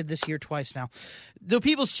 I said this year twice now. The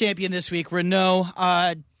People's Champion this week, Renault.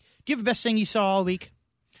 Do you have the best thing you saw all week?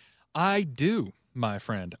 I do, my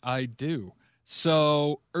friend. I do.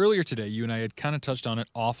 So, earlier today, you and I had kind of touched on it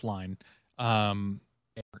offline,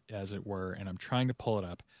 as it were, and I'm trying to pull it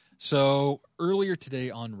up. So, earlier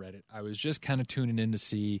today on Reddit, I was just kind of tuning in to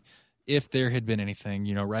see if there had been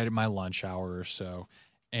anything, right at my lunch hour or so.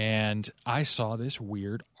 And I saw this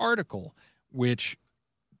weird article, which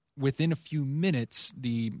within a few minutes,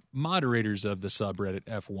 the moderators of the subreddit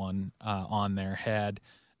F1 on there had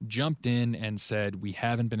jumped in and said, we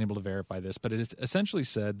haven't been able to verify this, but it essentially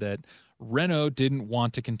said that Renault didn't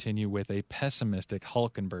want to continue with a pessimistic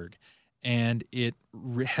Hülkenberg. And it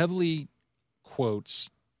heavily quotes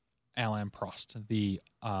Alain Prost, the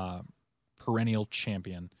perennial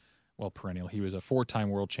champion. Well, perennial. He was a 4-time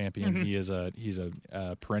world champion. Mm-hmm. He's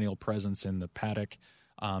a perennial presence in the paddock.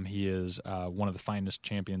 He is one of the finest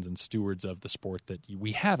champions and stewards of the sport that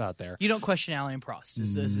we have out there. You don't question Alain Prost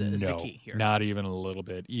is the key here. Not even a little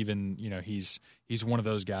bit. Even he's one of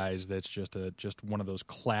those guys that's just one of those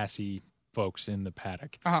classy folks in the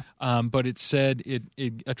paddock. But it said it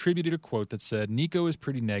attributed a quote that said, "Nico is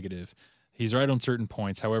pretty negative. He's right on certain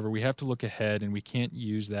points. However, we have to look ahead, and we can't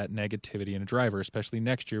use that negativity in a driver, especially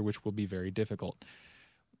next year, which will be very difficult."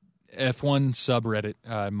 F1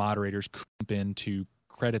 subreddit moderators couldn't been to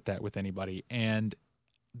credit that with anybody. And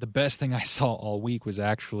the best thing I saw all week was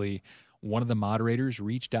actually one of the moderators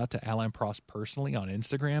reached out to Alain Prost personally on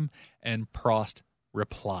Instagram, and Prost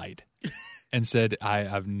replied and said,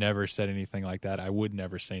 I've never said anything like that. I would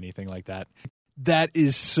never say anything like that. That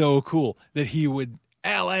is so cool that he would,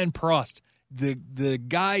 Alain Prost, the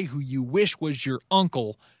guy who you wish was your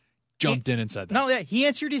uncle, jumped in and said that. Not only that, he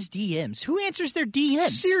answered his DMs. Who answers their DMs?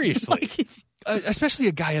 Seriously. Especially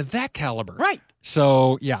a guy of that caliber. Right.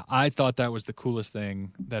 So, yeah, I thought that was the coolest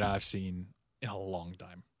thing that I've seen in a long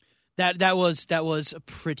time. That was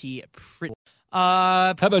pretty.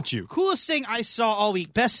 How about you? Coolest thing I saw all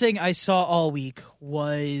week, best thing I saw all week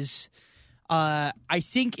was, I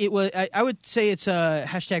think it was, I would say it's a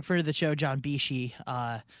hashtag friend of the show, John Bishi,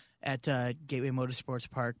 at Gateway Motorsports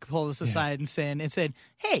Park, pulled us aside and said,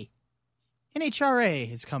 "Hey,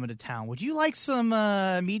 NHRA is coming to town. Would you like some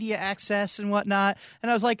media access and whatnot?" And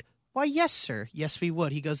I was like, "Why, yes, sir. Yes, we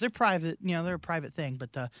would." He goes, "They're private. They're a private thing,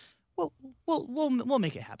 but we'll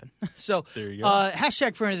make it happen." So there you go.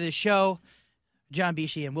 Hashtag friend of the show, John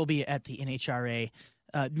Bishi, and we'll be at the NHRA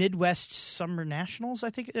Midwest Summer Nationals. I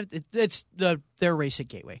think it's their race at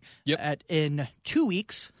Gateway. Yep. In 2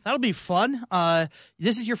 weeks. That'll be fun.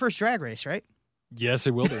 This is your first drag race, right? Yes,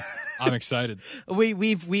 it will be. I'm excited.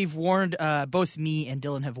 We've warned, both me and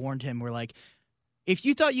Dylan have warned him. We're like, if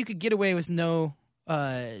you thought you could get away with no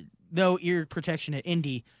ear protection at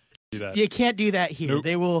Indy, you can't do that here. Nope.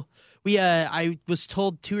 They will. I was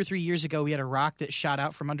told 2 or 3 years ago we had a rock that shot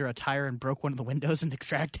out from under a tire and broke one of the windows in the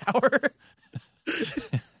track tower.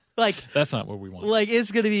 Like, that's not what we want. Like,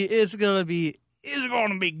 it's gonna be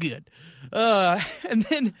good. And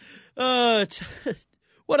then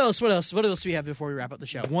what else do we have before we wrap up the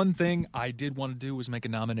show? One thing I did want to do was make a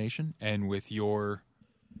nomination, and with your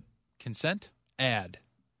consent, add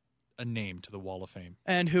a name to the Wall of Fame.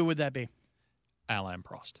 And who would that be? Alain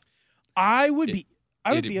Prost. I would be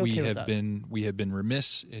okay we with have that. We have been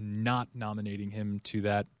remiss in not nominating him to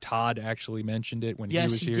that. Todd actually mentioned it when he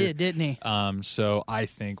was here. Yes, he did, didn't he? So I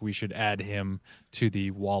think we should add him to the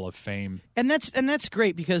Wall of Fame. And that's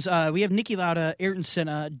great because we have Niki Lauda, Ayrton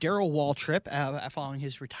Senna, Darrell Waltrip following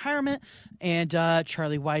his retirement, and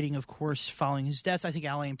Charlie Whiting, of course, following his death. I think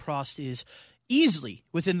Alain Prost is easily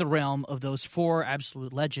within the realm of those four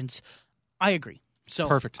absolute legends. I agree. So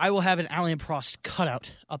perfect. I will have an Alain Prost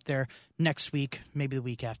cutout up there next week, maybe the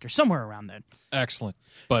week after, somewhere around then. Excellent.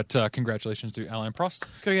 But congratulations to Alain Prost.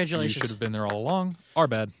 Congratulations. You should have been there all along. Our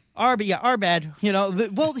bad. Our bad.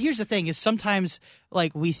 Well, here's the thing: is sometimes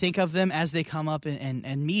like we think of them as they come up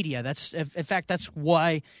in media. That's in fact that's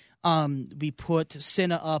why we put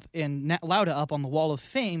Senna up and Lauda up on the Wall of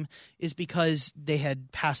Fame, is because they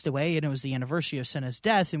had passed away and it was the anniversary of Senna's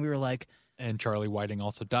death, and we were like. And Charlie Whiting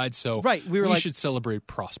also died, so right, we should celebrate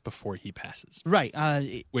Prost before he passes. Right.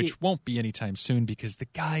 Which won't be anytime soon because the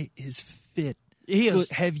guy is fit. He is.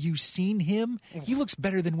 Have you seen him? He looks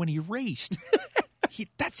better than when he raced.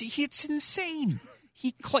 It's insane.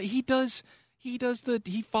 He follows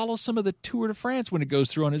some of the Tour de France when it goes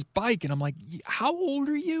through on his bike, and I'm like, how old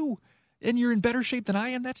are you? And you're in better shape than I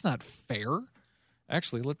am? That's not fair.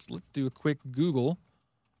 Actually, let's do a quick Google.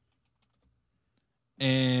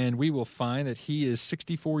 And we will find that he is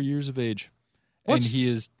 64 years of age. And he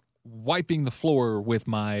is wiping the floor with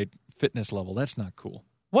my fitness level. That's not cool.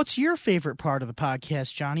 What's your favorite part of the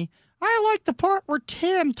podcast, Johnny? I like the part where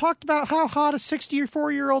Tim talked about how hot a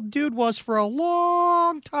 64-year-old dude was for a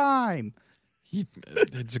long time.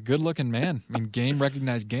 It's a good-looking man. I mean, game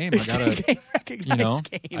recognized game. I gotta, game recognized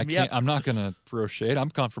game. I can't. I'm not gonna throw shade. I'm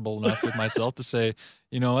comfortable enough with myself to say,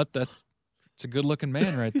 you know what, it's a good-looking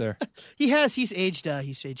man right there. He's aged.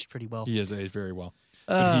 He's aged pretty well. He has aged very well.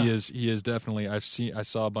 But he is definitely. I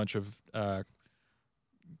saw a bunch of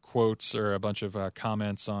quotes or a bunch of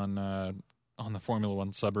comments on the Formula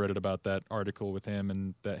One subreddit about that article with him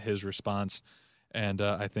and his response. And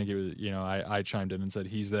I think it was, I chimed in and said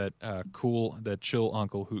he's that cool, that chill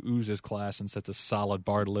uncle who oozes class and sets a solid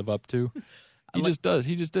bar to live up to. He just does.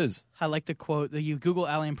 He just is. I like the quote. You Google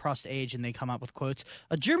Alain Prost age and they come up with quotes.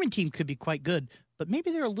 A German team could be quite good, but maybe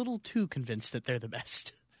they're a little too convinced that they're the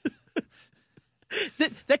best.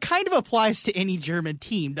 That kind of applies to any German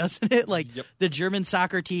team, doesn't it? Like the German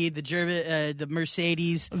soccer team, the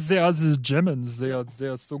Mercedes. They are the Germans. They are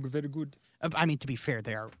so very good. I mean, to be fair,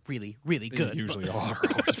 they are really, really good. They usually are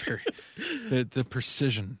always very the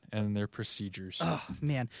precision and their procedures. Oh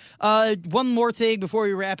man! One more thing before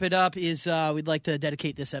we wrap it up is we'd like to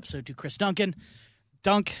dedicate this episode to Chris Duncan.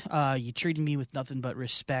 Dunk, you treated me with nothing but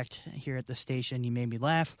respect here at the station. You made me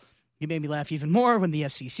laugh. You made me laugh even more when the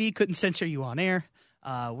FCC couldn't censor you on air.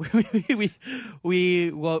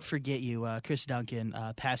 We won't forget you. Chris Duncan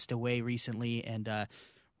passed away recently, and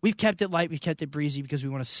we've kept it light. We've kept it breezy because we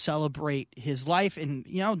want to celebrate his life. And,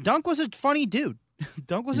 Dunk was a funny dude.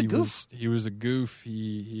 Dunk was a goof. He was a goof.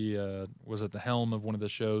 He was at the helm of one of the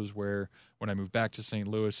shows where when I moved back to St.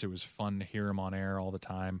 Louis, it was fun to hear him on air all the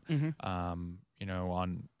time. Mm-hmm. On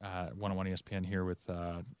 101 ESPN here with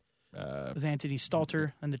Anthony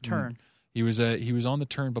Stalter and The Turn. He was on The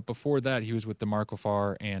Turn, but before that, he was with DeMarco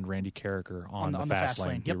Farr and Randy Carricker on the Fast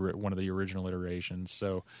Lane, one of the original iterations.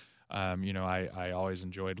 So, I always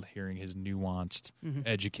enjoyed hearing his nuanced,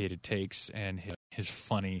 educated takes and his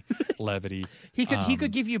funny levity. He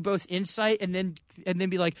could give you both insight and then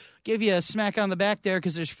be like, give you a smack on the back there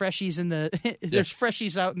because there's freshies there's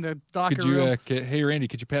freshies out in the locker room. Hey Randy,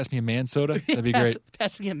 could you pass me a man soda? That'd be great.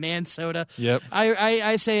 Pass me a man soda. Yep.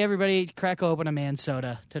 I say everybody crack open a man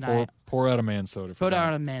soda tonight. Pour out a man soda. Put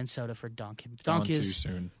out a man soda for Dunk. Dunk is is too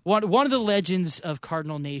soon. One of the legends of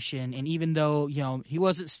Cardinal Nation, and even though he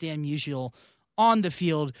wasn't Stan Musial on the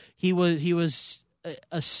field, he was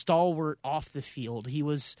a stalwart off the field. He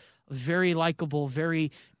was very likable,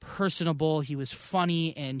 very personable. He was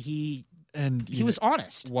funny, and he was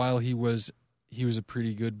honest. While he was a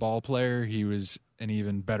pretty good ball player, he was an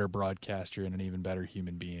even better broadcaster and an even better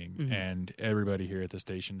human being. Mm-hmm. And everybody here at the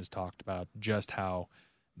station has talked about just how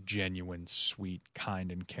genuine, sweet,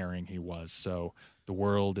 kind, and caring he was. So the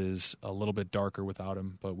world is a little bit darker without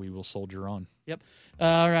him, but we will soldier on. Yep.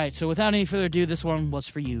 All right. So without any further ado, this one was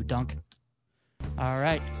for you, Dunk. All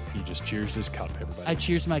right. He just cheers his cup, everybody. I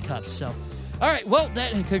cheers my cup. So, all right. Well,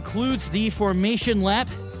 that concludes the Formation Lap.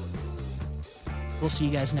 We'll see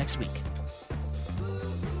you guys next week.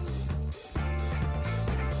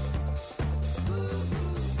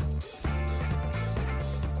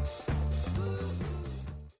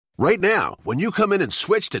 Right now, when you come in and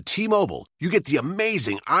switch to T-Mobile, you get the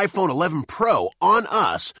amazing iPhone 11 Pro on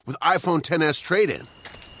us with iPhone XS trade-in.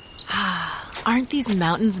 Aren't these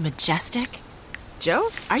mountains majestic? Joe,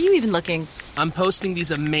 are you even looking? I'm posting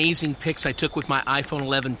these amazing pics I took with my iPhone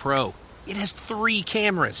 11 Pro. It has 3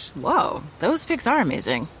 cameras. Whoa, those pics are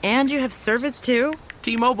amazing. And you have service too?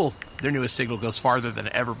 T-Mobile. Their newest signal goes farther than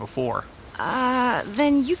ever before.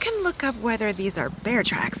 Then you can look up whether these are bear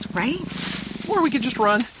tracks, right? Or we could just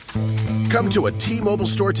run. Come to a T-Mobile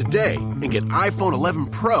store today and get iPhone 11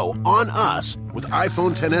 Pro on us with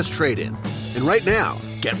iPhone XS trade-in. And right now,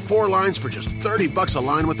 get 4 lines for just $30 a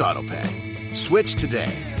line with AutoPay. Switch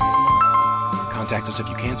today. Contact us if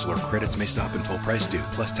you cancel or credits may stop and full price due,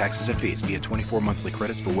 plus taxes and fees via 24 monthly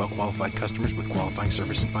credits for well-qualified customers with qualifying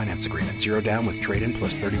service and finance agreement. 0 down with trade-in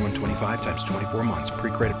plus $31.25 times 24 months.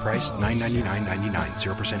 Pre-credit price $999.99.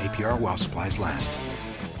 0% APR while supplies last.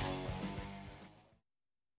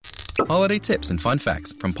 Holiday tips and fun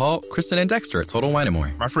facts from Paul, Kristen, and Dexter at Total Wine &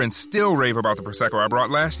 More. My friends still rave about the Prosecco I brought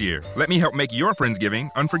last year. Let me help make your Friendsgiving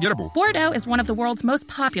unforgettable. Bordeaux is one of the world's most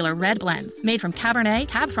popular red blends, made from Cabernet,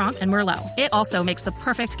 Cab Franc, and Merlot. It also makes the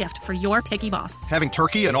perfect gift for your picky boss. Having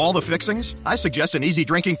turkey and all the fixings? I suggest an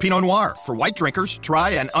easy-drinking Pinot Noir. For white drinkers, try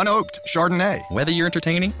an unoaked Chardonnay. Whether you're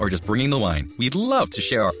entertaining or just bringing the wine, we'd love to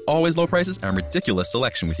share our always low prices and ridiculous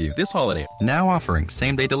selection with you this holiday. Now offering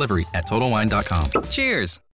same-day delivery at TotalWine.com. Cheers!